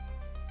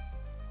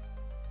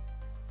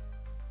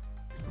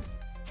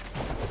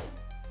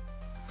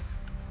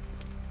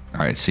 All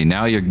right. See,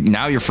 now you're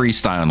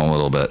freestyling a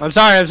little bit. I'm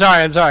sorry.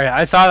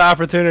 I saw the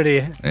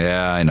opportunity.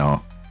 Yeah, I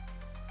know.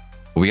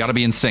 But we got to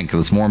be in sync.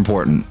 That's more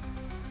important.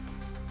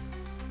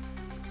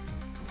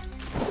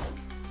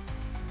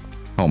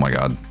 Oh my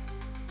god.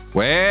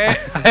 Wait.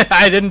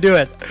 I didn't do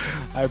it.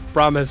 I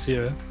promise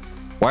you.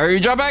 Why are you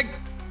jumping?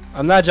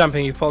 I'm not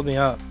jumping. You pulled me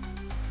up.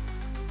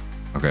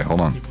 Okay, hold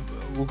on.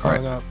 Wukong All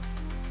right. up.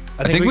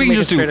 I think we can make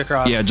just it straight do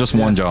across. yeah, just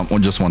one jump.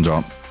 Just one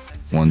jump.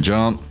 One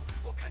jump.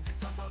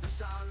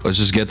 Let's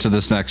just get to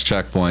this next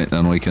checkpoint,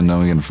 then we can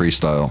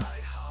freestyle.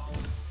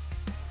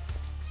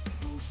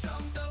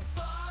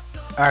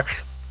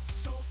 Action.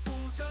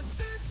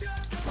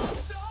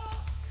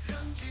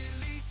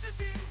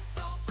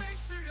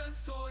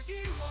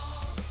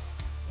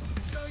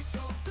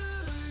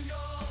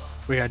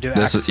 We gotta do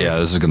This X. is yeah,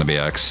 this is gonna be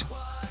X.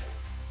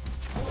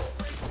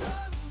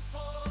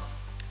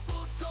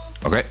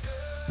 Okay.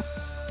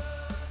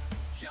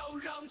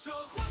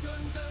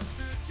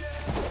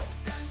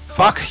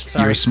 Fuck.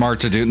 Sorry. You're smart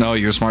to do. No,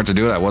 you're smart to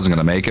do it. I wasn't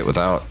gonna make it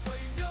without.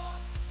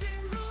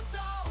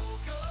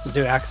 Let's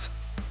do X.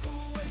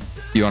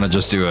 You want to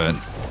just do it?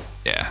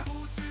 Yeah.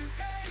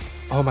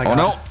 Oh my god.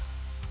 Oh no.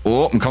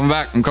 Oh, I'm coming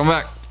back. I'm coming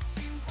back.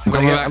 I'm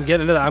coming back. I'm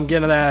getting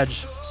to the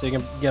edge, so you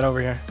can get over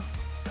here.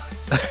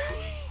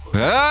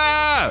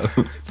 Ah!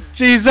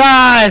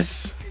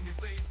 Jesus!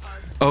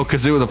 Oh,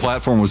 because the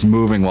platform was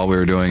moving while we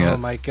were doing it. Oh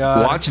my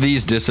god. Watch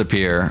these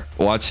disappear.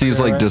 Watch these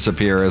like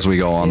disappear as we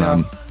go on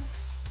them.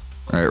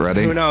 All right,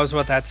 ready? Who knows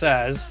what that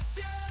says?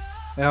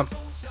 Yep.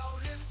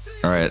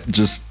 All right,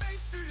 just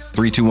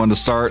 3, 2, 1 to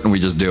start, and we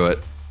just do it.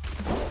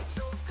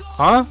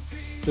 Huh?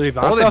 Do we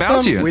bounce? Oh, they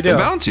bounce you. We do. They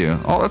bounce you.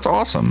 Oh, that's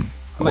awesome.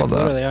 I love that.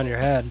 Literally on your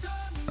head.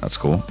 That's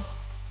cool.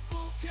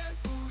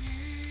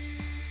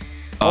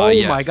 Oh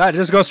yeah. my god!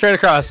 Just go straight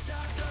across.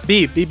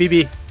 B.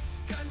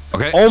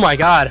 Okay. Oh my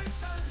god!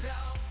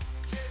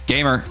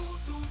 Gamer.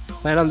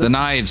 Land on The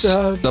knives.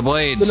 The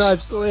blades. The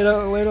knives.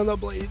 Land on the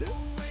blade.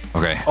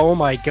 Okay. Oh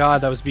my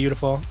god, that was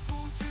beautiful.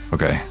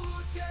 Okay.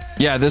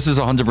 Yeah, this is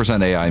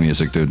 100% AI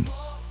music, dude.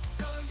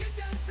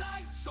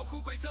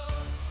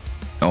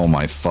 Oh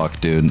my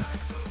fuck, dude.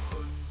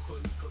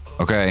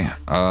 Okay.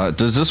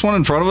 Does this one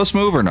in front of us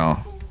move or no?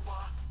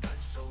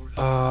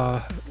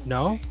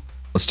 No.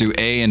 Let's do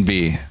A and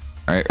B.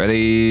 All right,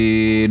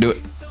 ready? Do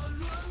it.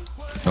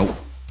 Nope.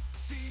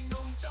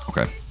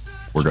 Okay.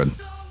 We're good.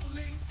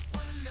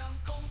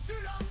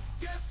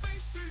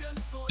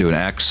 Do an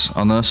X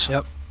on this.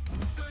 Yep.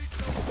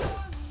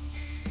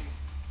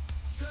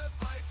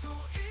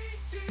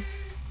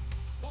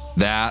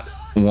 That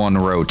one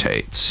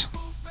rotates.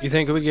 You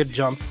think we could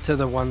jump to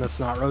the one that's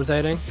not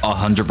rotating?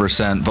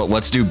 100%, but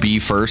let's do B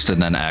first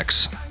and then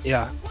X.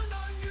 Yeah.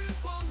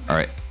 All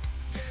right.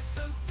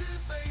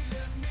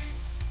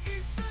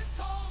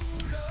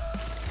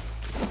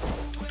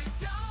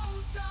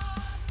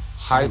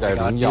 Hi there,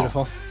 God, Lin Yao.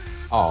 beautiful.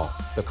 Oh,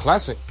 the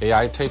classic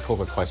AI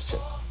takeover question.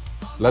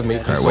 Let me.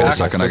 All right, wait a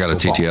second. I got a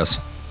TTS.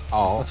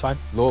 Oh, That's fine.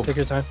 look, Take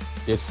your time.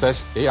 it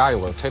says AI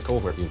will take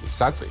over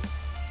immediately.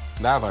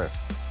 Never.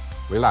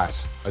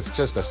 Relax. It's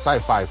just a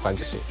sci-fi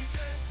fantasy.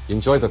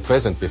 Enjoy the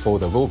present before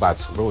the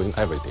robots ruin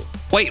everything.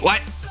 Wait,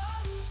 what?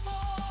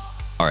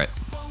 All right.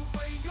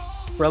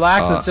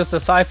 Relax. It's just a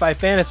sci-fi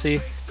fantasy.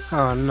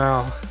 Oh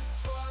no.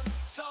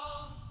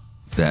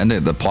 The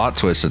ending, the plot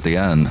twist at the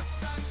end.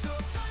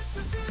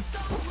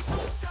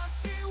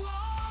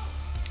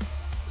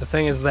 The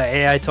thing is, the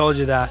AI told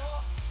you that.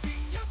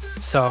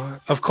 So,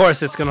 of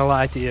course, it's gonna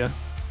lie to you.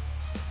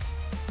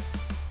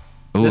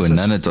 Ooh, This and is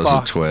then it does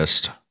fucked. a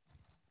twist.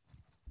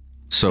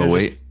 So Here,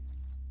 wait.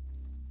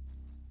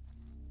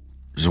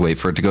 Just wait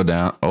for it to go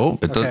down. Oh,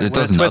 it does. Okay, It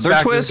does when twists another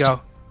back, twist. just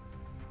Go.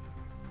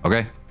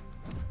 Okay.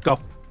 Go.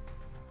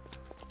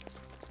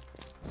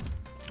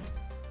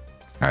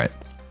 All right.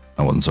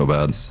 That wasn't so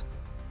bad.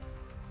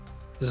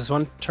 Does this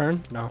one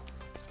turn? No.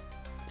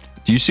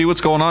 Do you see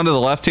what's going on to the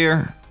left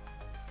here?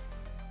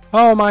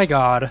 Oh my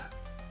god.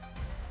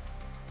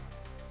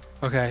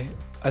 Okay,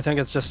 I think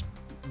it's just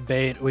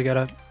bait. We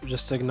gotta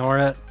just ignore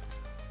it.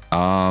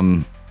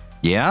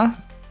 Yeah.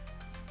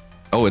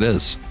 Oh, it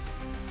is.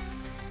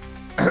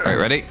 All right,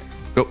 ready?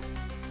 Go.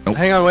 Nope.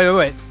 Hang on,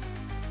 wait.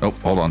 Nope.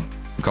 Hold on.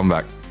 I'm coming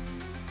back.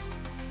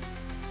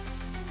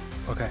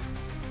 Okay.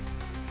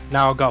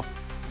 Now go.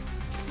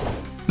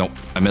 Nope.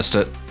 I missed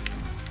it.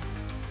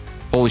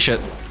 Holy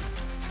shit.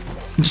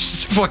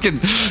 Just fucking.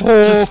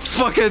 Oh. Just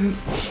fucking.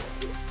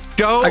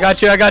 Go. I got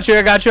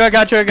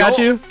Go.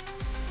 you.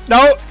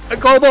 No,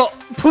 global,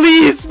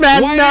 please,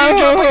 man, Why no. are you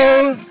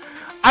jumping in?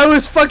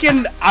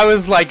 I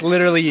was like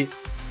literally,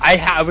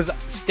 I was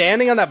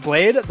standing on that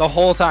blade the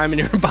whole time,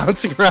 and you were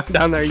bouncing around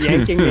down there,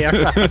 yanking me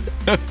around.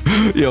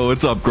 Yo,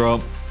 what's up,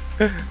 Grump?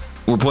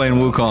 We're playing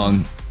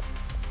Wukong.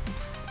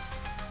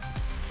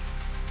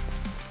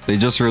 They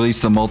just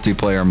released the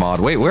multiplayer mod.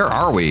 Wait, where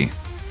are we?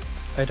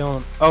 I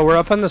don't. Oh, we're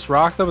up on this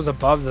rock that was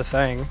above the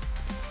thing.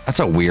 That's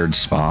a weird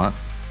spot.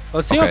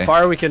 Let's see Okay. how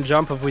far we can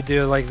jump if we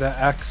do like the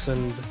X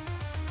and.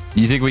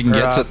 You think we can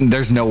get Or, to?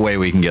 There's no way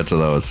we can get to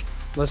those.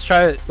 Let's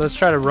try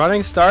to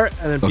running start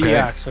and then Okay.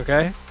 BX,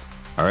 okay?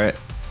 All right,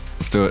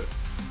 let's do it.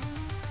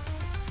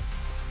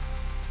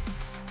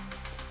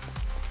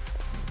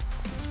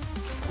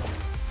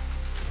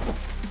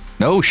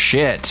 No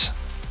shit.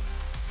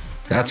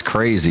 That's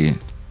crazy.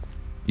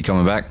 You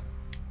coming back?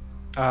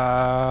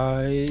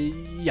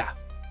 Yeah.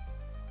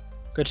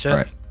 Good shit. All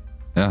right.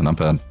 Yeah, not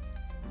bad.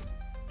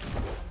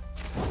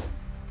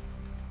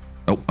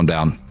 Nope, I'm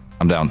down.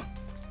 I'm down.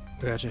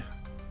 I got you.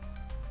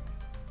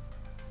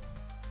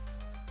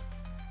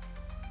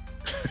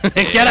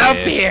 Get up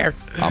here!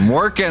 I'm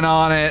working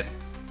on it.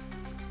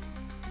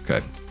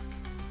 Okay.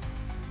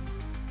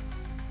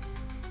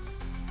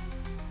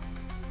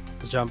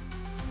 Let's jump.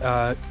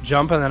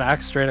 Jump and then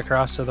X straight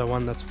across to the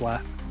one that's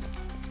flat.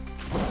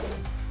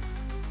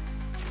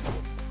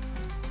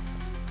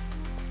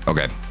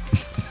 Okay.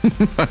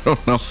 I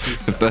don't know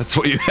if that's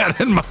what you had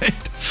in mind.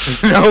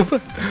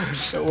 Nope.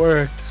 It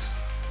worked.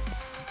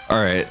 All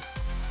right.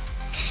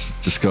 Let's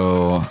just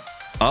go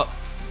up.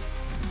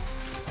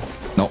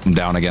 Nope, I'm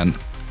down again.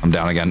 I'm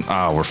down again.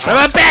 Oh, we're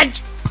I'm a fucked.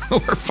 bitch!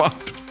 We're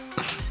fucked.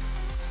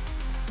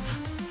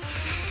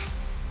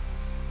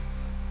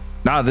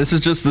 Nah, this is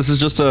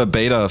just a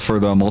beta for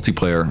the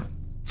multiplayer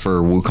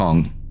for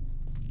Wukong.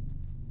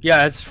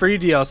 Yeah, it's free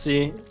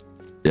DLC.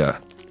 Yeah.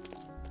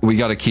 We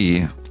got a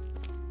key.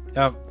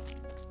 Yep.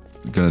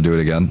 Gonna do it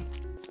again.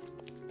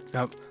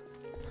 Yep.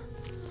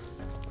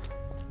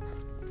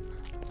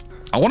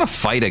 I want to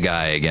fight a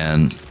guy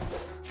again.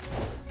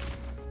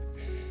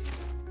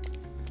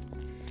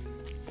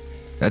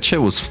 That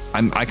shit was.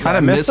 I kind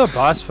of miss the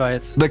boss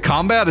fights. The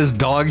combat is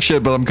dog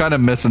shit, but I'm kind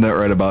of missing it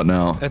right about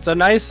now. It's a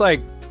nice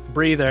like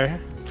breather.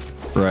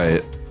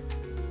 Right.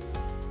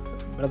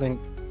 But I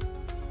think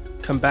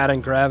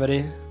combating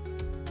gravity.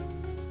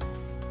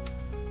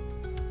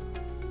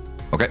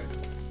 Okay.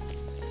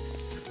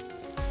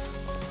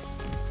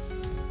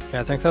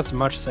 Yeah, I think that's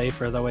much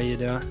safer the way you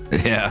do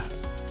it. Yeah.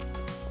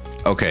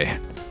 Okay.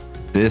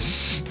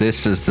 This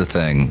is the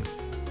thing.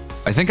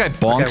 I think I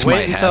bonked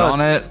my head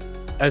on it.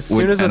 As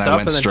soon as it's and I up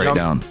went and then straight jump.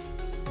 down.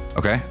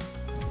 Okay.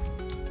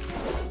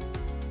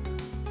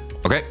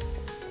 Okay.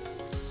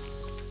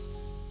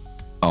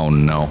 Oh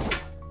no.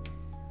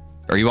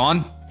 Are you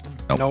on?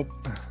 Nope.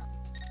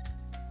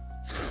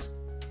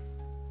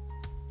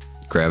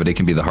 Gravity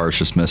can be the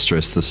harshest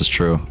mistress. This is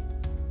true.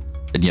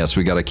 And yes,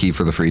 we got a key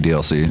for the free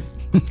DLC.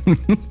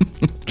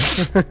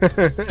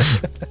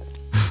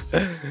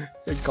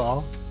 Good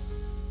call.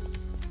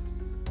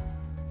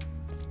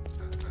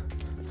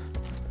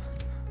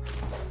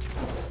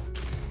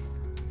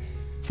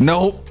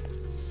 Nope.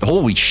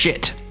 Holy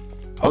shit.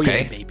 Oh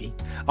Okay. yeah, baby.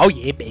 Oh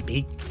yeah,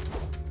 baby.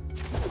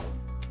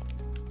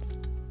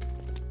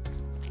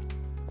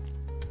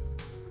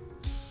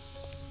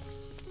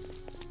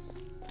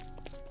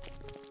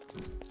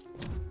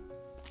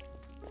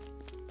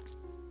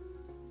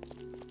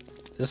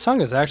 This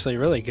song is actually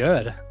really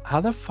good.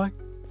 How the fuck?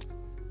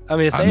 I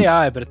mean, it's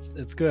AI, but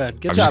it's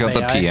good. Good I've job, just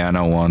got AI. the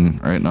piano one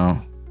right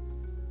now.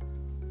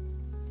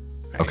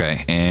 Right.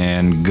 Okay,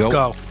 and go.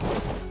 Go.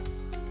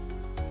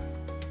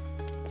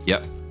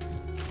 Yep.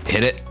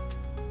 Hit it.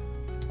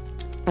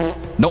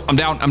 Nope, I'm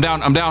down. I'm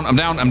down. I'm down. I'm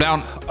down. I'm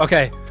down.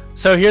 Okay,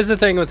 so here's the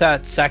thing with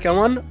that second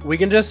one. We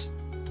can just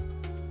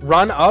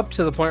run up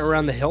to the point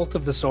around the hilt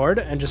of the sword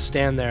and just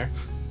stand there.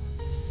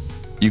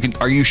 You can.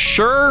 Are you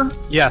sure?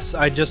 Yes,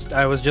 I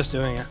was just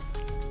doing it.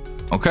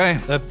 Okay.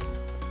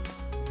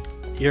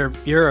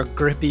 You're a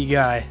grippy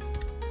guy.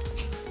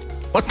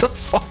 What the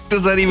fuck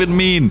does that even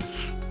mean?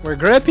 We're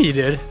grippy,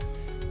 dude.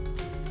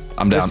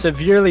 I'm We're down.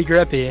 severely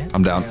grippy.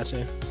 I'm down. I got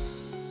you.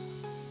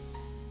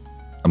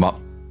 I'm up.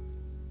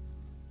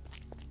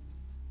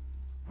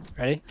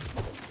 Ready?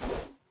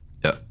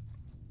 Yep.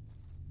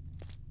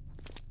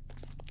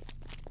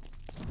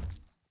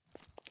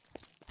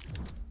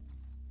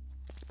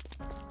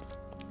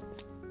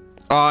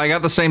 Oh, I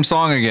got the same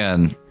song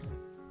again.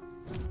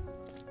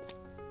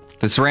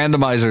 This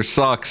randomizer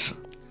sucks.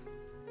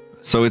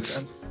 So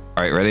it's...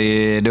 All right,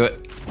 ready? Do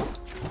it.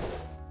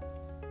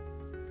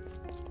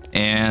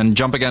 And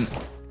jump again.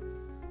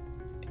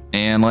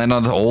 And land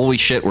on the... Holy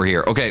shit, we're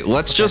here. Okay,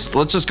 let's just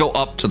go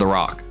up to the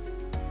rock.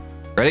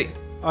 Ready?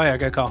 Oh yeah,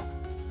 good call.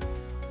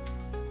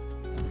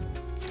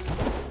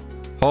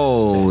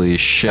 Holy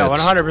shit. Yeah,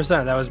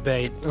 100%. That was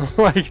bait.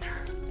 Like,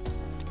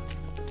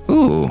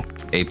 Ooh,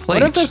 a plate.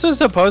 what if this was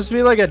supposed to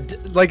be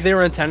like they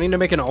were intending to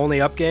make an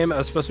only up game? It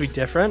was supposed to be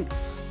different,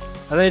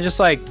 and they just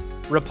like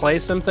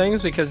replace some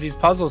things because these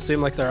puzzles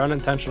seem like they're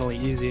unintentionally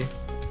easy.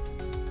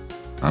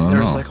 I don't They're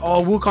know. just like,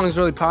 oh, Wukong's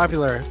really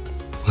popular.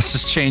 Let's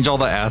just change all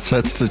the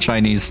assets to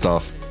Chinese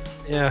stuff.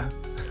 Yeah.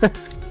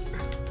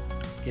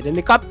 Get in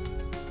the cup.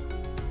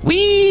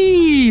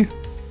 Whee!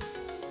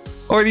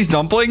 Oh, are these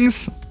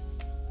dumplings?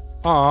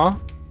 Aw.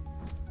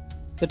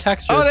 The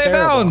texture Oh, is they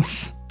terrible.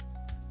 bounce!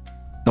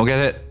 Don't get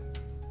hit.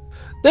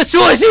 The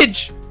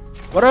sausage!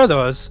 What are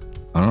those?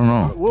 I don't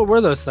know. What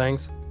were those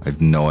things? I have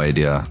no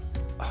idea.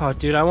 Oh,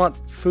 dude, I want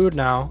food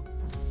now.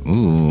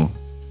 Ooh.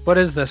 What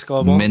is this,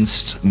 Global?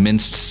 Minced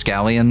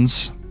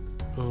scallions.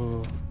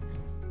 Ooh.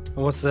 And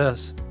what's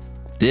this?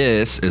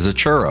 This is a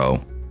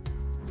churro.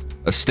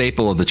 A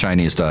staple of the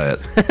Chinese diet.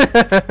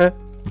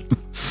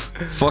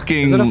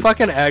 Fucking... Is it a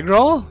fucking egg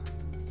roll?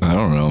 I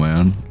don't know,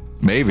 man.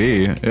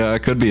 Maybe. Yeah,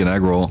 it could be an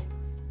egg roll.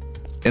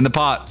 In the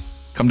pot.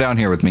 Come down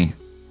here with me.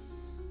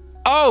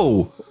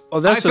 Oh! Oh,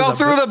 this I fell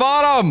through the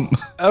bottom!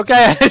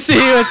 Okay, I see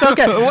you. It's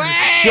okay. Wait!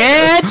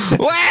 Shit!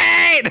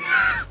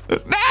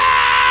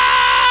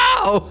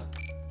 No!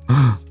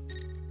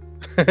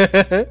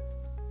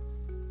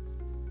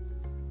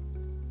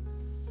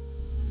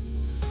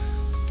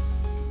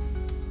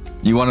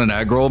 You want an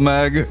egg roll,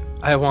 Meg?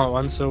 I want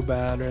one so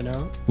bad right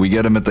now. We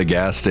get them at the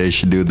gas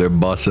station, dude. They're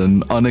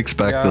bussing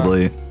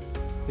unexpectedly. Yeah.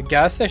 The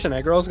gas station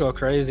egg rolls go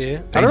crazy.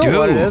 They I don't know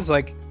what do. it is.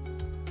 Like,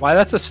 why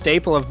that's a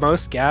staple of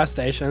most gas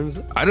stations.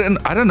 I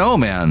don't know,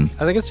 man.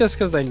 I think it's just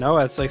because they know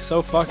it's like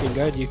so fucking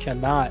good. You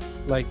cannot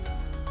like.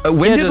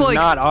 When It did does like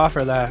not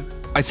offer that.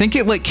 I think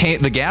it like came,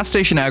 the gas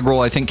station egg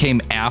roll I think came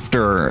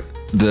after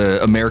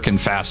the American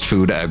fast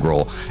food egg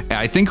roll. And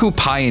I think who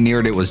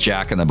pioneered it was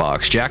Jack in the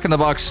Box. Jack in the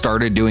Box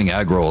started doing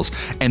egg rolls,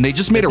 and they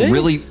just made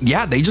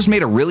they just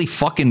made a really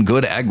fucking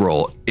good egg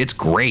roll. It's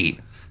great.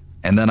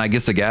 And then I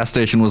guess the gas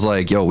station was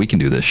like, yo, we can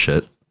do this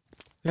shit.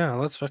 Yeah,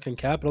 let's fucking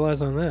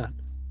capitalize on that.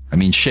 I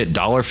mean, shit,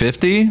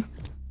 $1.50?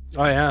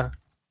 Oh, yeah.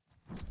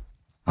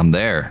 I'm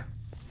there.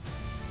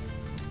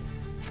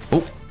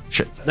 Oh,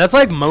 shit. That's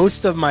like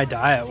most of my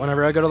diet.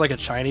 Whenever I go to like a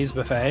Chinese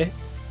buffet,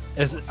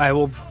 is I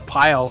will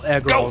pile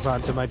egg rolls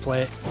onto my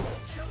plate.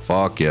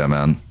 Fuck yeah,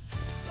 man.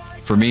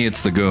 For me,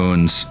 it's the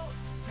goons.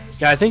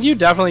 Yeah, I think you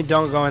definitely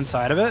don't go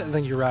inside of it. I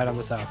think you're right on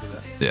the top of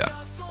it.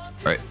 Yeah. All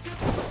right.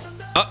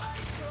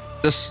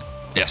 This.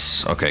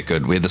 Yes. Okay,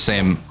 good. We had the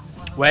same.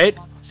 Wait.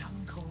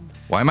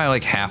 Why am I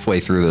like halfway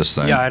through this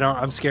thing? Yeah,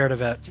 I'm scared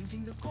of it.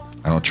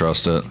 I don't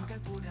trust it.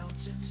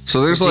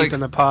 So there's We're like deep in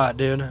the pot,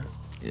 dude.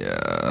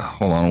 Yeah.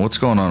 Hold on. What's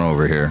going on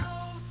over here?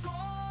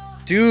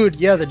 Dude,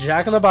 yeah, the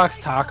Jack in the Box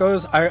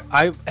tacos.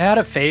 I had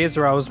a phase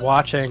where I was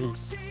watching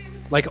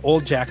like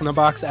old Jack in the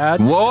Box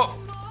ads. Whoa.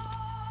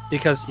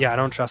 Because I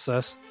don't trust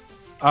this.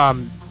 I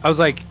was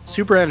like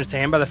super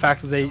entertained by the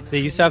fact that they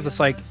used to have this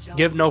like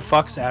give no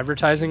fucks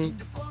advertising.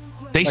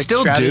 They like,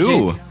 still strategy.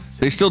 do.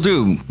 They still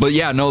do. But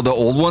yeah, no, the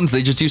old ones,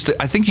 they just used to.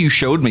 I think you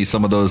showed me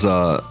some of those.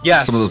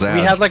 Yes, some of those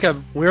ads.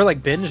 We were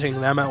like binging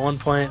them at one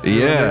point.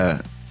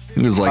 Yeah.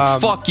 He was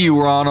like, "Fuck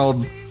you,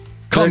 Ronald.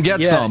 Come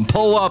get some.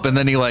 Pull up," and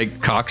then he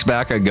like cocks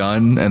back a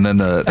gun, and then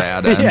the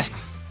ad ends.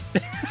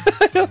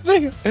 I don't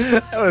think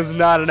that was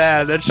not an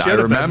ad. That should I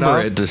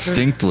remember it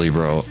distinctly,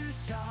 bro.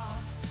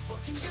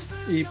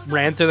 He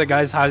ran through the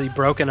guy's house. He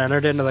broke and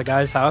entered into the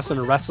guy's house and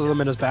arrested him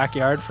in his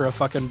backyard for a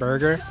fucking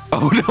burger.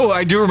 Oh no,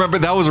 I do remember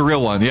that was a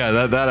real one.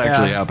 Yeah, that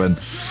actually happened.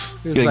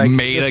 He like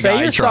made a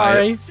guy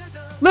try it.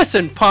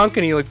 Listen, punk,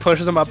 and he like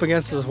pushes him up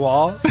against his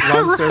wall,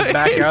 runs through his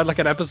backyard like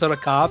an episode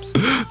of Cops.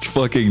 It's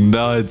fucking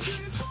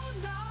nuts.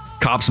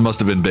 Cops must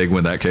have been big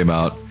when that came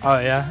out. Oh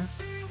yeah.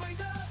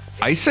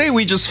 I say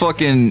we just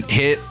fucking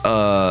hit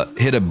a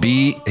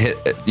B,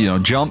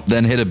 jump,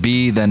 then hit a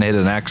B, then hit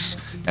an X,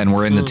 and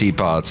we're in the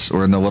teapots.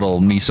 We're in the little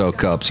miso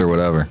cups or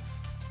whatever.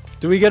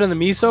 Do we get in the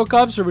miso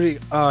cups or we?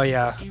 Oh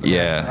yeah.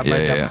 Yeah, My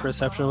depth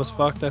perception was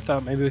fucked. I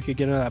thought maybe we could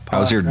get into that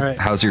pot.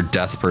 How's your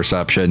death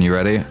perception? You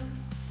ready?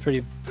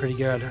 Pretty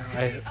good.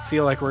 I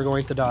feel like we're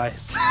going to die.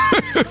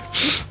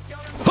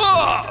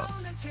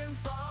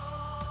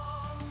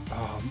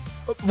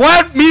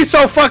 What? Me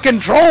so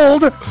fucking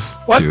trolled?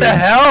 What Dude, the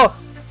hell?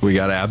 We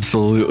got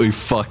absolutely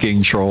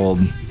fucking trolled.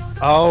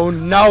 Oh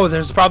no,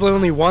 there's probably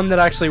only one that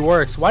actually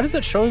works. Why does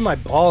it show me my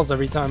balls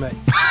every time I...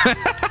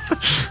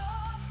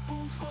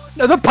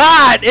 No, the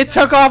pot! It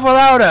took off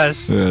without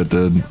us! Yeah, it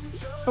did.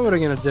 What are we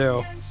gonna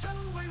do?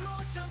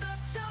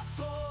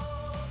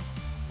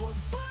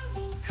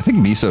 I think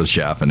miso's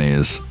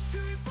Japanese.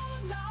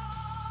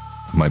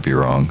 Might be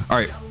wrong. All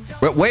right.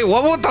 Wait,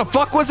 what the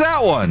fuck was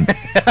that one?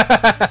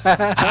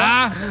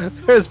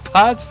 There's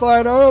pots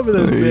flying all over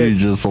this bitch. He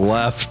just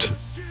left.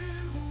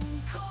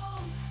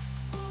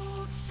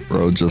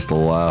 Bro just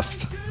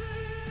left.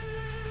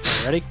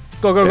 Ready?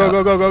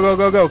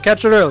 Go.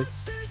 Catch it early.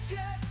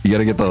 You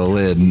gotta get the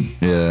lid.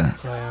 Yeah.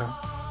 Oh,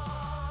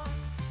 yeah.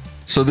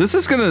 So this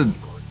is gonna...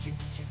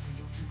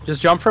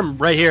 Just jump from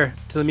right here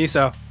to the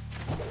miso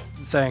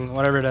thing,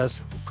 whatever it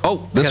is.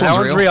 Oh, this one's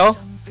one's real.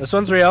 This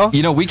one's real.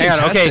 You know, we can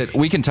test it.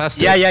 We can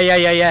test it.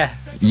 Yeah.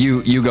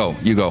 You go.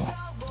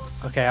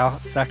 Okay, I'll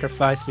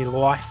sacrifice me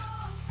life.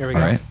 Here we go.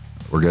 All right.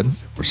 We're good.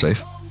 We're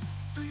safe.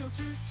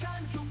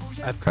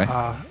 Okay.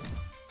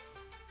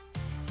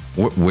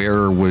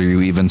 Where were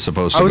you even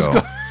supposed to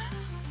go?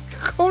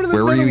 Go to the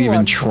Where were you middle even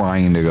one.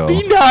 trying to go?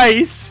 Be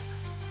nice.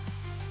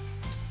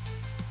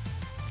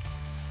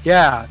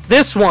 Yeah,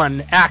 this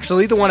one,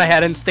 actually, the one I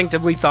had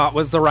instinctively thought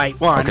was the right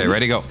one. Okay,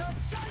 ready, go.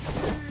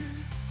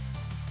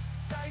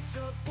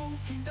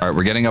 All right,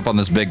 we're getting up on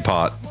this big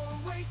pot.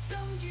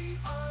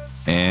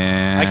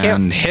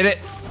 And hit it.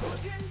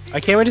 I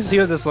can't wait to see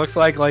what this looks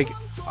like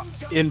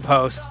in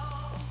post.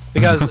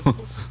 Because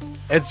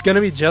it's going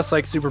to be just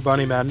like Super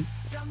Bunny Men.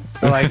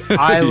 Like,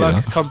 I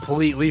look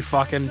completely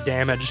fucking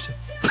damaged.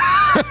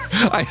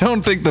 I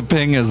don't think the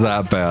ping is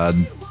that bad.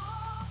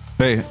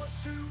 Hey,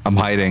 I'm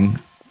hiding.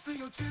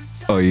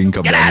 Oh, you can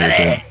come down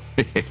here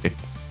too.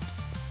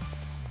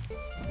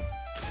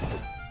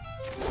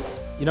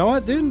 You know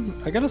what, dude?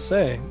 I gotta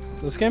say,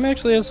 this game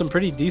actually has some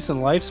pretty decent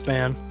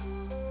lifespan.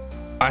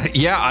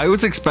 I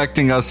was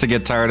expecting us to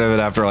get tired of it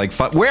after like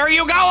Where are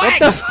you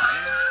going?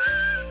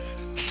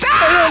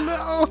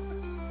 Stop!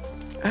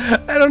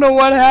 I don't know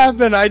what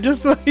happened. I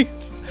just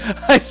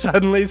I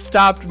suddenly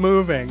stopped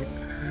moving.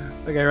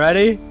 Okay,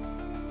 ready?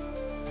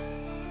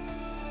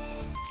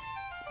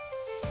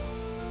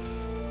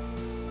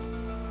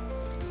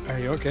 Are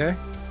you okay?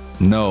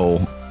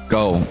 No.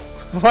 Go.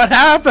 What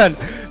happened?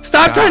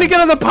 Stop trying to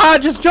get on the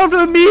pod. Just jump to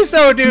the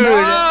miso, dude.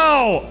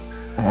 No!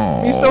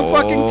 He's so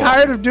fucking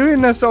tired of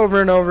doing this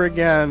over and over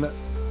again.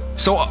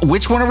 So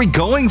which one are we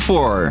going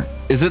for?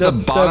 Is it the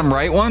bottom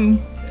right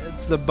one?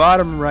 It's the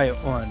bottom right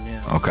one,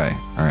 yeah. Okay.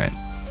 All right.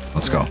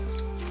 Let's go.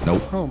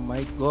 Nope. Oh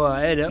my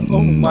god. Oh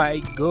my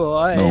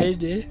god.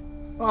 Nope.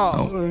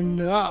 Oh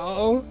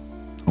no.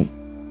 Nope.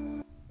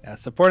 Yeah,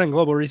 supporting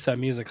Global Reset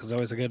music is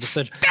always a good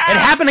decision. It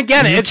happened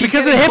again. You It's keep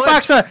because of the getting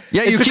hitbox.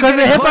 Yeah, you it's keep because of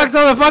the getting hitbox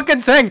on the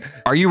fucking thing.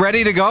 Are you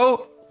ready to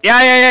go?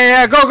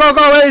 Yeah. Go.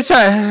 Wait a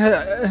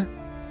second.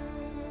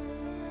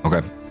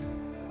 Okay.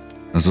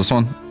 Is this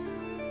one?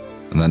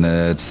 And then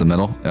it's the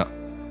middle. Yeah.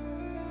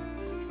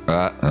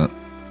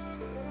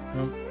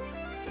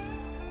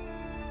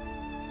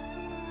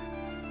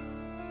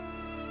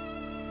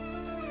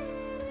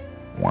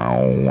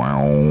 Wow.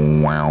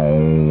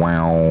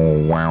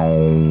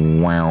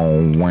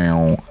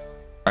 All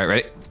right,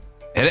 ready?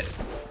 Hit it.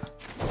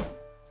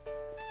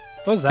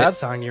 What was that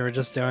song you were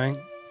just doing?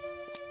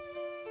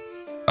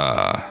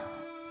 Don't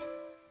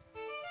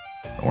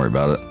worry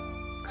about it.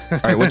 All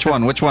right, which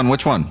one?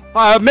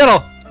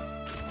 Middle.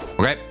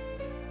 Okay.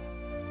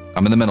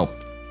 I'm in the middle.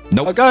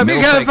 Nope. Oh, God,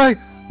 Middle's fake.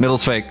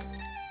 Middle's fake.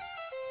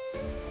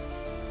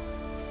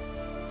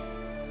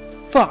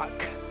 Fuck.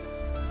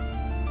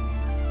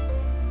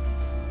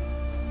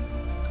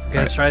 Okay,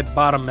 let's try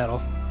bottom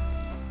middle.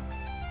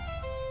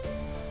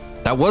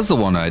 That was the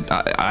one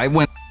I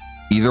went.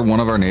 Either one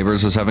of our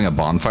neighbors is having a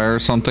bonfire or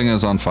something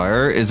is on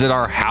fire. Is it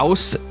our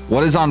house?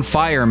 What is on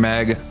fire,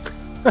 Meg?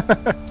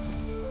 Yeah,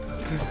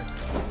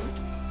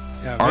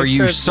 Are you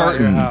sure it's not your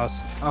certain? house.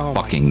 Oh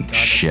Fucking my God,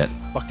 shit.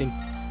 Fucking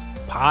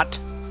pot.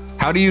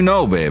 How do you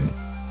know, babe?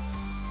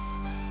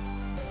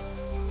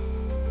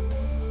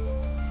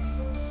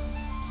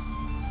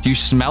 Do you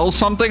smell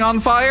something on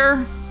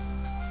fire?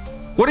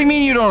 What do you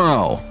mean you don't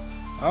know?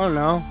 I don't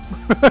know.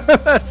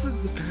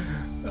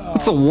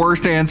 That's the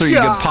worst answer you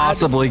God. could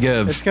possibly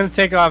give. It's gonna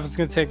take off. It's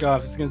gonna take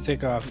off. It's gonna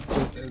take off. It's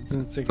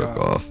gonna take Took off.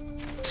 off.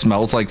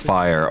 Smells like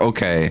fire.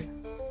 Okay.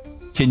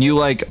 Can you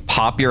like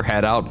pop your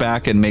head out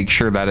back and make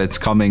sure that it's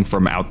coming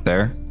from out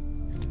there?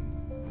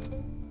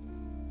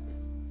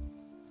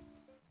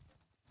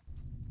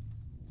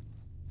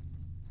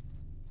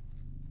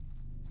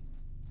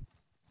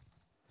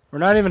 We're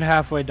not even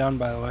halfway done,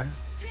 by the way.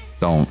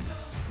 Don't.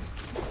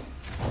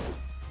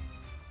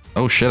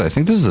 Oh shit, I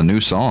think this is a new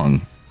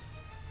song.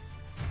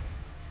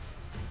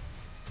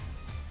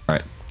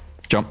 Alright,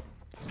 jump.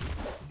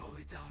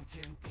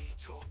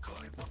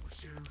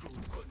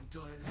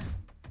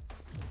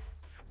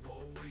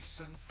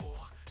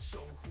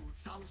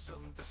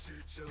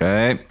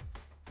 Okay.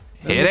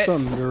 Hit it.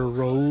 Thunder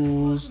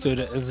rolls. Dude,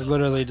 it's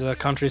literally the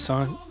country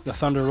song. The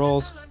thunder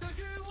rolls.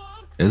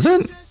 Is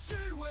it?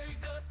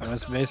 And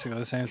it's basically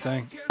the same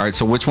thing. Alright,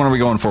 so which one are we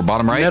going for?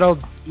 Bottom right? Middle.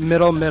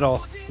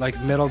 Like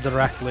middle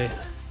directly.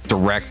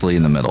 Directly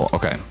in the middle.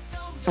 Okay.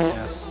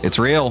 Yes. It's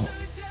real.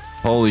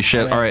 Holy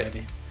shit. Wait, Alright.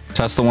 maybe.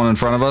 Test the one in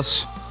front of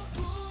us.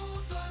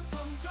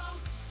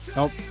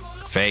 Nope.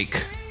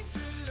 Fake.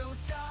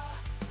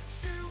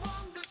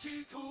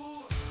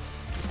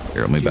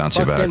 Here, let me bounce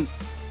you back.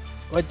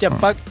 What the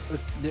fuck?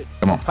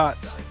 Come on.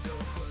 Pots.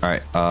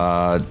 Alright,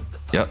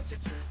 yep.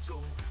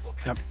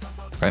 Yep.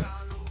 Okay.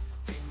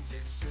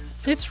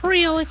 It's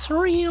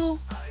real.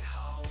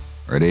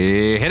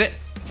 Ready, hit it.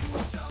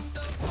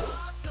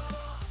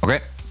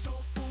 Okay.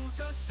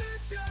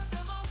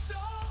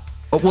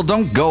 Oh, well,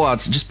 don't go out.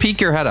 Just peek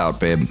your head out,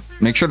 babe.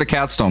 Make sure the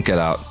cats don't get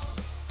out.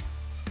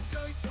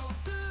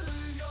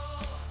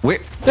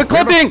 Wait. The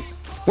clipping!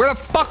 Where the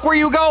fuck were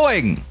you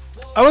going?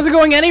 I wasn't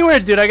going anywhere,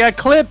 dude. I got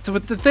clipped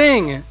with the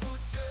thing.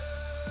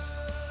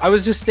 I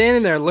was just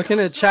standing there looking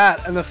at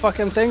chat and the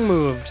fucking thing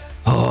moved.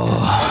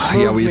 Oh,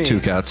 yeah, we had two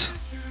cats.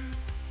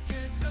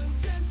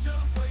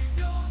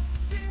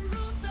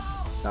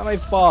 It's not my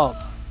fault.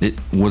 It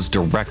was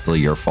directly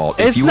your fault.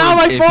 It's not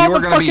my fault, If you were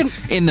the going to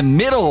fucking- be in the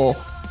middle...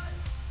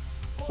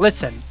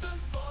 Listen,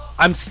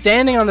 I'm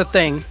standing on the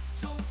thing,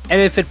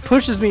 and if it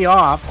pushes me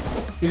off,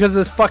 because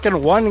this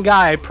fucking one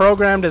guy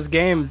programmed his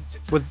game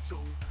with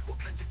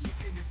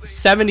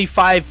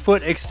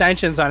 75-foot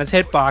extensions on his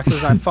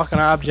hitboxes on fucking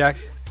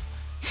objects.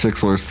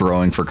 Sixler's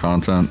throwing for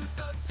content.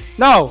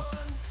 No!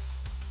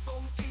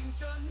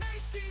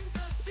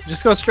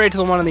 Just go straight to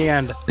the one in the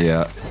end.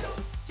 Yeah.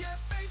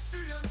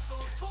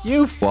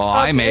 You Well,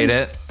 I made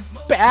it.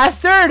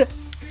 bastard!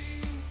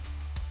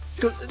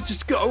 Go,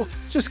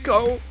 just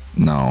go.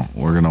 No,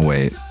 we're gonna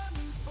wait.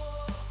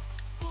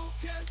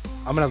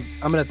 I'm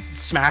gonna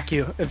smack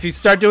you if you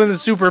start doing the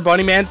Super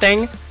Bunny Man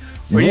thing,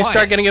 where you What?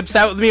 start getting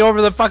upset with me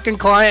over the fucking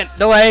client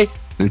delay.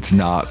 It's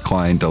not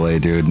client delay,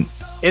 dude.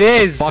 It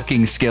is.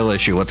 Fucking skill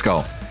issue. Let's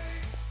go.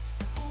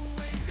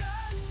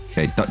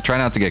 Okay, try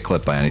not to get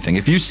clipped by anything.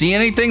 If you see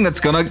anything that's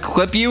gonna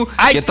clip you,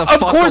 get the fuck away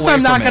from it. Of course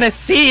I'm not gonna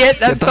see it.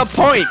 That's the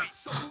point.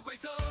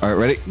 All right,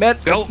 ready?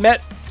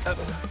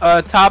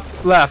 Top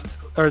left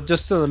or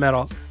just to the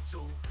middle.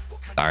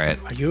 All right.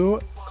 Are you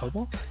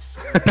Cobalt?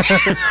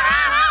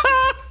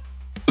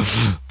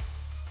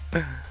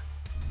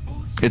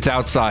 It's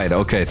outside.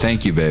 Okay,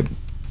 thank you, babe.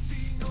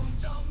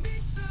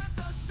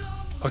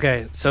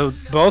 Okay, so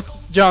both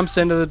jumps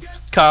into the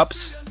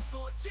cups.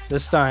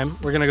 This time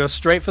we're gonna go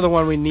straight for the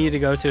one we need to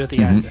go to at the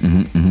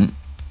end.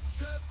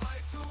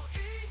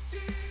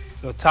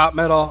 So top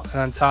middle and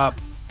then top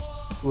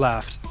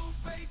left.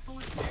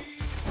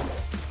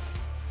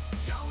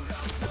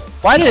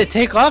 Why did it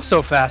take off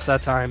so fast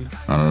that time?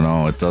 I don't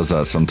know. It does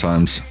that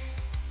sometimes.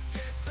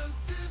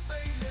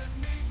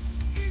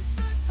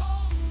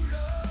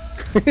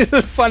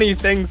 Funny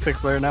thing,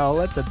 Sixler. Now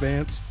let's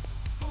advance,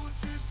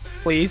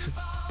 please.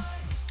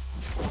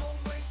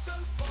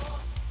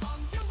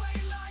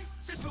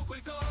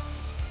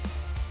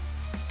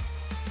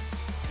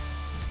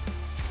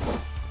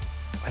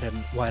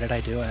 Why did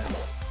I do it?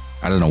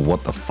 I don't know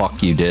what the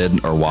fuck you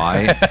did or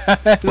why,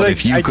 but Like,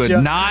 if you could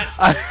not...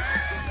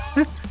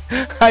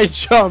 I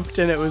jumped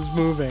and it was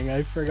moving.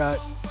 I forgot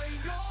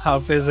how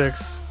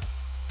physics...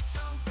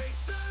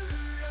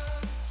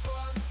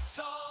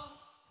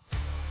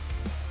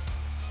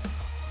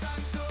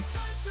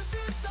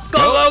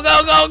 Go, go,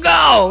 go, go,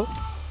 go!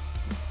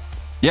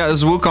 Yeah, this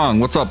is Wukong.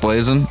 What's up,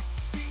 Blazin'?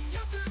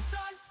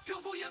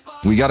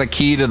 We got a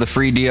key to the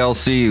free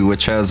DLC,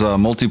 which has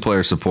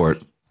multiplayer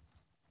support.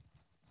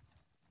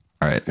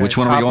 All right, Okay, which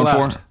one are we going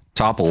left. for?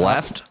 Top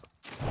left?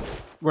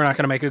 We're not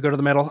gonna make it go to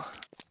the middle.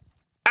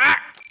 Ah!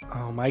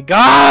 Oh my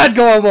god,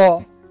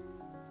 Global!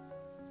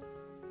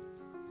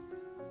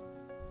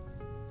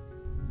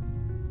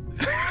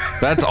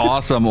 That's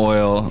awesome,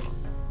 Oil.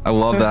 I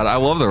love that. I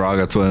love the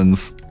Raga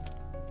twins.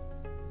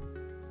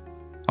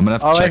 I'm gonna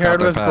have to All I check out heard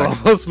their was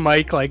pack. Global's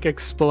mic like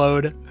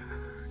explode. You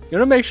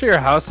wanna make sure your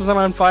house isn't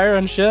on fire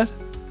and shit?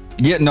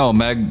 Yeah, no,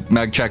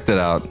 Meg checked it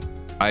out.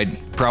 I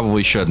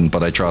probably shouldn't,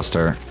 but I trust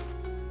her.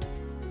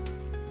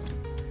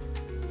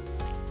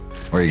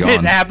 Where are you It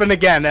going? happened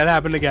again. It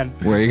happened again.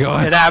 Where are you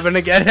going? It happened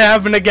again. It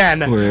happened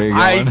again. Where are you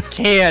I going?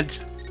 can't.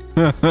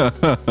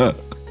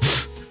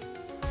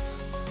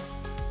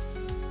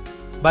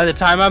 By the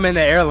time I'm in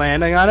the air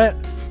landing on it,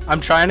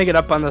 I'm trying to get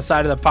up on the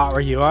side of the pot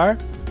where you are,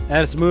 and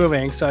it's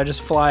moving, so I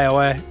just fly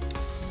away.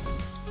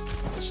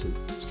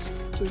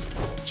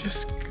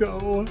 Just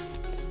go.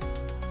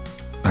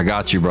 I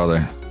got you,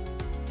 brother.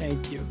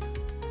 Thank you.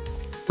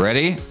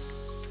 Ready?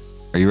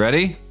 Are you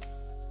ready?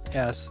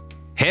 Yes.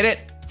 Hit it.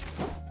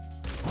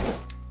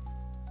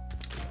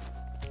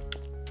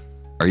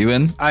 Are you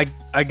in? I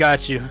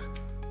got you.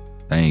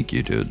 Thank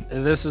you, dude.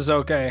 This is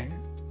okay.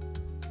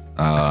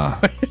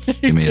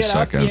 Give me a Get up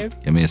second. here.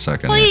 Give me a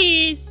second. here.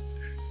 Please.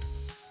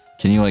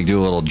 Can you like do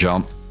a little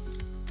jump?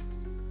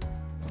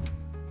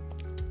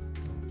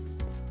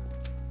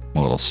 I'm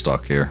a little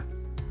stuck here.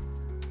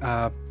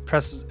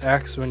 Press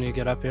X when you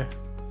get up here.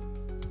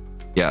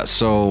 Yeah,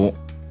 so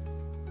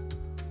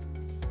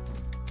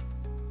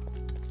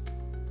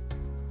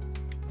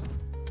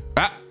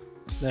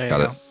There you got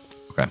go. it.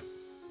 Okay.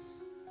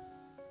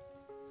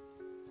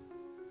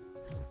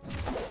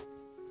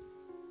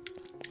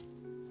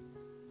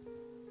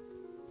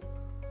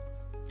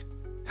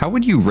 How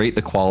would you rate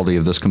the quality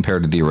of this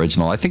compared to the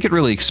original? I think it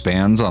really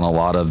expands on a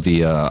lot of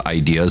the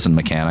ideas and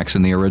mechanics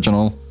in the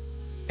original.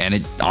 And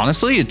it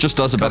honestly, it just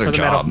does a better for the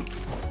job. middle.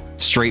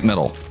 Straight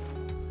middle.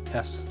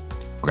 Yes.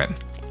 Okay,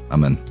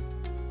 I'm in.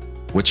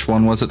 Which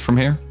one was it from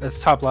here? It's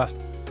top left.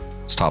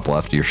 It's top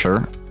left, you're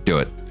sure? Do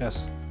it.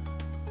 Yes.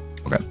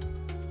 Okay.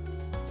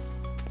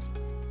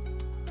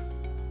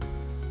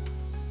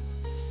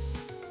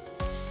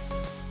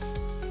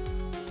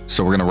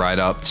 So we're gonna ride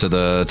up to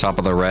the top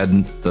of the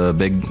red, the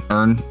big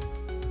urn,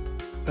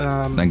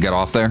 then get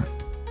off there?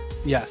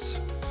 Yes.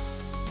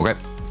 Okay.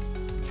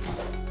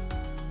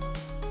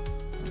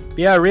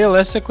 Yeah,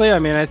 realistically, I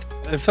mean, it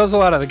fills a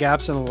lot of the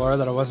gaps in the lore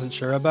that I wasn't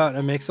sure about. And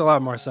it makes a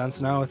lot more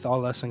sense now with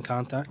all this in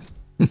context.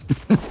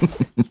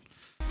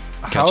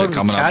 How would we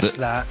catch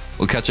that?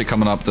 We'll catch it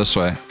coming up this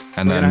way, and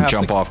We're gonna then have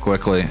jump to- off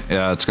quickly.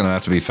 Yeah, it's gonna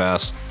have to be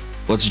fast.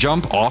 Let's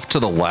jump off to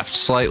the left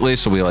slightly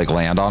so we like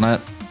land on it.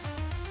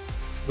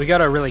 We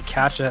gotta really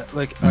catch it.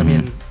 Like, I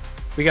mean,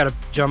 we gotta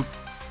jump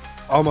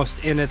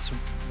almost in its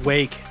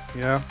wake,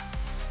 you know?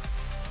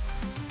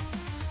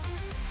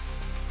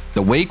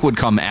 The wake would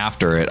come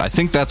after it. I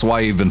think that's why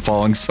you've been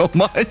falling so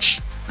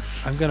much.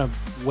 I'm gonna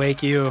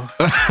wake you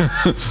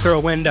through a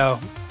window.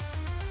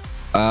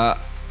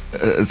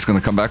 It's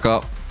gonna come back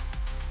up.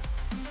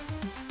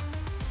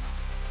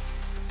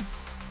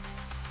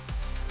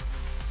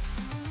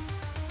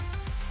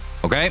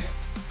 Okay.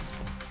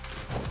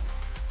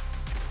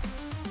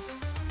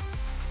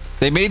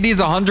 They made these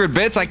 100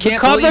 bits. I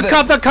can't believe it.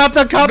 The cup.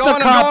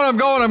 I'm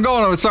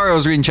going. I'm sorry, I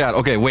was reading chat.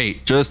 Okay,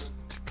 wait. Just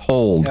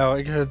hold. No,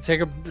 we gotta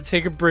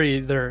take a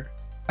breather.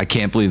 I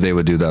can't believe they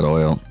would do that,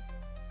 Oil.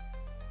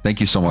 Thank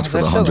you so much for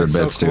that the shit 100 looks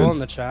so bits, cool dude. in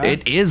the chat.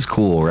 It is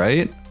cool,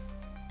 right?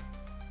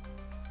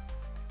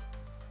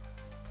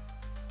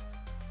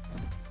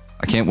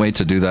 I can't wait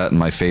to do that in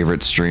my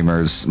favorite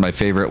streamers, my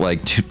favorite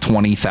like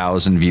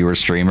 20,000 viewer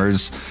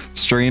streamers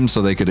stream,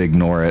 so they could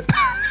ignore it.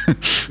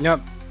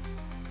 Yep.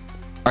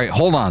 All right,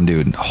 hold on,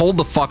 dude. Hold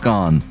the fuck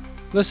on.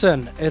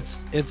 Listen,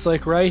 it's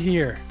like right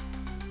here.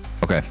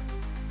 Okay,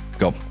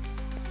 go,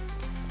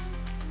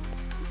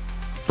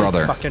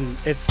 brother.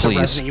 It's please. the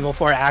Resident Evil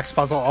 4 axe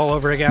puzzle all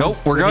over again. Nope,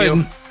 we're good.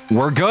 You.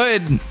 We're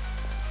good.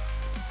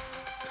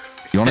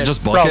 You want to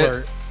just book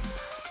it?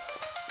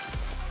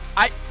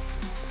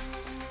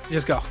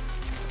 Just go.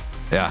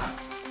 Yeah.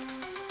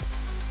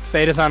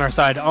 Fate is on our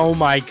side. Oh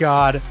my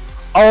god.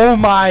 Oh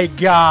my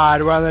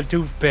god, we're on the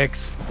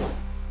toothpicks.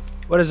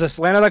 What is this?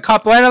 Land on the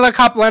cup, land on the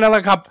cup, land on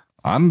the cup.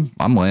 I'm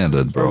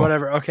landed, bro. Or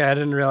whatever. Okay, I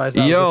didn't realize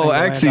that. Yo,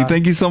 Axie,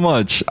 thank you so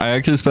much. I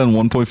actually spent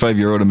 1.5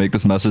 euro to make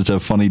this message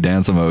have funny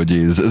dance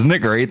emojis. Isn't it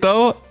great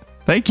though?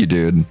 Thank you,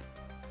 dude.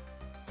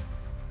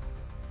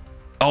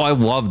 Oh, I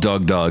love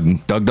Doug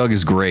Doug. Doug Doug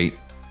is great.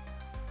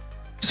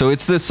 So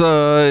it's this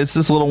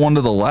little one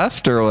to the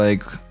left, or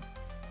like,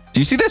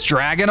 do you see this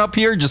dragon up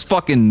here just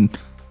fucking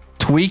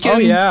tweaking? Oh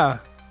yeah.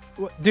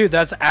 Dude,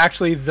 that's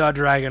actually the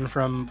dragon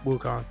from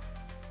Wukong.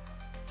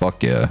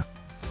 Fuck yeah.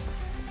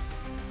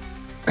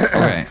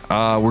 Okay,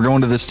 we're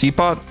going to this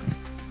teapot.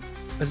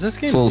 Is this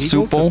game It's a little legal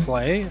soup bowl. to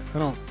play? I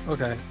don't.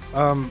 Okay.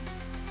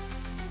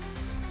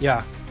 Yeah.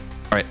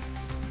 All right.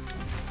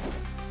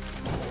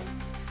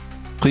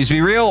 Please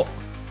be real.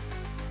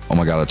 Oh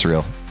my god, it's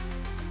real.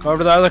 Go over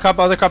to the other cup.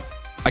 Other cup.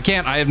 I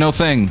can't. I have no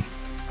thing.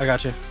 I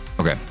got you.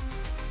 Okay.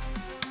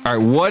 All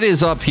right. What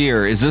is up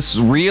here? Is this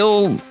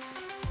real?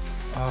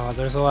 Oh,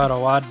 there's a lot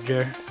of water.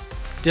 Dude,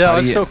 that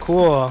looks so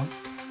cool.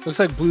 Looks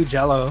like blue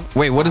jello.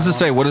 Wait, what does it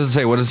say? What does it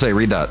say? What does it say?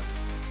 Read that.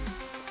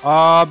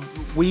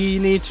 We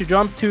need to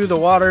jump to the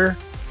water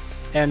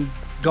and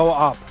go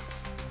up.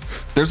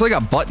 There's like a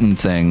button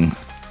thing.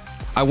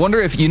 I wonder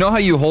if you know how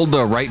you hold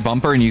the right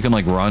bumper and you can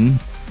like run.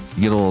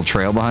 You get a little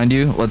trail behind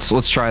you.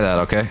 Let's try that.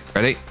 Okay,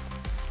 ready?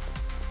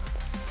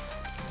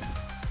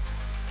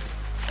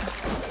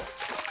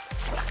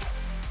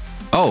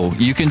 Oh,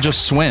 you can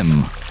just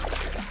swim.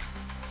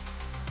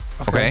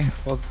 Okay.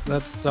 Well,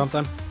 that's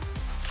something.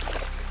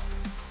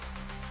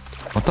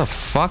 What the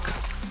fuck?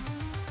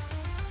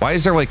 Why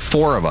is there like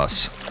 4 of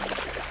us?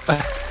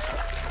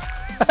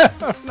 I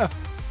don't know.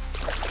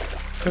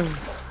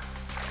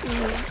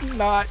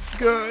 Not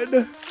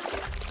good.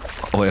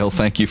 Oil,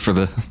 thank you for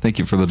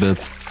the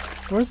bits.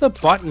 Where's the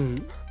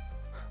button?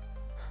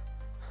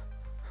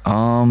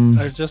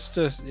 I just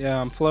yeah,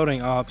 I'm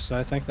floating up, so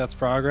I think that's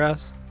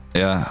progress.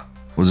 Yeah,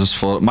 we'll just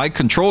float. My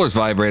controller's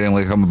vibrating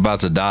like I'm about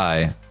to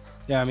die.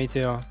 Yeah, me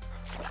too.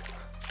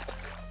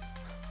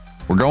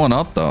 We're going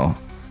up though.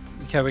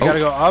 Okay, we gotta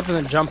go up and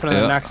then jump into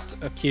the next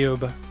cube.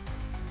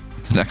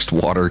 The next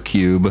water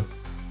cube.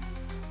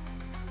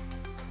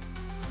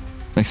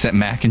 Makes that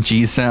mac and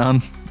cheese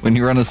sound when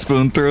you run a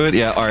spoon through it.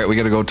 Yeah, all right, we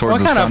gotta go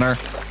towards the center.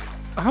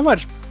 How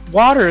much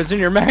water is in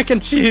your mac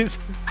and cheese?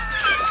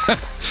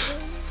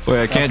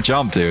 Wait, I can't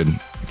jump, dude.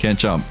 I can't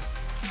jump.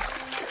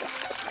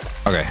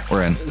 Okay,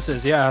 we're in. This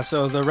is, yeah,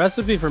 so the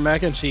recipe for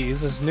mac and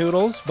cheese is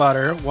noodles,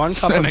 butter, 1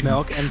 cup of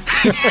milk, and...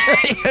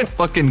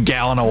 fucking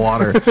gallon of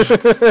water.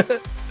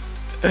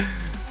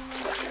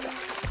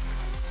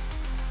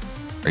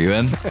 Are you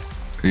in?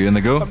 Are you in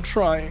the go? I'm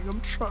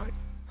trying.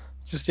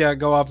 Just, yeah,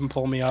 go up and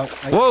pull me up.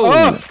 Whoa!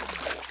 Oh!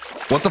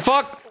 What the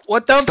fuck?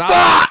 What the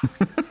fuck?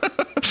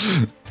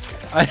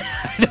 I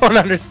don't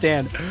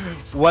understand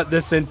what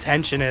this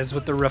intention is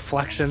with the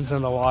reflections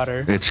in the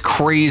water. It's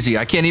crazy.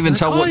 I can't even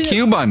tell what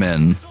cube I'm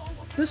in.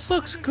 This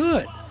looks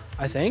good,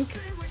 I think.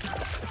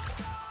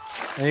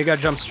 And you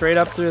gotta jump straight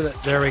up through the...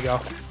 There we go.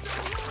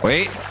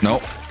 Wait.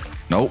 Nope.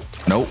 Nope.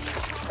 Nope.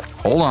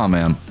 Hold on,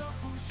 man.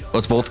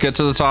 Let's both get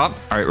to the top.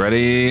 All right,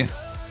 ready?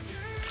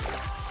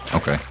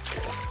 Okay.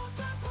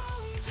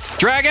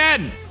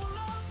 Dragon!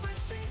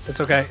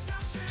 It's okay.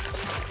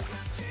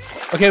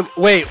 Okay,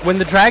 wait. When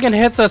the dragon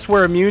hits us,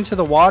 we're immune to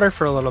the water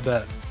for a little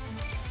bit.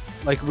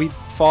 Like, we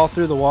fall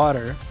through the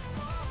water.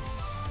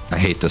 I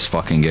hate this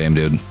fucking game,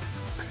 dude.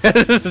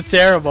 This is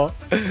terrible.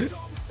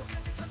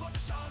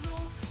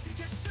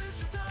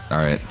 All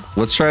right,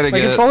 let's try to My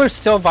get... My controller's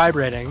still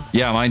vibrating.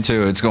 Yeah, mine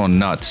too. It's going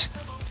nuts.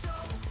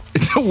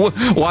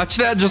 Watch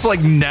that just,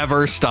 like,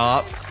 never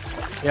stop.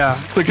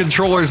 Yeah. The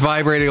controller's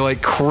vibrating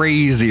like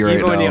crazy right now.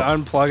 Even when you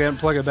unplug it and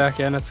plug it back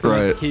in, it's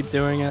going to keep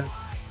doing it.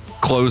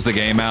 Close the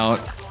game out.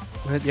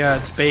 Yeah,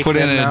 it's baked Put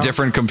it in now. a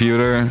different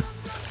computer.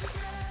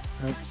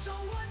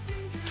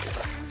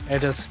 It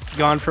just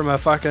gone from a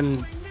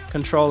fucking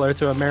controller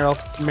to a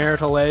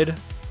marital aid.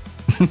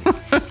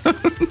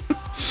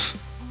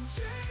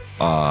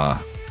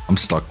 I'm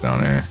stuck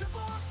down here.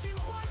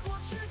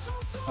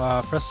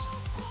 Press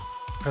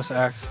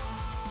X.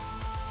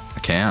 I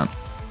can't.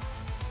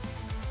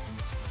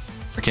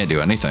 I can't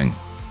do anything.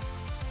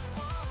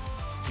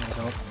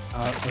 Go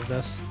out of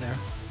this there.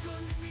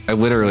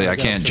 I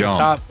can't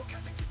jump.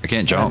 I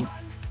can't jump.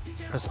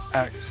 Press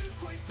X.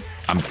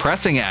 I'm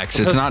pressing X.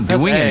 It's not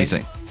doing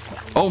anything.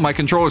 Oh, my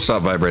controller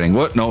stopped vibrating.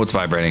 What? No, it's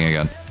vibrating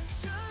again.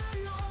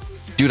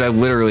 Dude,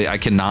 I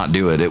cannot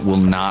do it. It will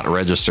not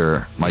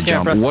register my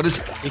jump. What is...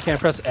 You can't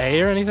press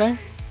A or anything?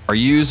 Are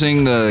you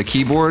using the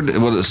keyboard?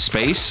 What is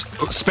space?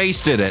 Oh,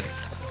 space did it.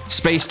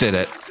 Space did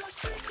it.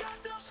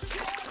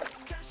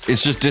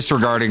 It's just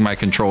disregarding my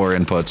controller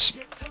inputs.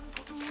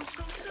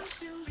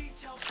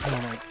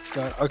 Oh my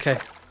god. Okay.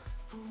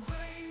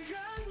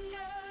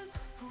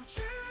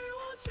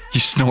 You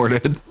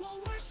snorted.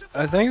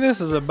 I think this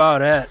is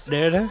about it,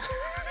 dude.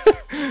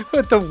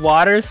 With the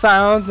water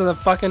sounds and the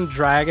fucking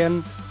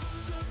dragon.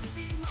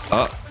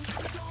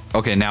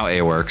 Okay, now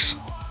A works.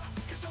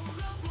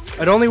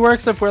 It only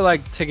works if we're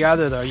like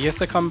together though. You have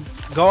to come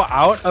go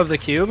out of the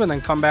cube and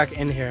then come back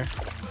in here.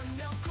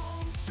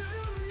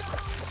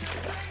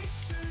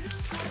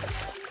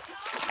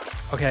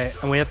 Okay,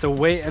 and we have to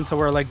wait until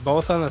we're like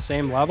both on the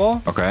same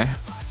level. Okay.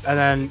 And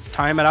then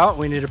time it out.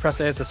 We need to press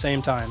A at the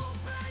same time.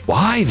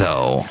 Why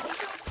though?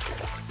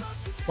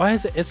 Why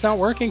is it? It's not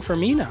working for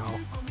me now.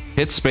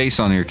 Hit space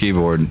on your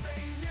keyboard.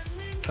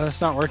 Oh,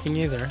 that's not working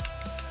either.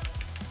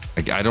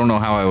 I don't know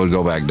how I would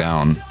go back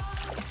down.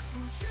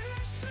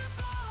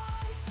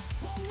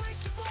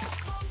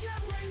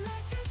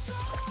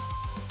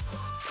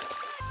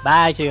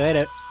 Bye, see you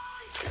later.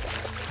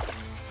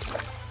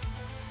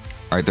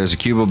 All right, there's a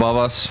cube above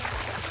us.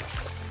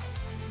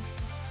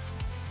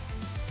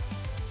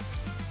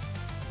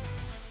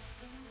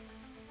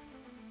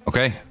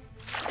 Okay.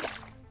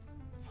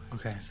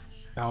 Okay.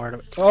 Now where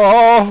do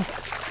Oh!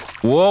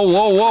 Whoa,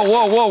 whoa, whoa,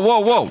 whoa, whoa, whoa,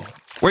 whoa.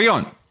 Where you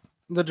going?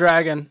 The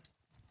dragon.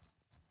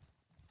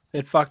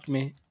 It fucked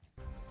me.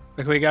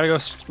 Like we gotta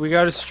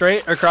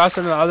straight across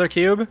into the other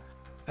cube,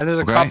 and there's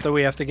a cup that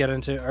we have to get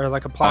into, or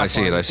like a platform. Oh, I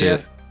see it, I see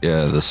it.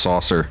 Yeah, the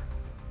saucer.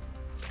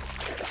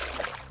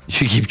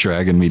 You keep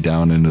dragging me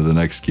down into the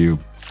next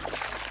cube.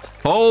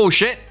 Oh,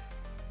 shit.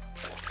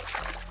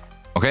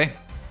 Okay.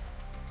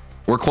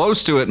 We're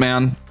close to it,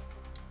 man.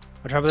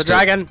 Watch out for the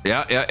dragon.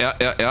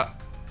 Yeah.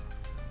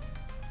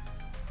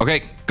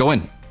 Okay, go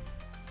in.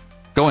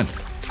 Go in.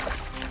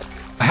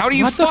 How do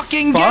you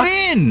fucking get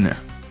in?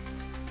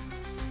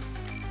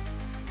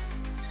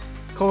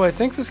 Cole, I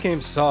think this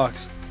game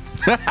sucks.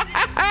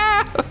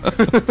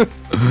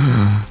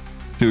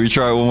 Do we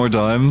try it one more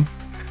time?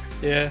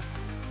 Yeah.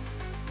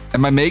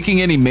 Am I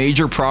making any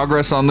major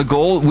progress on the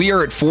goal? We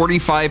are at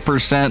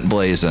 45%,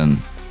 Blazin.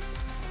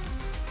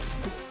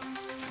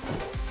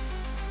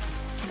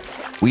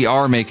 We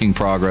are making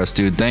progress,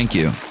 dude. Thank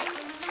you.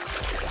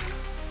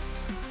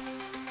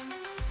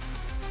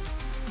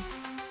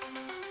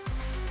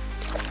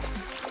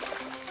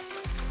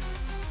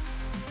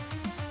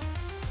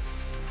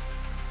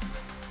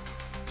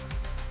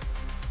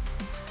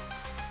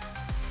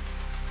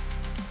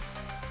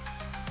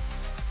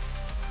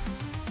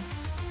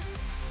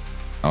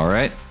 All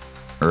right,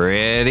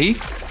 ready?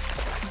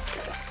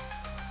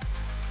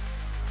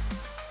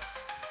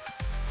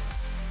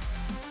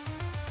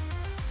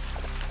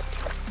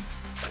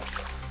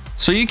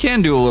 So you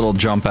can do a little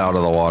jump out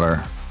of the water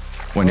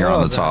when you're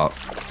on the top.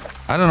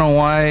 I don't know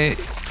why.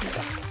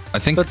 I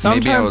think but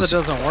sometimes maybe I was. It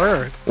doesn't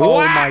work.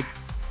 Oh my!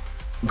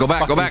 Go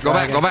back! Go back! Go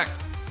back! Go back!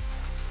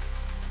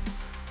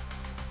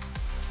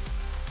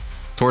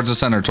 Towards the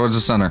center. Towards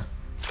the center.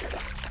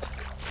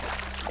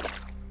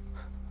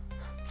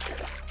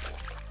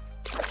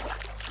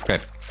 Okay.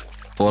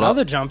 Pull it up. All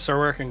the jumps are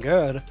working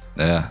good.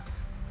 Yeah.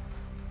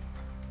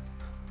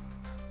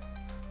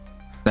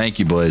 Thank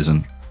you,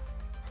 Blazin.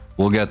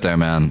 We'll get there,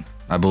 man.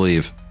 I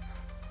believe.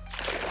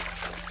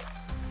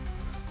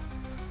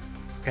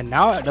 Okay,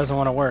 now it doesn't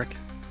want to work.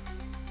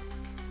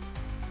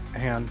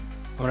 Hang on.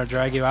 I'm gonna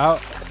drag you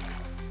out.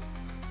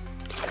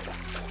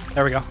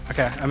 There we go.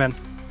 Okay, I'm in.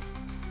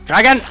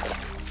 Dragon!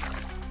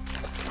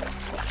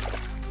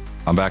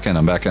 I'm back in.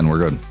 I'm back in. We're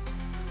good.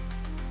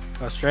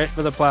 Go straight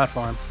for the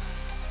platform.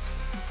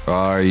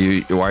 Why are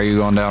you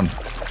going down?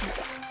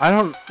 I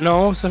don't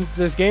know.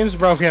 This game's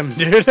broken,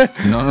 dude.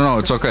 No.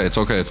 It's okay. It's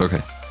okay. It's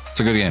okay. It's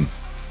a good game.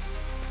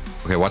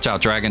 Okay, watch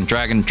out. Dragon.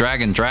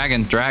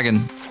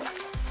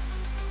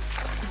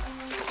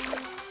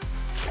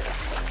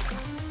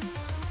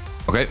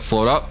 Okay,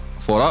 float up.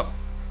 Float up.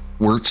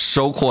 We're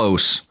so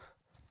close.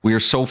 We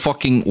are so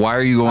fucking... Why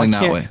are you going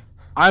that way?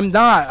 I'm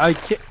not. I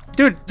can't.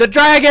 Dude, the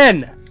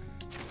dragon!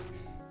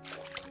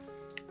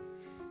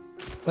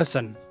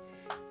 Listen.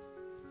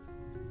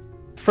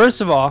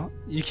 First of all,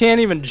 you can't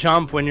even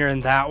jump when you're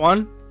in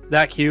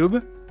that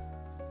cube.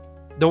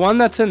 The one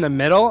that's in the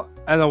middle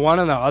and the one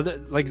on the other,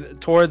 like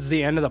towards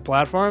the end of the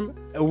platform,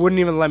 it wouldn't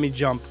even let me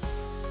jump.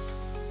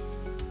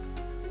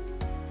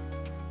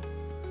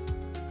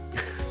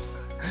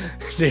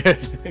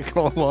 Dude,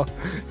 Como,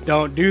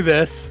 don't do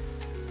this.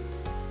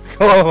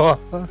 Como.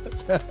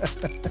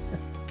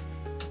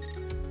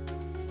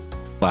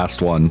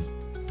 Last one.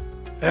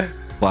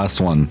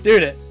 Last one.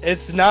 Dude,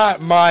 it's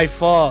not my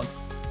fault.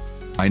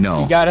 I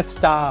know. You gotta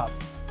stop.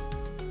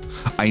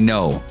 I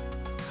know.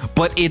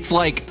 But it's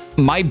like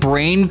my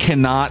brain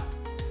cannot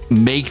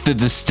make the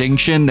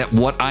distinction that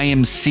what I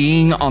am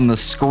seeing on the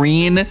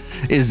screen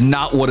is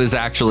not what is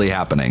actually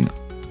happening.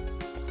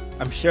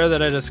 I'm sure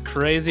that it is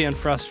crazy and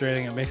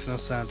frustrating. It makes no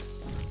sense.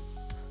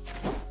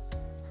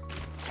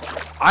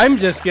 I'm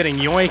just getting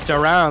yoinked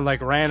around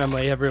like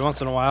randomly every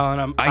once in a while,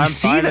 and I'm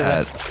see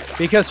that.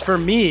 Because for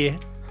me,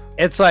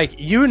 it's like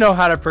you know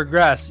how to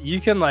progress.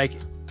 You can make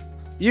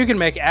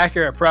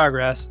accurate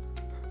progress,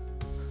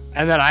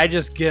 and then I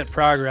just get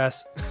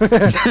progress.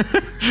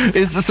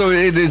 It's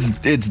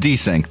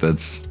desync.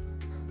 That's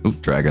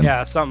dragon.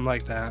 Yeah, something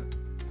like that.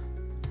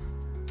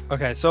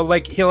 Okay, so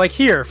like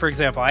here, for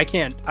example, I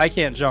can't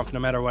jump no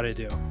matter what I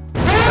do. I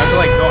have to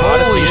like go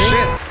out of Holy here.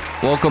 shit!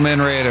 Welcome in,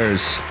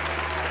 Raiders.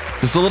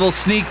 Just a little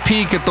sneak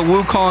peek at the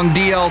Wukong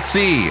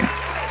DLC.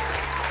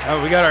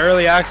 Oh, we got an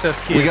early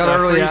access key. We got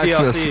early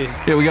access.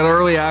 DLC. Yeah, we got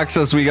early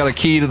access. We got a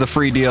key to the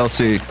free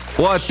DLC.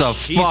 What the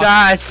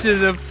fuck?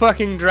 Jesus, the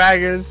fucking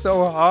dragon is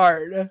so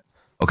hard.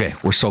 Okay,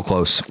 we're so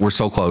close. We're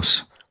so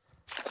close.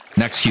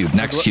 Next cube,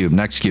 next cube,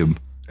 next cube.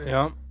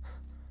 Yeah.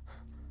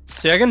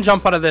 See, I can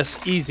jump out of this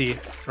easy,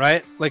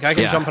 right? Like, I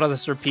can jump out of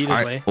this repeatedly.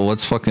 All right, well,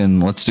 let's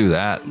do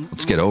that.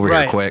 Let's get over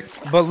here quick.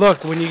 But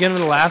look, when you get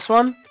into the last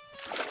one...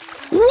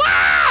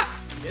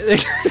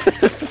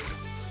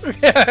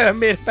 Yeah, I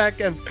made it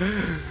back in.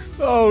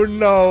 Oh,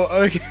 no.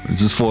 Okay.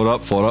 Just float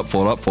up, float up,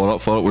 float up, float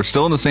up, float up. We're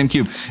still in the same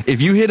cube. If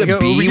you hit a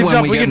B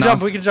when we get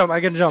knocked... We can jump,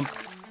 I can jump.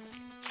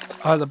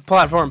 The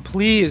platform,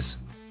 please.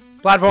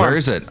 Platform. Where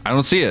is it? I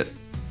don't see it.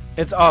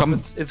 It's up.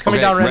 It's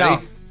coming down right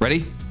now.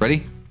 Ready?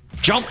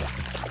 Jump!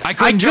 I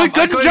couldn't jump,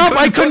 dude.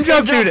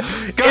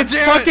 It's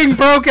fucking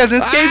broken.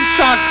 This game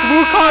sucks.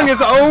 Wukong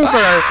is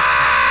over.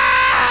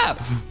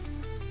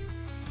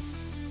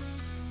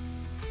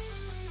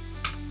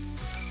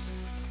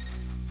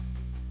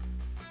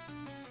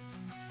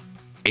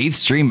 Eighth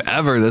stream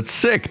ever. That's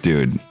sick,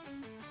 dude.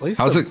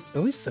 At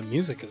least the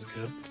music is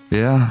good.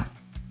 Yeah.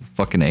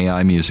 Fucking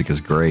AI music is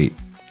great.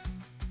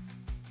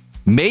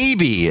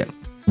 Maybe.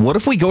 What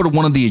if we go to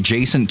one of the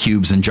adjacent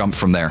cubes and jump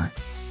from there?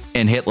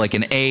 And hit like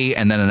an A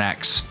and then an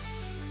X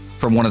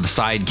from one of the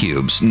side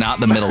cubes, not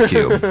the middle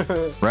cube.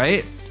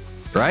 Right?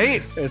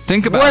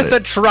 Think about it. Worth a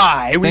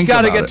try. We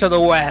gotta get to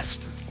the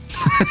west.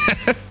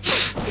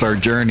 It's our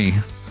journey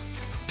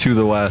to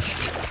the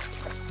west.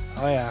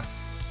 Oh yeah.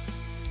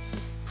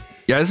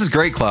 Yeah, this is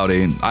great,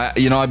 Cloudy. I've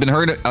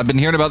been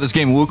hearing about this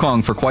game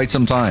Wukong for quite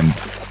some time.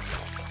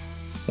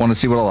 Want to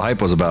see what all the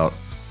hype was about.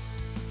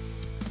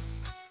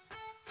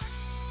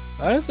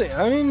 Honestly,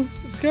 I mean,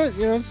 it's good.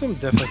 It's some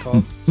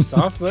difficult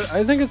stuff, but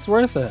I think it's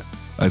worth it.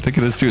 I think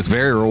it is too. It's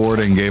very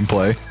rewarding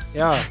gameplay.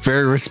 Yeah.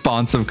 Very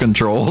responsive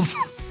controls.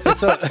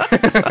 It's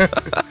a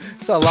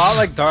lot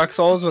like Dark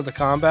Souls with the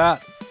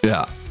combat.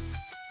 Yeah.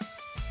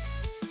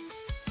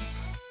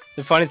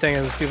 The funny thing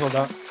is,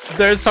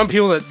 there's some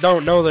people that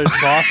don't know there's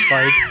boss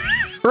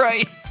fights.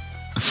 Right.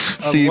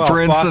 See, for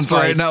instance,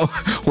 right now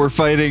we're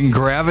fighting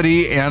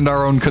gravity and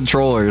our own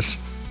controllers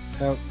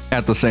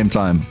at the same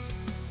time.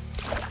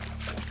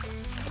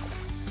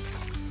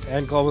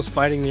 And Global's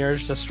fighting the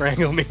urge to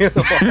strangle me in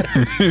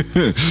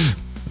the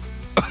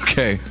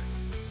water.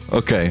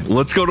 Okay.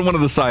 Let's go to one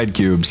of the side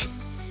cubes.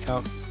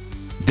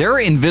 There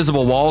are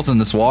invisible walls in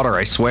this water,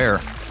 I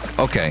swear.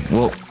 Okay,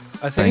 well,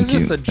 I think it's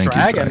just the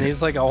dragon.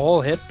 He's like a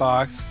whole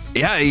hitbox.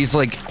 Yeah, he's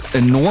like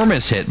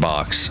enormous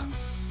hitbox.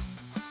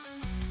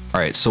 All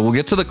right, so we'll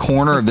get to the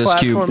corner of this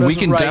cube. We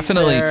can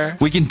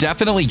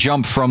definitely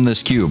jump from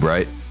this cube,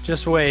 right?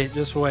 Just wait.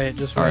 All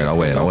right, I'll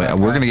wait.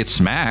 We're gonna get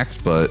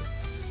smacked, but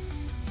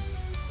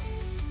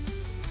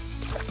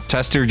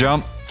test your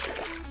jump.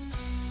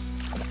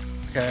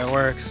 Okay, it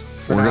works.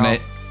 We're gonna.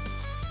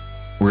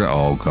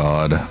 Oh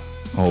god.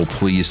 Oh,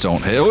 please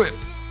don't hit it.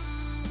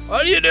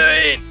 What are you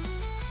doing?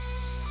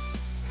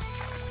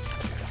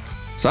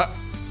 Stop.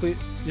 Please,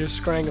 you're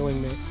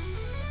strangling me.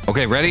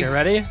 Okay, ready? Okay,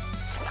 ready?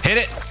 Hit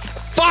it.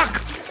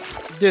 Fuck!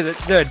 Dude.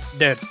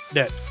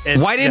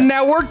 Why didn't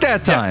that work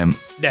that time?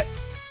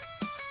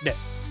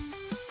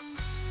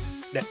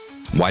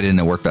 Why didn't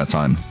it work that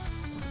time?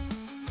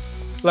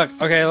 Look,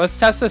 okay, let's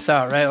test this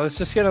out, right? Let's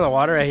just get in the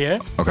water right here.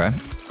 Okay.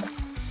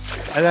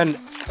 And then,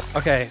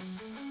 okay,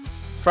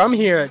 from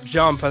here,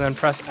 jump and then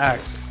press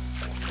X.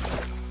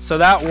 So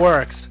that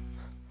works.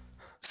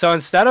 So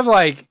instead of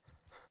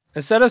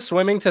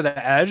swimming to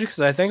the edge, because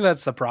I think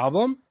that's the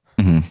problem.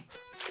 It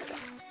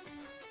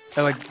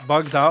like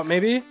bugs out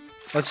maybe.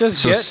 Let's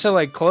just get to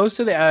like close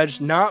to the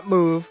edge, not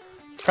move,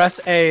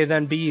 press A,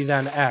 then B,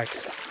 then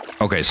X.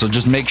 Okay, so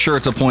just make sure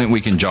it's a point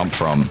we can jump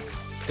from.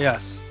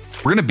 Yes.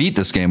 We're gonna beat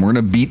this game. We're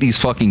gonna beat these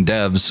fucking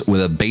devs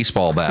with a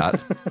baseball bat.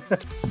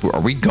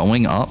 Are we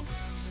going up?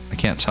 I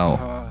can't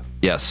tell.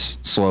 Yes,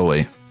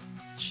 slowly.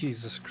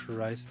 Jesus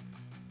Christ.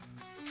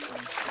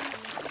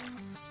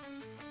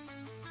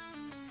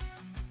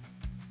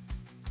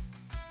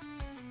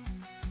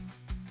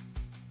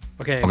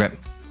 Okay.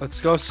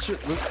 Let's go.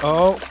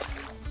 Oh.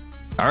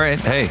 All right.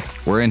 Hey,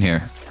 we're in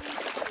here.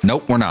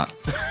 Nope, we're not.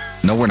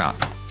 No, we're not.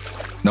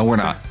 No, we're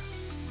not.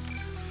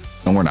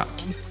 No, we're not.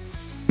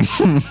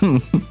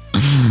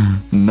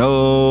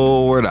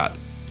 No, we're not.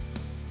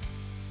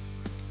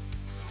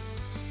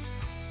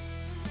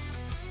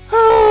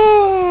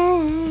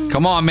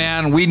 Come on,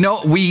 man. We know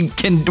we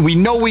can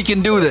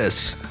do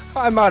this.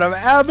 I'm out of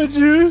apple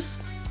juice.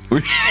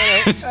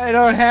 I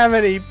don't have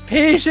any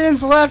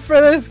patience left for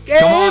this game.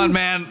 Come on,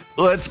 man.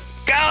 Let's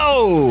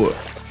go.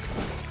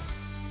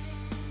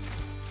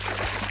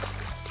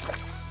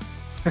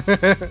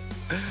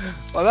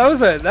 Well,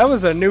 that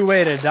was a new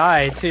way to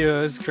die too.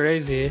 It was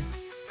crazy.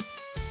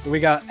 We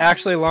got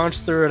actually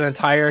launched through an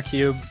entire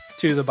cube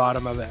to the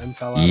bottom of it and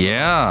fell out.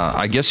 Yeah,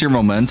 I guess your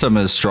momentum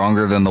is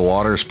stronger than the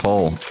water's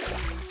pull.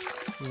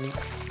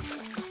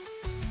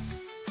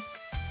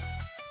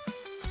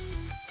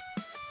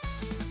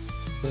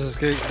 This is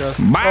good.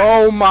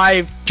 Oh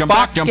my! Jump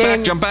back! Jump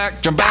back! Jump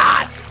back! Jump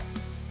back!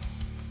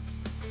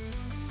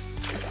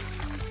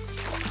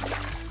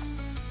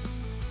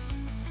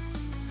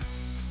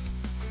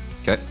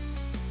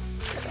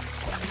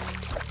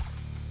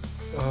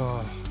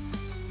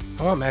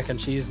 I want mac and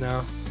cheese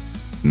now.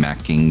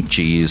 Mac and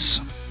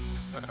cheese.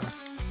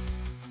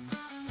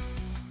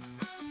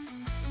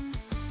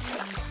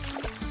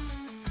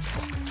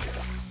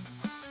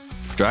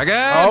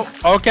 Dragon!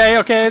 Oh, okay.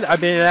 I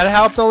mean, that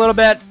helped a little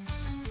bit.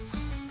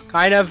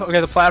 Kind of.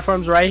 Okay, the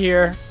platform's right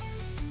here.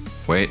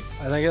 Wait.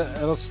 I think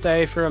it'll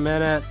stay for a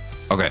minute.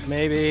 Okay.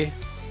 Maybe.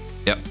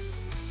 Yep.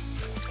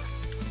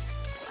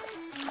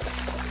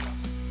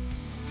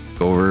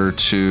 Go over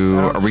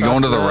to... Are we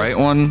going to the right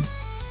one?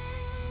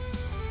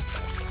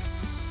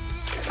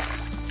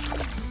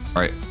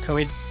 All right. Can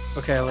we...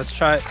 Okay, let's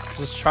try...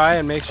 Just try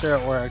and make sure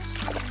it works.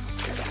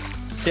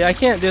 See, I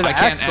can't do the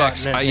X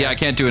button. Yeah, I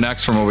can't do an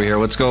X from over here.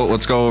 Let's go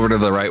over to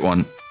the right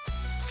one.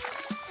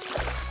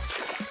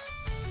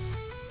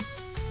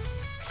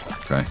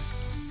 Okay.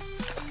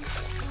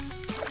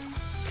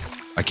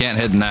 I can't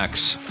hit an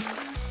X.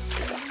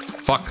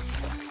 Fuck.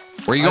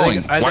 Where are you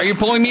going? Why are you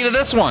pulling me to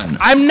this one?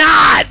 I'm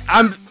not!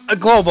 I'm a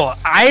global.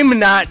 I'm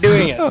not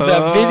doing it.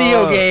 The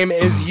video game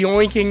is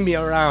yoinking me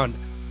around.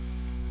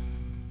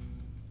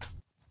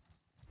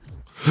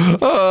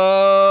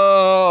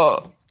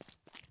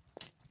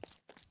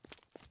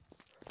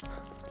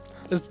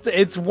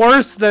 It's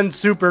worse than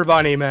Super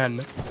Bunny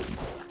Men.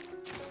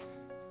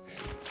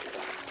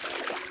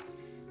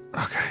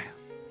 Okay.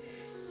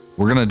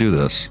 We're gonna do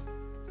this.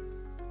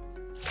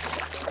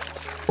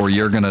 Or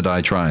you're gonna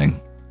die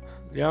trying.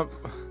 Yep.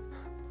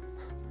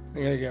 I'm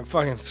gonna get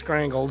fucking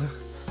strangled.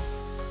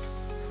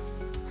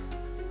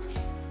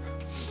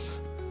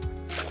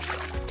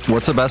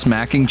 What's the best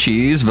mac and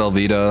cheese?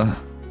 Velveeta.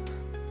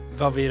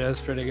 Velveeta is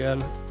pretty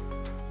good.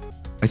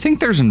 I think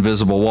there's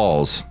invisible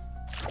walls.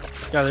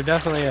 Yeah, there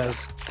definitely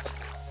is.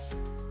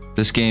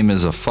 This game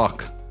is a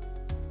fuck.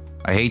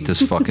 I hate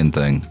this fucking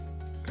thing.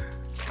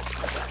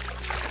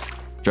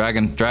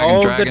 Dragon.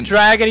 The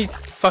dragon, he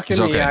fucking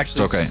it's okay. me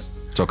actually.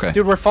 It's okay.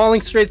 Dude, we're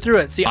falling straight through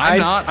it. See,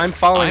 I'm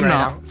falling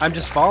now. I'm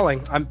just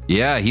falling.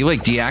 Yeah, he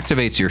like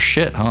deactivates your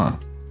shit, huh?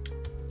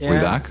 Yeah. We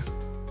back?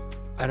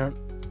 I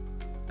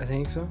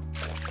think so.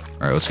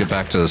 All right, let's get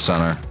back to the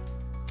center.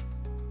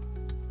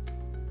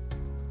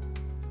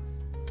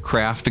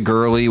 Craft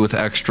girly with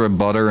extra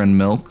butter and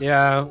milk.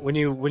 Yeah, when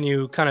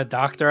you kind of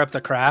doctor up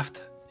the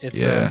craft,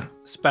 it's a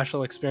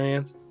special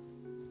experience.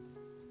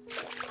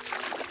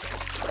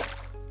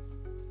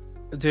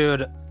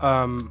 Dude,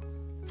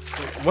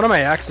 one of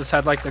my exes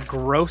had like the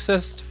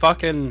grossest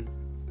fucking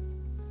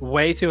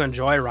way to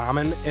enjoy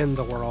ramen in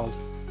the world.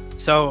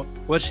 So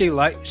what she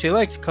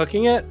liked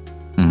cooking it,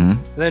 and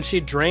then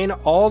she'd drain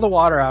all the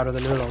water out of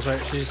the noodles,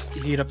 right? She just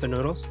heat up the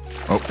noodles.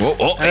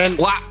 Oh, and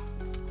then,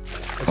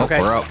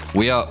 okay. We're up.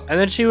 We up. And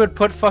then she would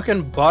put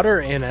fucking butter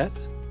in it,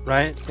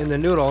 right? In the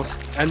noodles,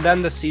 and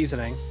then the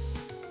seasoning.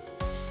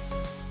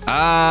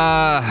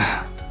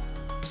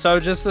 So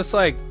just this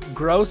like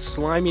gross,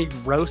 slimy,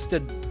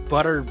 roasted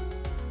butter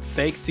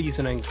fake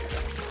seasoning.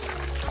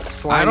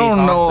 I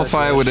don't know if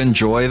I would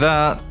enjoy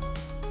that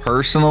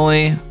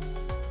personally.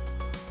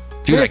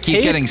 Dude, I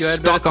keep getting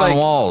stuck on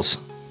walls.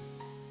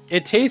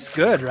 It tastes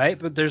good, right?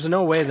 But there's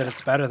no way that it's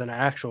better than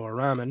actual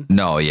ramen.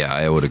 No, yeah,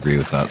 I would agree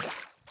with that.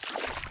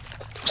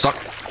 Stuck.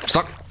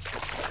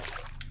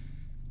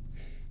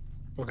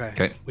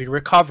 Okay. We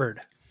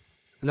recovered.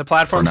 And the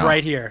platform's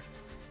right here.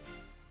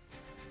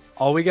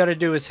 All we gotta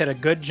do is hit a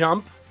good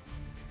jump.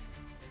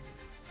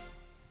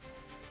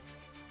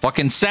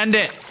 Fucking send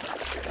it!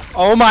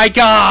 Oh my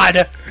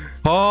god!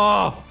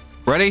 Oh!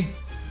 Ready?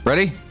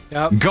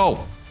 Yep.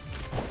 Go!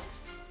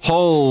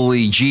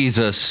 Holy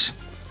Jesus.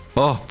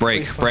 Oh,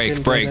 break. Yeah,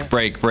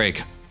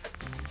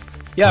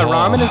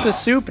 ramen is a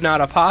soup,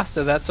 not a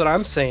pasta. That's what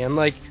I'm saying.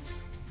 Like,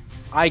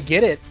 I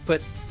get it,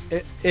 but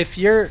if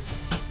you're...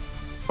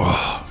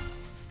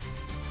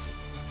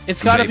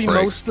 It's gotta be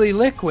mostly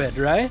liquid,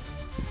 right?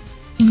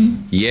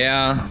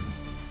 Yeah.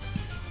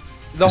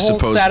 The whole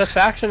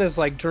satisfaction is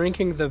like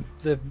drinking the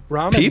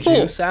ramen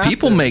juice after.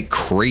 People make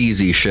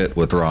crazy shit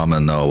with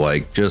ramen though.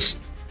 Like, just,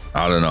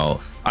 I don't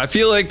know. I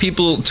feel like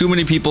too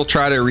many people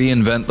try to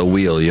reinvent the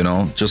wheel, you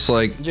know? Just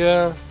like...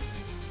 Yeah.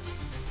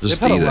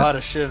 Just they put a lot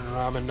of shit in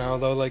ramen now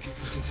though. Like,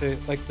 to say,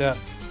 like that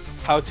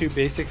how-to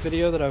basic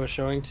video that I was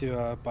showing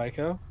to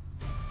Baiko.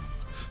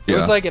 It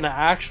was like an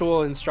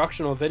actual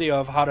instructional video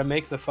of how to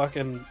make the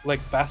fucking like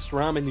best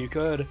ramen you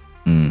could.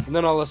 And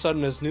then all of a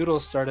sudden his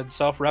noodles started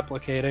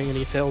self-replicating and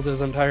he filled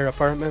his entire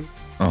apartment.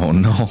 Oh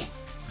no.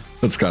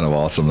 That's kind of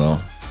awesome though.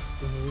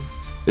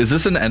 Is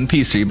this an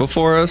NPC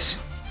before us?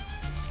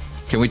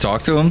 Can we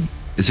talk to him?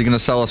 Is he gonna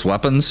sell us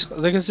weapons?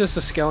 I think it's just a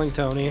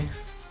Skellingtony.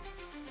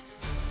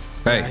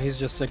 Hey. Yeah, he's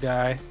just a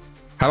guy.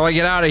 How do I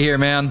get out of here,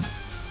 man?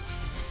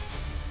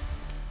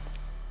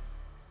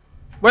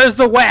 Where's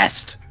the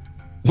west?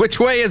 Which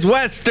way is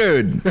west,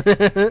 dude?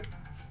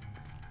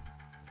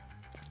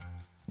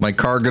 My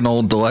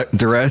cardinal my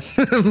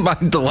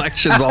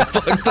directions all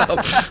fucked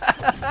up.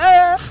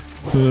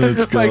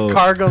 Let's go. My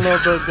cardinal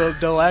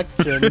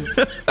directions.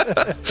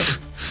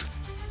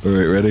 All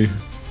right, ready?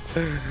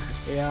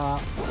 Yeah.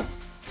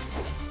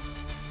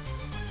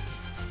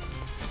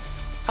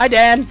 Hi,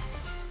 Dan.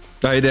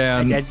 Hi,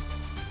 Dan.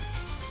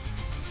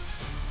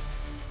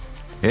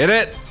 Hit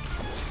it.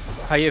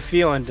 How you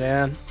feeling,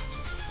 Dan?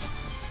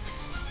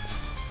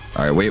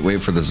 All right,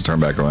 wait for this to turn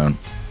back around.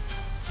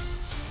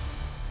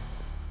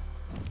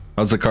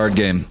 How's the card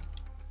game?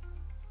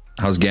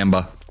 How's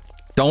Gamba?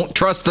 Don't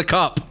trust the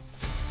cup.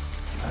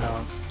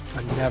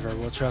 I never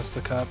will trust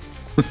the cup.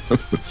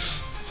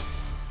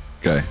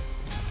 Okay.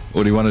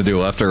 What do you want to do,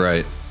 left or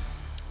right?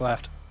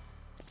 Left.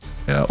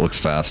 Yeah, it looks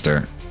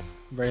faster.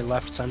 Very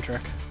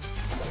left-centric.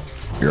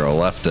 You're a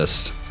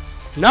leftist.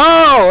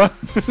 No!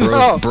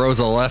 No! Bro's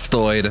a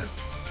leftoid.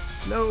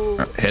 No.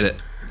 Hit it.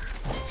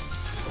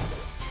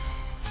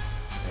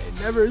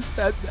 I never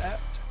said that.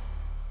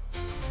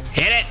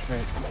 Hit it.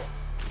 Right.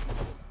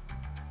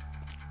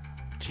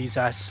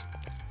 Jesus.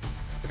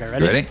 Okay, You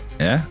ready? ready?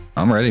 Yeah,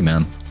 I'm ready,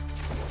 man.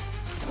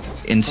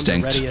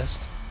 Instinct. I'm the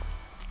readiest.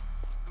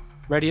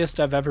 Readiest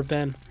I've ever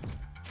been.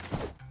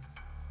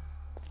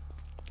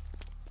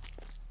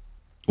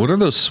 What are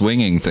those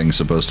swinging things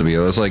supposed to be?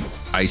 Are those like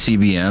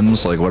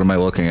ICBMs? Like, what am I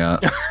looking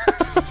at?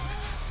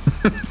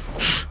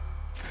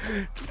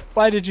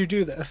 Why did you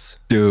do this?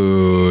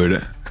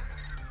 Dude.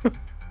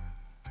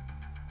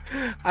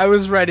 I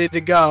was ready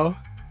to go.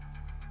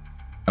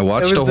 I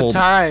watched It was a whole the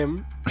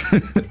time.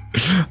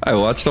 I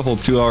watched a whole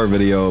 2-hour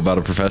video about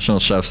a professional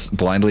chef's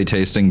blindly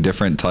tasting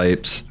different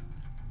types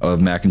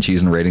of mac and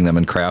cheese and rating them,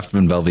 and Kraft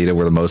and Velveeta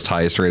were the most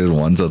highest rated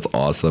ones. That's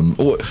awesome.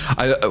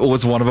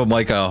 Was one of them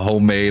like a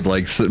homemade,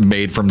 like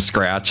made from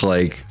scratch,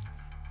 like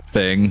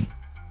thing?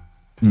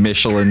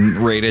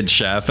 Michelin rated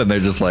chef, and they're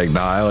just like,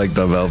 nah, I like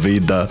the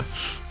Velveeta.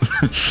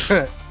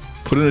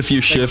 Put in a few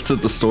shifts at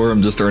the store.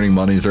 I'm just earning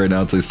monies right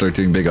now until they start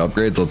doing big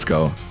upgrades. Let's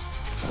go.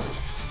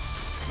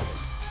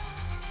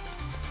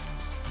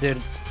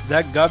 Dude,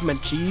 that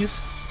government cheese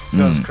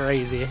goes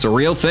crazy. It's a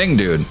real thing,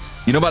 dude.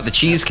 You know about the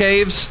cheese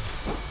caves?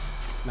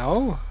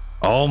 No?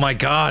 Oh my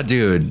god,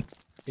 dude.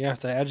 You have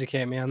to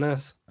educate me on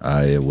this.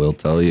 I will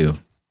tell you.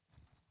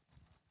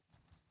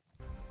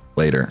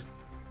 Later.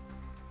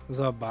 Those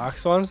all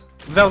box ones?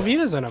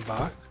 Velveeta's in a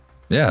box.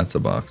 Yeah, it's a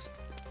box.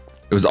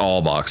 It was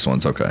all boxed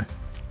ones, okay.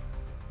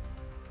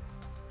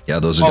 Yeah,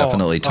 those are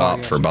definitely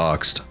top for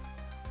boxed.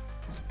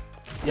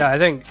 Yeah, I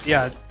think,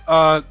 yeah.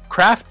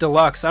 Kraft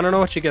Deluxe. I don't know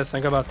what you guys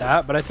think about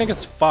that, but I think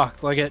it's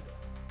fucked. Like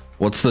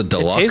What's the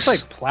deluxe? It tastes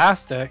like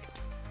plastic.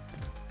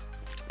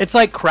 It's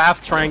like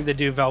Kraft trying to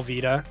do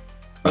Velveeta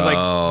with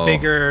like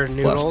bigger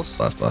noodles.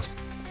 Left.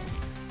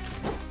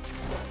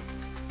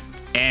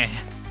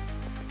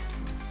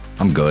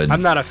 I'm good.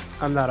 I'm not a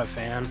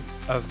fan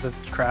of the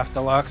Kraft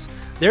Deluxe.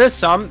 There is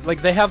some,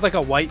 like they have like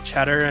a white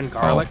cheddar and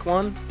garlic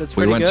one that's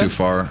pretty good. We went too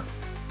far.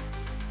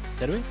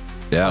 Did we?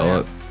 Yeah,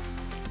 look.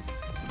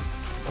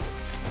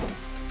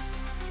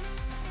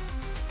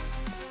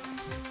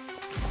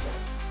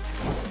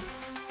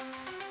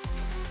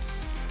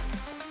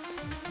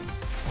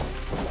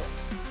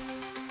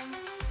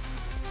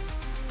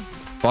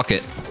 Fuck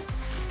it.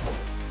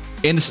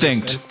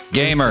 Instinct.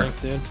 Gamer.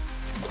 Instinct, dude.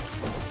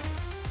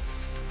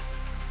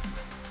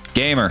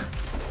 Gamer.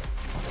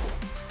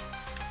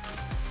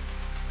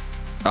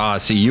 Ah,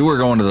 see, you were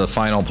going to the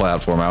final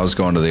platform. I was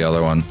going to the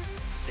other one.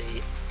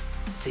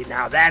 See,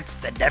 now that's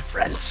the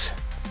difference.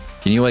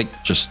 Can you, like,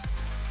 just...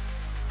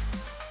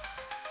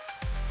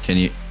 Can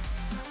you...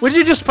 Would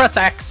you just press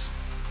X?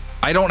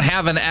 I don't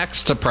have an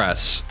X to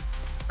press.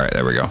 All right,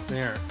 there we go.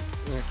 There.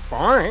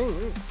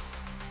 Fine.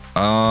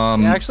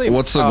 Actually,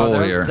 what's the goal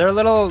here? They're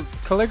little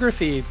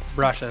calligraphy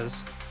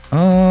brushes.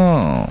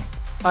 Oh.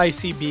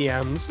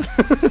 ICBMs.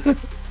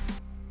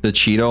 The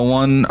Cheeto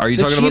one? Are you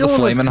talking about the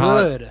Flamin'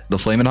 Hot? The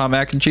Flamin' Hot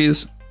mac and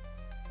cheese?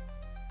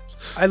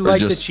 I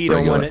like the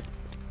Cheeto one.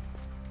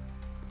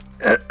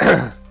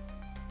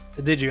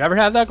 Did you ever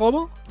have that,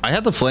 Global? I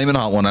had the Flamin'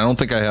 Hot one. I don't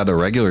think I had a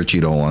regular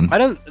Cheeto one. I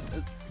don't.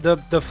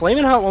 The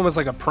Flamin' Hot one was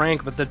like a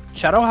prank, but the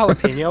Cheeto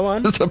jalapeno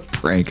one. It's a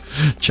prank.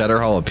 Cheddar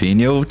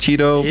jalapeno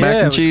Cheeto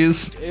mac and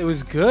cheese. It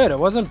was good. It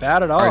wasn't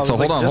bad at all. All right, so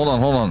hold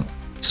on.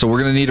 So we're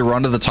gonna need to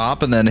run to the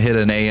top and then hit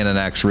an A and an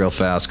X real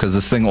fast because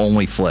this thing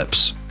only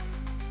flips.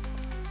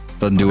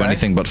 Doesn't do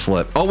anything but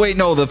flip. Oh wait,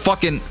 no, the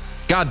fucking.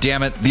 God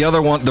damn it! The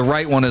other one, the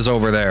right one, is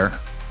over there.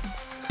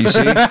 You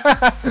see?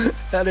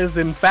 That is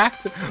in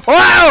fact.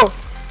 Wow!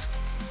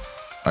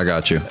 I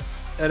got you.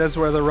 That is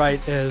where the right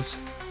is.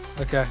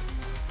 Okay.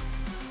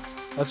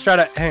 Let's try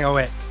to. Hang on,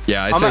 wait.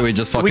 Yeah, I say we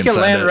just fucking. We can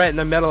send land it. right in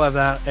the middle of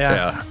that.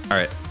 Yeah. All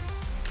right.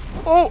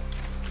 Oh.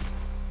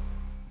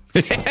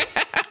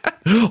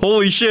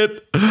 Holy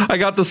shit! I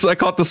got this. I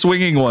caught the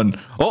swinging one.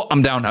 Oh,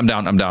 I'm down. I'm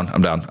up.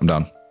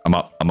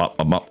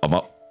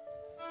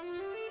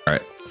 All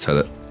right, let's hit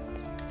it.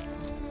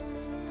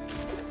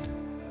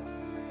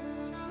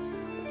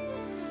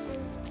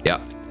 Yeah.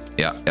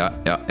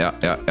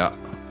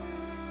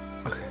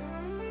 Okay.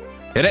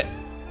 Hit it.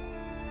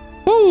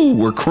 Woo!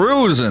 We're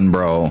cruising,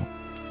 bro. All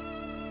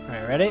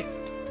right, ready?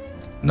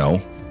 No.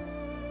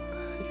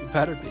 You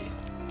better be.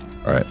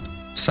 All right,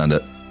 send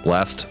it.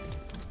 Left.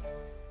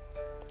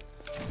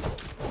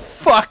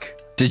 Fuck.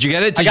 Did you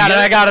get it? I got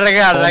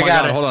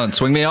it. Hold on.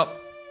 Swing me up.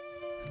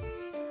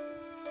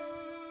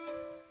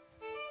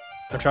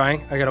 I'm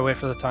trying. I gotta wait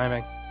for the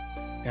timing.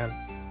 Again.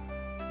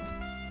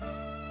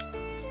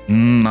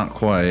 Not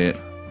quite.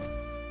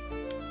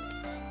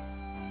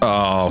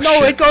 Oh, no,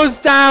 shit. it goes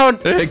down.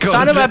 It goes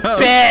Son of a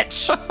down.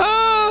 bitch.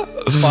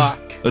 Fuck.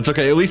 It's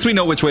okay. At least we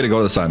know which way to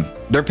go this time.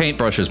 They're paint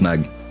brushes,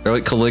 Meg. They're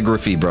like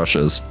calligraphy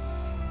brushes.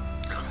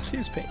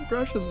 These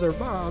paintbrushes are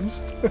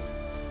bombs.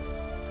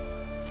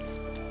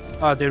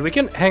 Oh, dude, we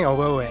can hang on.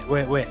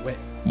 Wait.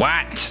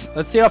 What?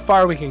 Let's see how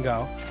far we can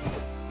go.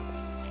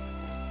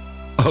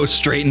 Oh,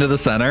 straight into the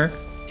center?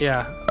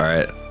 Yeah. All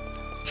right.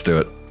 Let's do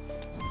it.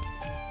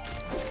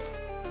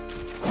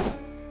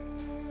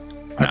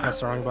 I pressed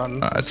the wrong button.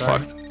 It's Sorry.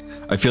 fucked.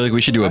 I feel like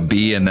we should do a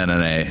B and then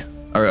an A.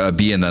 Or a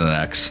B and then an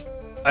X.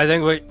 I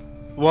think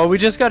we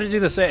just got to do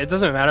the same. It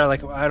doesn't matter.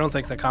 Like, I don't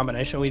think the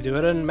combination we do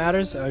it in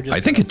matters. I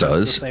think it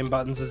does. The same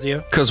buttons as you.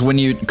 Because when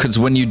you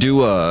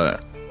do a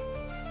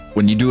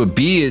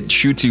B, it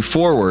shoots you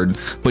forward,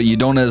 but you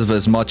don't have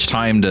as much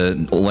time to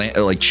land,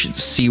 like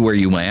see where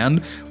you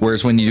land.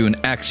 Whereas when you do an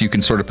X, you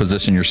can sort of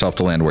position yourself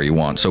to land where you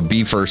want. So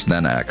B first,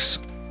 then X.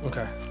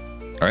 Okay.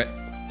 All right.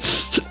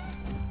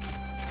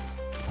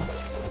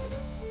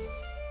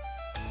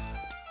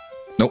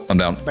 Nope, I'm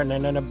down.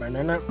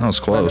 That was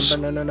close.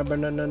 All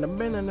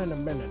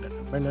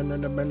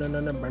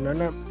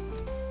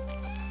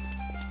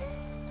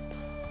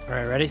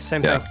right, ready?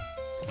 Same Yeah. thing.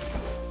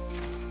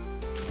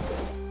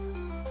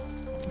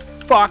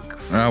 Fuck.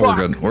 We're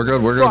good. We're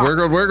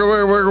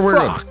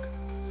good.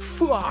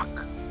 Fuck.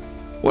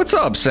 What's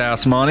up,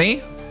 Sass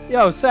Money?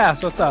 Yo,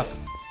 Sass, what's up?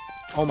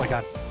 Oh my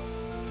god.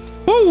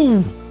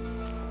 Woo!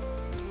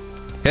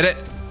 Hit it.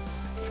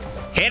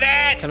 Hit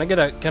it! Can I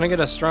get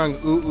a strong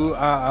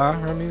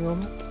from you?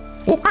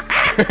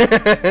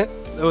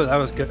 That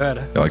was good.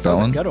 You like that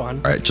one? Good one.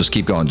 All right, just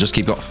keep going. Just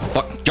keep going.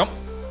 Fuck, jump.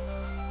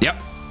 Yep.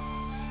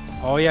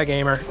 Oh yeah,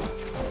 gamer.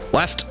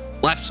 Left.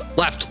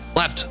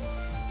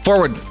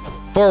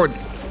 Forward.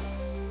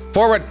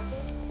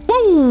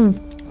 Woo!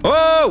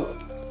 Whoa!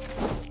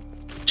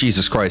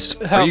 Jesus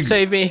Christ. Help,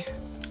 save me.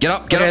 Get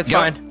up. Okay, it's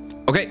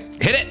fine. Okay,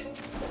 hit it.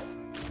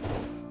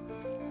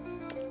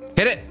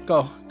 Hit it.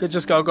 Go. Good,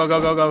 just go.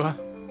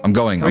 I'm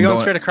going. Are we going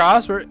straight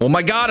across? Oh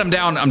my god, I'm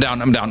down.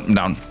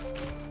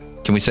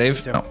 Can we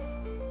save? No.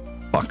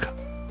 Fuck.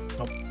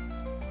 Nope.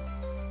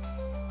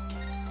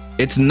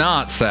 It's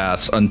not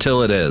Sass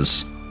until it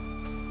is.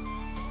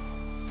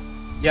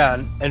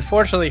 Yeah,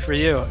 unfortunately for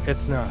you,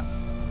 it's not.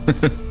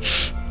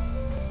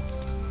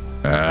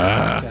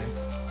 Okay.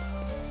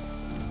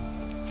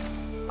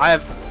 I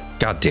have.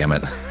 God damn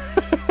it.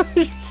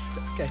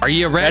 Okay. Are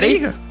you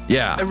ready?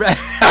 Yeah.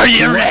 Are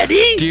you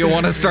ready? Do you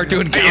want to start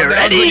doing countdowns Are you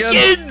ready, again?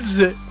 kids?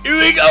 Here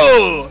we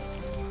go.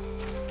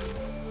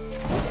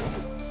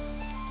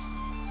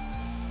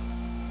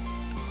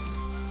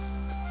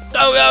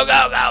 Go.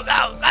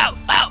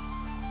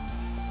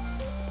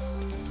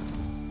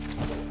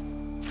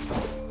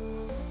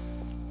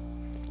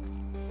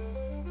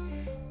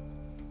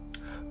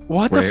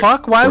 What the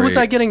fuck? Why was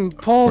I getting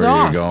pulled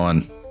off? Where are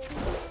you going?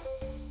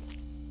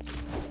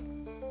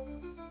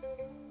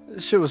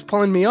 This shit was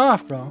pulling me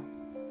off, bro.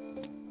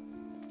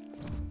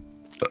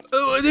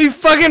 What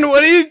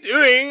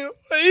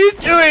are you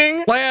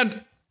doing?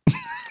 Land.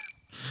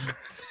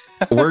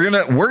 we're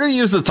gonna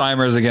use the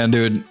timers again,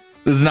 dude.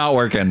 This is not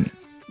working.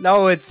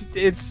 No, it's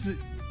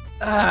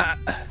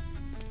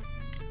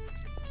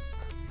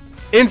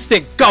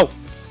instinct. Go.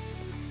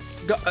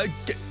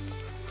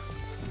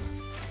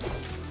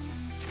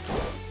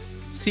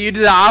 See, you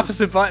do the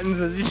opposite buttons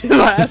as you did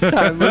last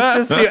time.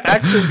 Let's just do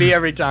X and B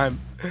every time.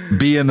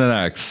 B and then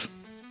X.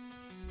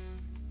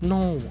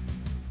 No.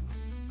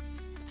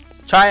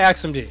 Try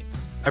X and D.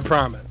 I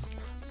promise.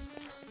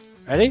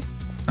 Ready?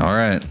 All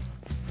right.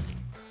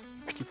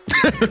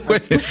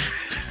 Wait.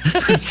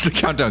 It's the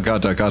countdown.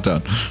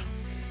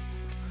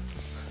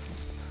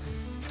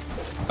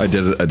 I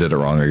did it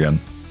wrong again.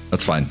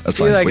 That's fine. That's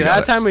See, fine. like We got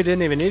that it. time we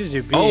didn't even need to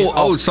do B.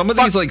 Oh, some of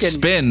these like fucking-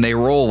 spin. They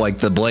roll like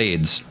the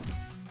blades.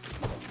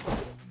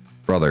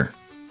 Brother,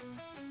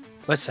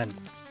 Listen.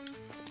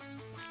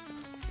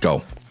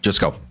 go.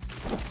 Just go.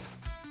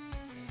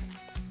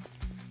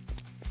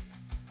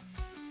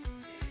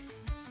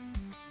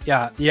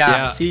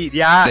 Yeah. See,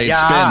 yeah. They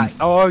spin.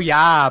 Oh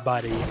yeah,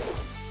 buddy.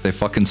 They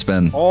fucking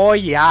spin. Oh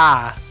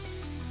yeah.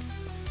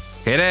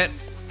 Hit it.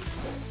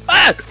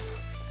 Ah!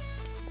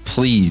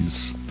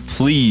 Please.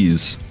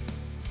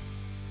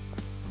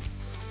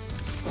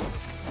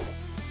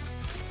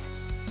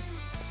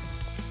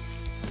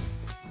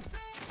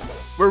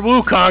 We're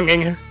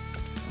Wukonging.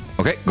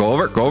 Okay, go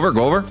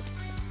over.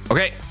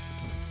 Okay.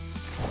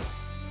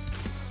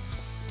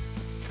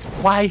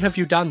 Why have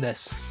you done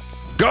this?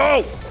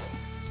 Go!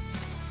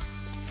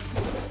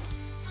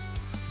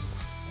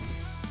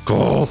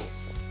 Go.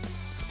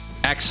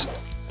 X.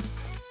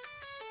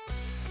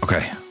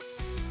 Okay.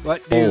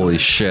 What? Dude? Holy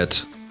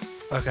shit.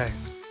 Okay.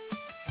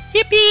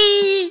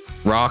 Yippee!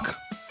 Rock.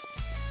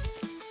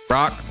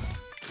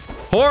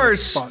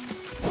 Horse! Fuck.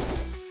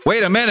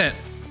 Wait a minute.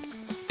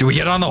 Do we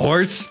get on the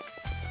horse?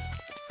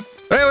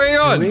 Hey, where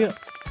are you going?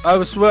 I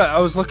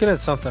was looking at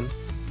something.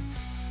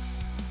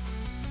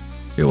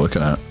 You're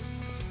looking at.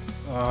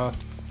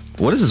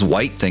 What is this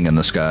white thing in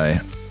the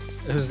sky?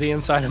 It was the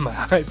inside of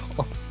my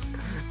eyeball.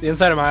 The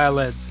inside of my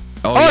eyelids.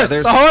 Oh Horse! yeah,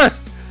 there's The horse!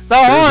 The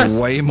there's horse!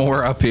 way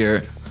more up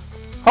here.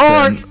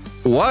 Horn!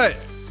 What?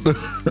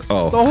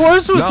 Oh. The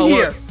horse was No,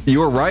 here. you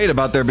were right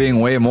about there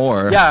being way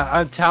more. Yeah,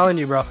 I'm telling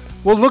you, bro.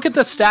 Well, look at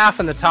the staff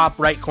in the top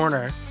right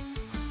corner.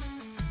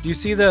 Do you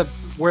see the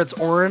where it's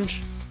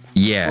orange?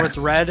 Yeah. Where it's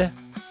red?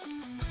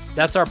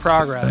 That's our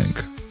progress.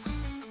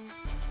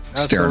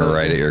 Staring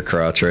right at your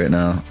crotch right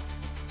now.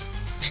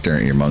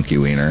 Staring at your monkey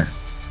wiener.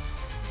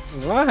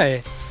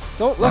 Why?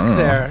 Don't look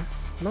there.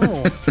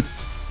 No.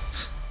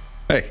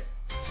 Hey,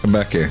 come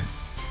back here.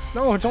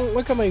 No, don't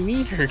look at my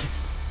wiener.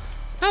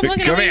 Stop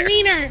looking at my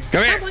wiener.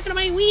 Stop looking at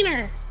my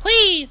wiener.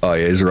 Please. Oh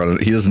yeah, he's running.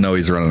 He doesn't know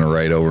he's running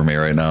right over me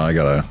right now. I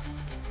gotta.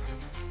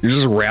 You're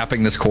just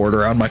wrapping this cord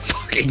around my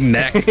fucking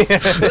neck.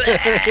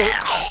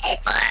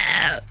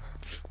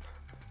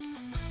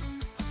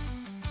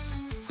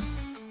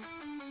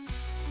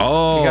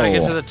 Oh. You gotta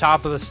get to the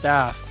top of the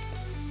staff.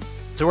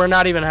 So we're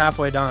not even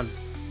halfway done.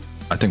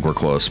 I think we're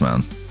close,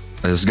 man.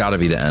 This has got to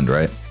be the end,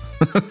 right?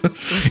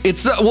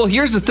 It's well,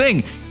 here's the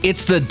thing.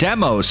 It's the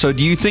demo. So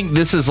do you think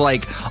this is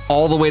like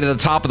all the way to the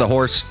top of the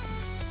horse?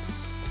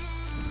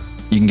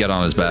 You can get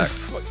on his back.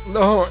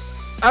 No.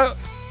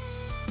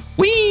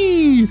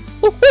 Whee!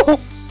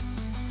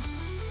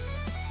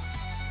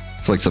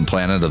 It's like some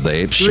Planet of the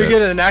Apes Do shit. we get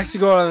to the next to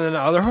go on the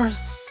other horse?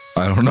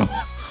 I don't know.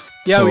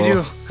 Yeah, we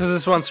do. Because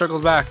this one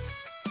circles back.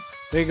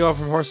 We go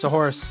from horse to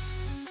horse.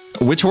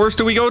 Which horse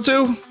do we go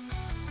to?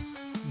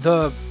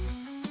 The...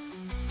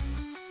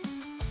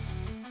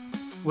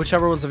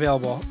 Whichever one's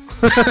available.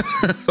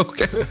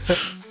 Okay.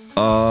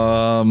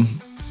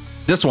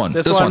 This one.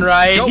 This one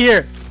right Go.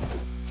 here.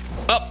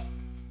 Up.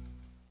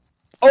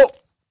 Oh.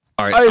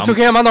 All right. Oh, it's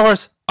okay. I'm on the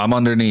horse. I'm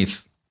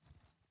underneath.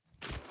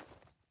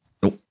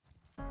 Nope.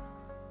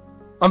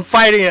 I'm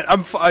fighting it.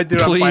 I'm fighting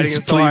it so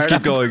please hard.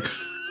 keep going.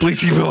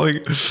 Please keep going.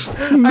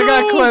 I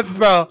got clipped,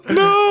 bro.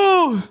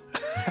 No.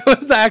 I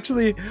was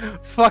actually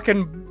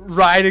fucking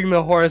riding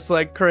the horse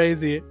like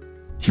crazy.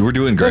 You were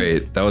doing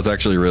great. That was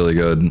actually really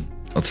good.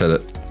 Let's hit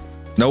it.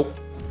 Nope.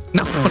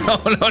 No.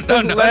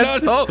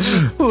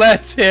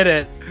 Let's hit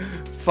it.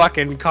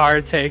 Fucking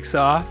car takes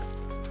off.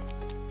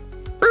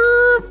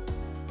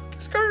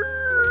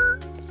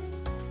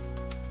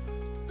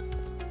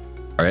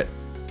 All right.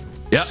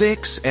 Yep.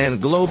 6 and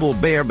global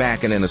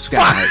barebacking in the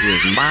sky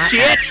is my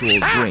actual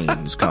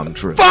dreams come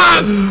true.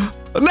 Fuck!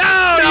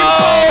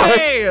 No!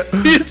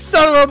 You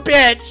son of a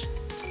bitch!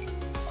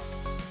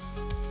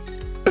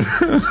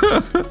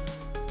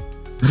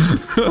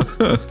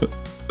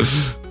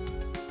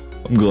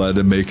 I'm glad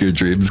to make your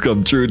dreams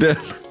come true, Dan.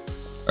 All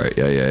right,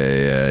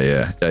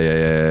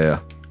 yeah.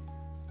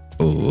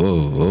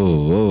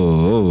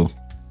 Oh.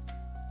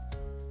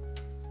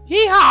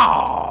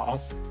 Yeehaw!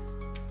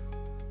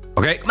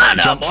 Okay. Come on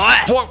now, boy.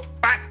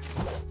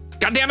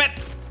 God damn it!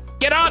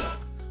 Get on!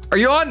 Are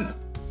you on?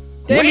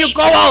 Damn you,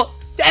 Cole!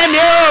 Damn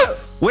you!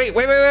 Wait!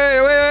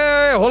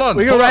 Hold on.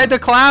 We can ride the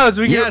clouds.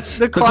 We Yes,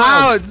 get the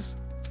clouds.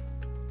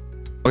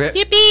 Okay.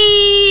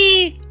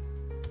 Yippee!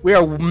 We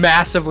are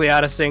massively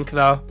out of sync,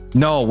 though.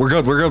 No, we're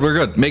good.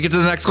 Make it to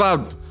the next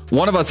cloud.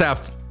 One of us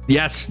have.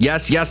 Yes.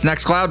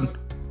 Next cloud.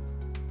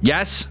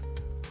 Yes.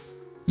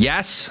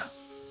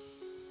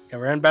 Okay,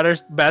 we're in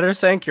better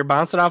sync. You're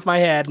bouncing off my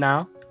head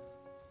now.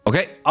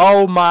 Okay.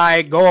 Oh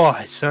my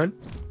god, son.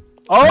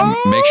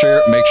 Oh! Make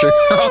sure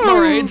you're on the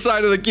right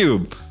side of the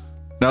cube.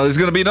 Now there's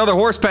gonna be another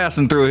horse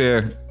passing through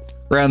here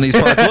around these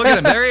parts. Look at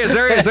him. There he is.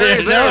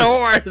 There's a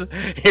horse.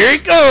 Here he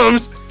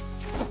comes.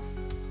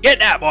 Get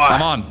that boy.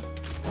 I'm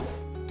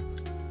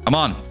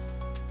on.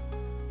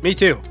 Me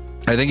too.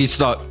 I think he's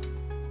stuck.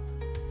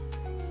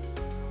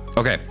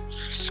 Okay.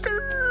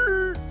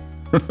 Skrrr.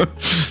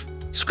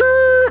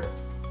 Screw.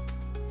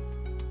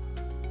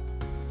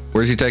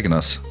 Where's he taking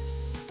us?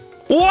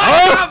 What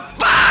the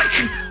fuck?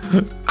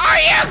 Are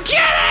you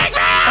kidding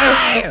me?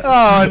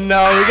 Oh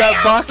no, we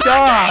got bucked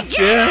off,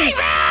 dude.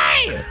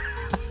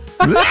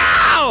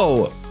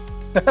 No!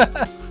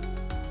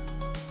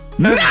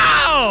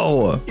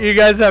 No! You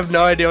guys have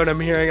no idea what I'm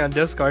hearing on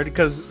Discord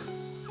because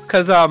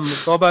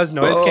Globa's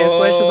noise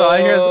cancellation. All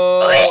I hear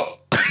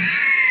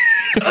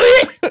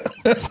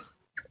is.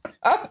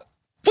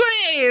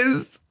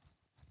 Please!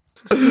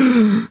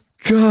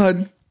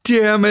 God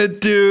damn it,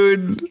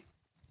 dude.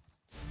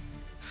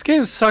 This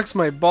game sucks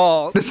my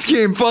balls. This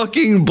game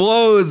fucking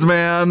blows,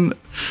 man.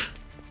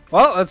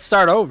 Well, let's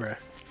start over.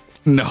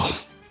 No.